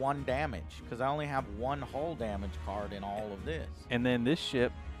took 1 damage because I only have 1 hull damage card in all of this. And then this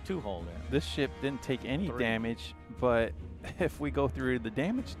ship, 2 hull damage. This ship didn't take any 3 damage, but if we go through the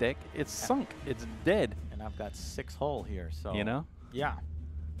damage deck, it's sunk. It's dead. And I've got 6 hull here, so yeah.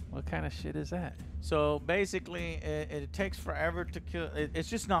 What kind of shit is that? So basically, it takes forever to kill. It's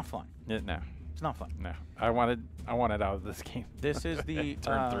just not fun. No. It's not fun. No, I wanted out of this game. This is the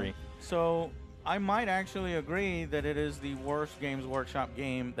turn 3. So I might actually agree that it is the worst Games Workshop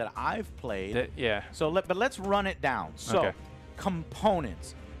game that I've played. Yeah. So but let's run it down. So Okay.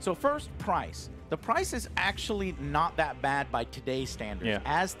 components. So first, price. The price is actually not that bad by today's standards. Yeah.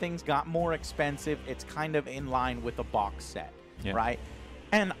 As things got more expensive, it's kind of in line with a box set, Yeah. right?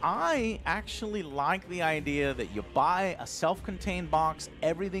 And I actually like the idea that you buy a self-contained box,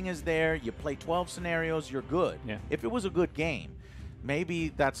 everything is there, you play 12 scenarios, you're good. Yeah. If it was a good game. Maybe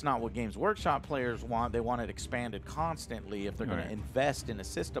that's not what Games Workshop players want. They want it expanded constantly if they're going to invest in a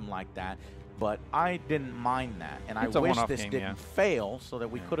system like that. But I didn't mind that, and It's I a wish one-off this game, didn't fail so that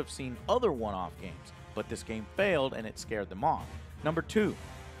we could have seen other one-off games. But this game failed, and it scared them off. Number 2,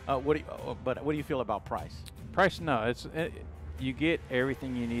 what do you feel about price? Price? No, you get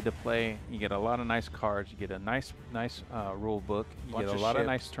everything you need to play. You get a lot of nice cards. You get a nice rule book. You get a lot of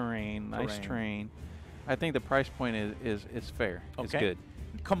nice terrain, nice terrain. I think the price point is fair. Okay. It's good.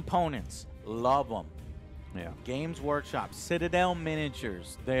 Components, love them. Yeah. Games Workshop, Citadel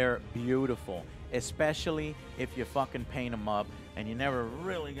miniatures, they're beautiful, especially if you fucking paint them up, and you never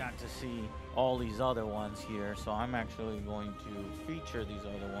really got to see all these other ones here, so I'm actually going to feature these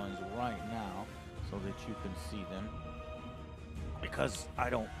other ones right now so that you can see them, because I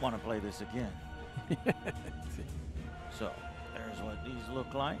don't want to play this again. So, there's what these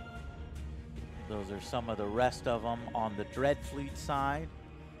look like. Those are some of the rest of them on the Dreadfleet side.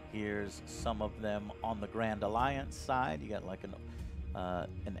 Here's some of them on the Grand Alliance side. You got like an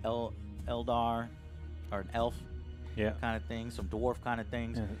Eldar or an elf kind of thing, some dwarf kind of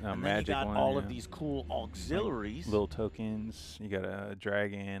things. And then you got all of these cool auxiliaries. Like little tokens. You got a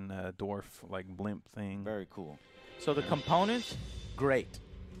dragon, a dwarf like blimp thing. Very cool. So the components, great.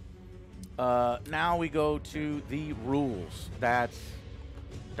 Now we go to the rules. That's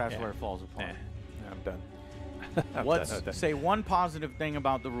where it falls apart. I'm done. Say one positive thing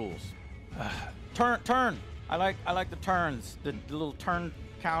about the rules. Turn. I like the turns. The little turn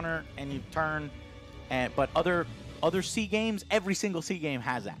counter, and you turn. But other C games, every single C game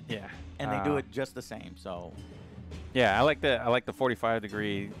has that. Yeah. And they do it just the same. So. Yeah, I like the 45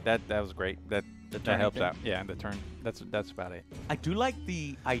 degree. That was great. That helps out. Yeah, the turn. That's about it. I do like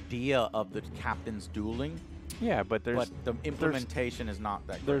the idea of the captains dueling. Yeah, but the implementation is not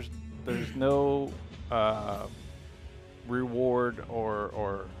that great. There's no reward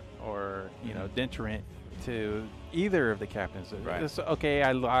or deterrent to either of the captains. Right. It's, okay,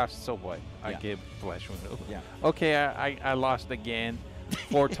 I lost, so what? I give flesh wound. Yeah. Okay, I lost again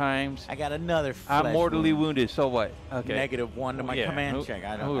 4 times. I got another flesh I'm mortally wound. wounded, so what? Okay. -1 to my command check.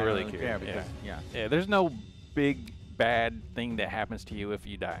 I don't really care care because yeah. There's no big bad thing that happens to you if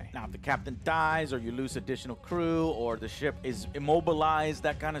you die. Now, if the captain dies, or you lose additional crew, or the ship is immobilized,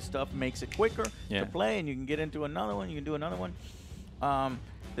 that kind of stuff makes it quicker to play, and you can get into another one. You can do another one.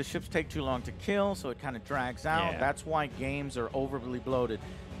 The ships take too long to kill, so it kind of drags out. That's why games are overly bloated.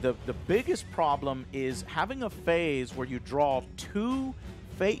 The biggest problem is having a phase where you draw 2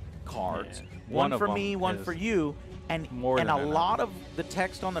 fate cards, one for me, one for you, and a lot of the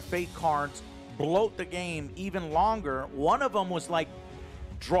text on the fate cards bloat the game even longer. One of them was like,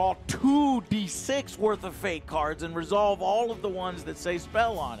 draw 2d6 worth of fate cards and resolve all of the ones that say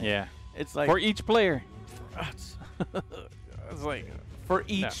spell on it. Yeah. It's like for each player. It's like for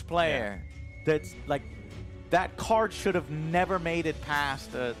each player. That's like that card should have never made it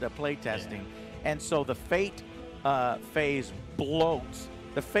past the play testing. And so the fate phase bloats.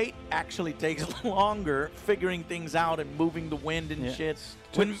 The fate actually takes longer figuring things out and moving the wind and shit.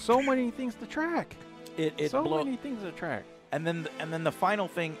 When so many things to track. So many things to track. And then the final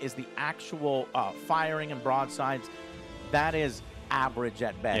thing is the actual firing and broadsides. That is average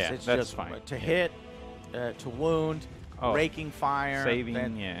at best. Yeah, it's that's just fine. to hit, to wound, raking fire,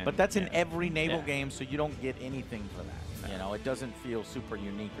 saving. But that's in every naval game, so you don't get anything for that. No. You know, it doesn't feel super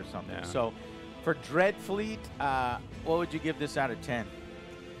unique or something. No. So for Dreadfleet, what would you give this out of 10?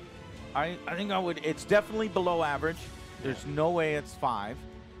 I think I would. It's definitely below average. There's no way it's 5,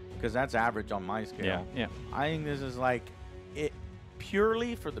 because that's average on my scale. Yeah. I think this is like it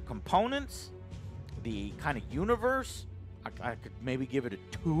purely for the components, the kind of universe. I could maybe give it a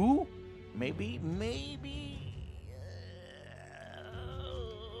 2, maybe.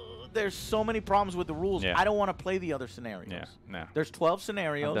 There's so many problems with the rules. I don't want to play the other scenarios. Yeah, no. There's 12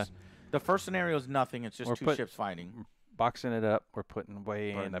 scenarios. The first scenario is nothing. It's just 2 ships fighting. Boxing it up, we're putting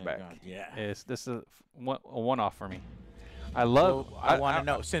way in the back. This is a one-off for me. I love. I want to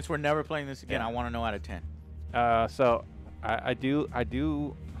know, since we're never playing this again. I want to know out of 10. So I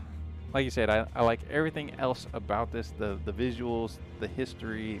do like you said, I like everything else about this. The visuals, the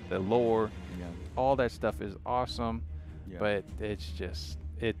history, the lore, all that stuff is awesome. Yeah. But it's just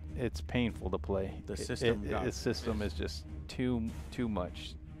it's painful to play. The system, the system is just too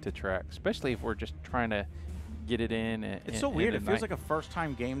much to track, especially if we're just trying to get it in. It's so weird. It feels like a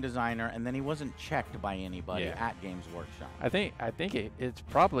first-time game designer, and then he wasn't checked by anybody at Games Workshop. I think it's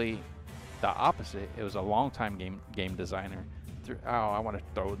probably the opposite. It was a long-time game designer. I want to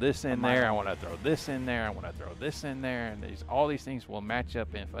throw this in there. I want to throw this in there. I want to throw this in there, and all these things will match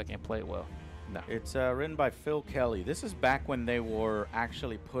up and fucking play well. No. It's written by Phil Kelly. This is back when they were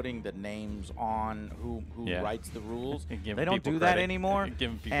actually putting the names on who writes the rules. They don't do that anymore,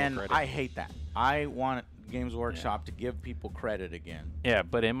 and credit. I hate that. I want Games Workshop to give people credit again. Yeah,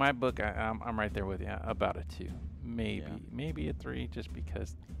 but in my book, I'm right there with you. About a 2, maybe a 3, just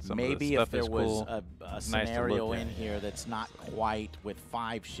because some of the stuff is cool. Maybe if there was a scenario in here that's not quite with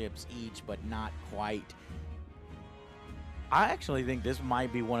 5 ships each, but not quite. I actually think this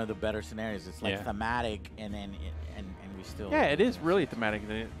might be one of the better scenarios. It's like thematic, and then and we still. Yeah, it is really thematic.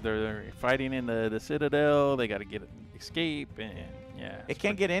 They're fighting in the Citadel. They got to escape, and it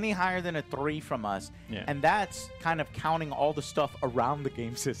can't get any higher than a 3 from us. Yeah. And that's kind of counting all the stuff around the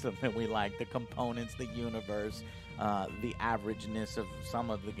game system that we like, the components, the universe, the averageness of some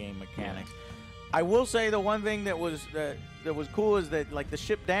of the game mechanics. Yeah. I will say the one thing that was cool is that, like, the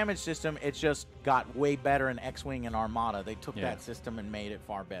ship damage system, it just got way better in X-Wing and Armada. They took that system and made it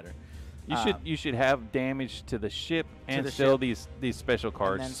far better. You should have damage to the ship and still these special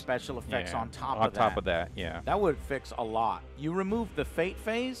cards. And then special effects on top of that. On top of that, yeah. That would fix a lot. You remove the fate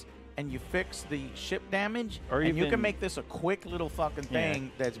phase and you fix the ship damage, and you can make this a quick little fucking thing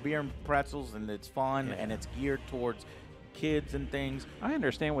that's beer and pretzels, and it's fun, and it's geared towards kids and things. I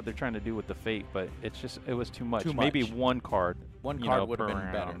understand what they're trying to do with the fate, but it was too much. Maybe one card would have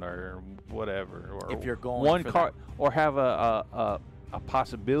been better, or whatever. Or if you're going one for card, or have a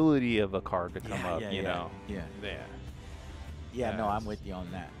possibility of a card to come up. No, I'm with you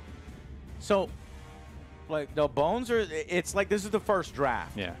on that. So, like, the bones are. It's like this is the first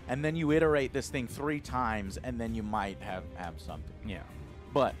draft. Yeah. And then you iterate this thing 3 times, and then you might have something. Yeah.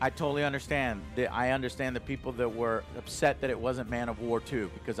 But I totally understand. I understand the people that were upset that it wasn't Man of War 2,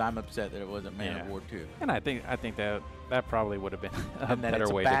 because I'm upset that it wasn't Man of War 2. And I think that probably would have been a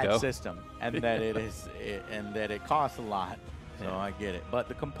better way to go. And that it's a bad system, and that and that it costs a lot. So I get it. But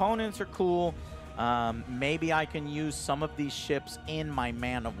the components are cool. Maybe I can use some of these ships in my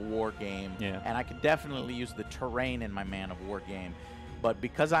Man of War game. Yeah. And I could definitely use the terrain in my Man of War game. But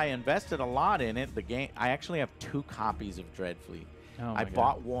because I invested a lot in it, I actually have 2 copies of Dreadfleet. Oh I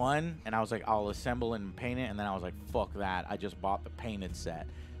bought one, and I was like, I'll assemble and paint it, and then I was like, fuck that. I just bought the painted set.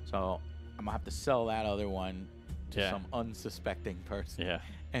 So I'm going to have to sell that other one to some unsuspecting person. Yeah.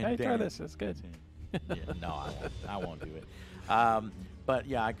 And hey, try this. It's good. No, I won't do it. But,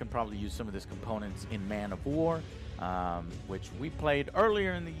 yeah, I can probably use some of these components in Man of War, which we played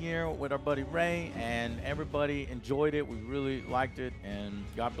earlier in the year with our buddy Ray, and everybody enjoyed it. We really liked it, and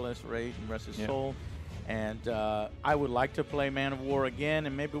God bless Ray and rest his soul. And I would like to play Man of War again,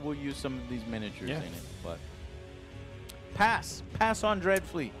 and maybe we'll use some of these miniatures in it. But pass on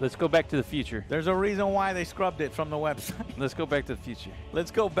Dreadfleet. Let's go back to the future. There's a reason why they scrubbed it from the website. Let's go back to the future.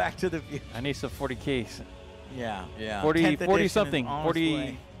 Let's go back to the future. I need some 40Ks. Yeah. 40 something.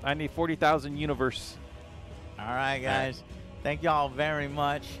 40. I need 40,000 universe. All right, guys. Thank y'all very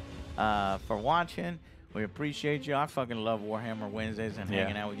much for watching. We appreciate you. I fucking love Warhammer Wednesdays and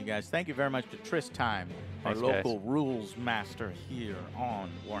hanging out with you guys. Thank you very much to Tris Time, our local rules master here on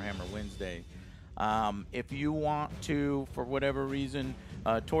Warhammer Wednesday. If you want to, for whatever reason,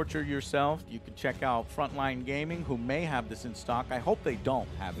 torture yourself, you can check out Frontline Gaming, who may have this in stock. I hope they don't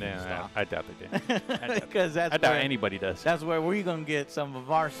have it in stock. I doubt they do. Because I doubt anybody does. That's where we're going to get some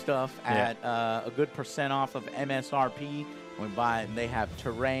of our stuff at a good % off of MSRP. We buy it, and they have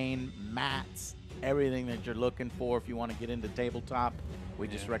terrain, mats, everything that you're looking for if you want to get into tabletop. We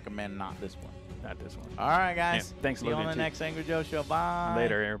just recommend not this one. Not this one. All right, guys. Thanks, See you on the next Angry Joe Show. Bye.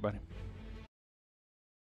 Later, everybody.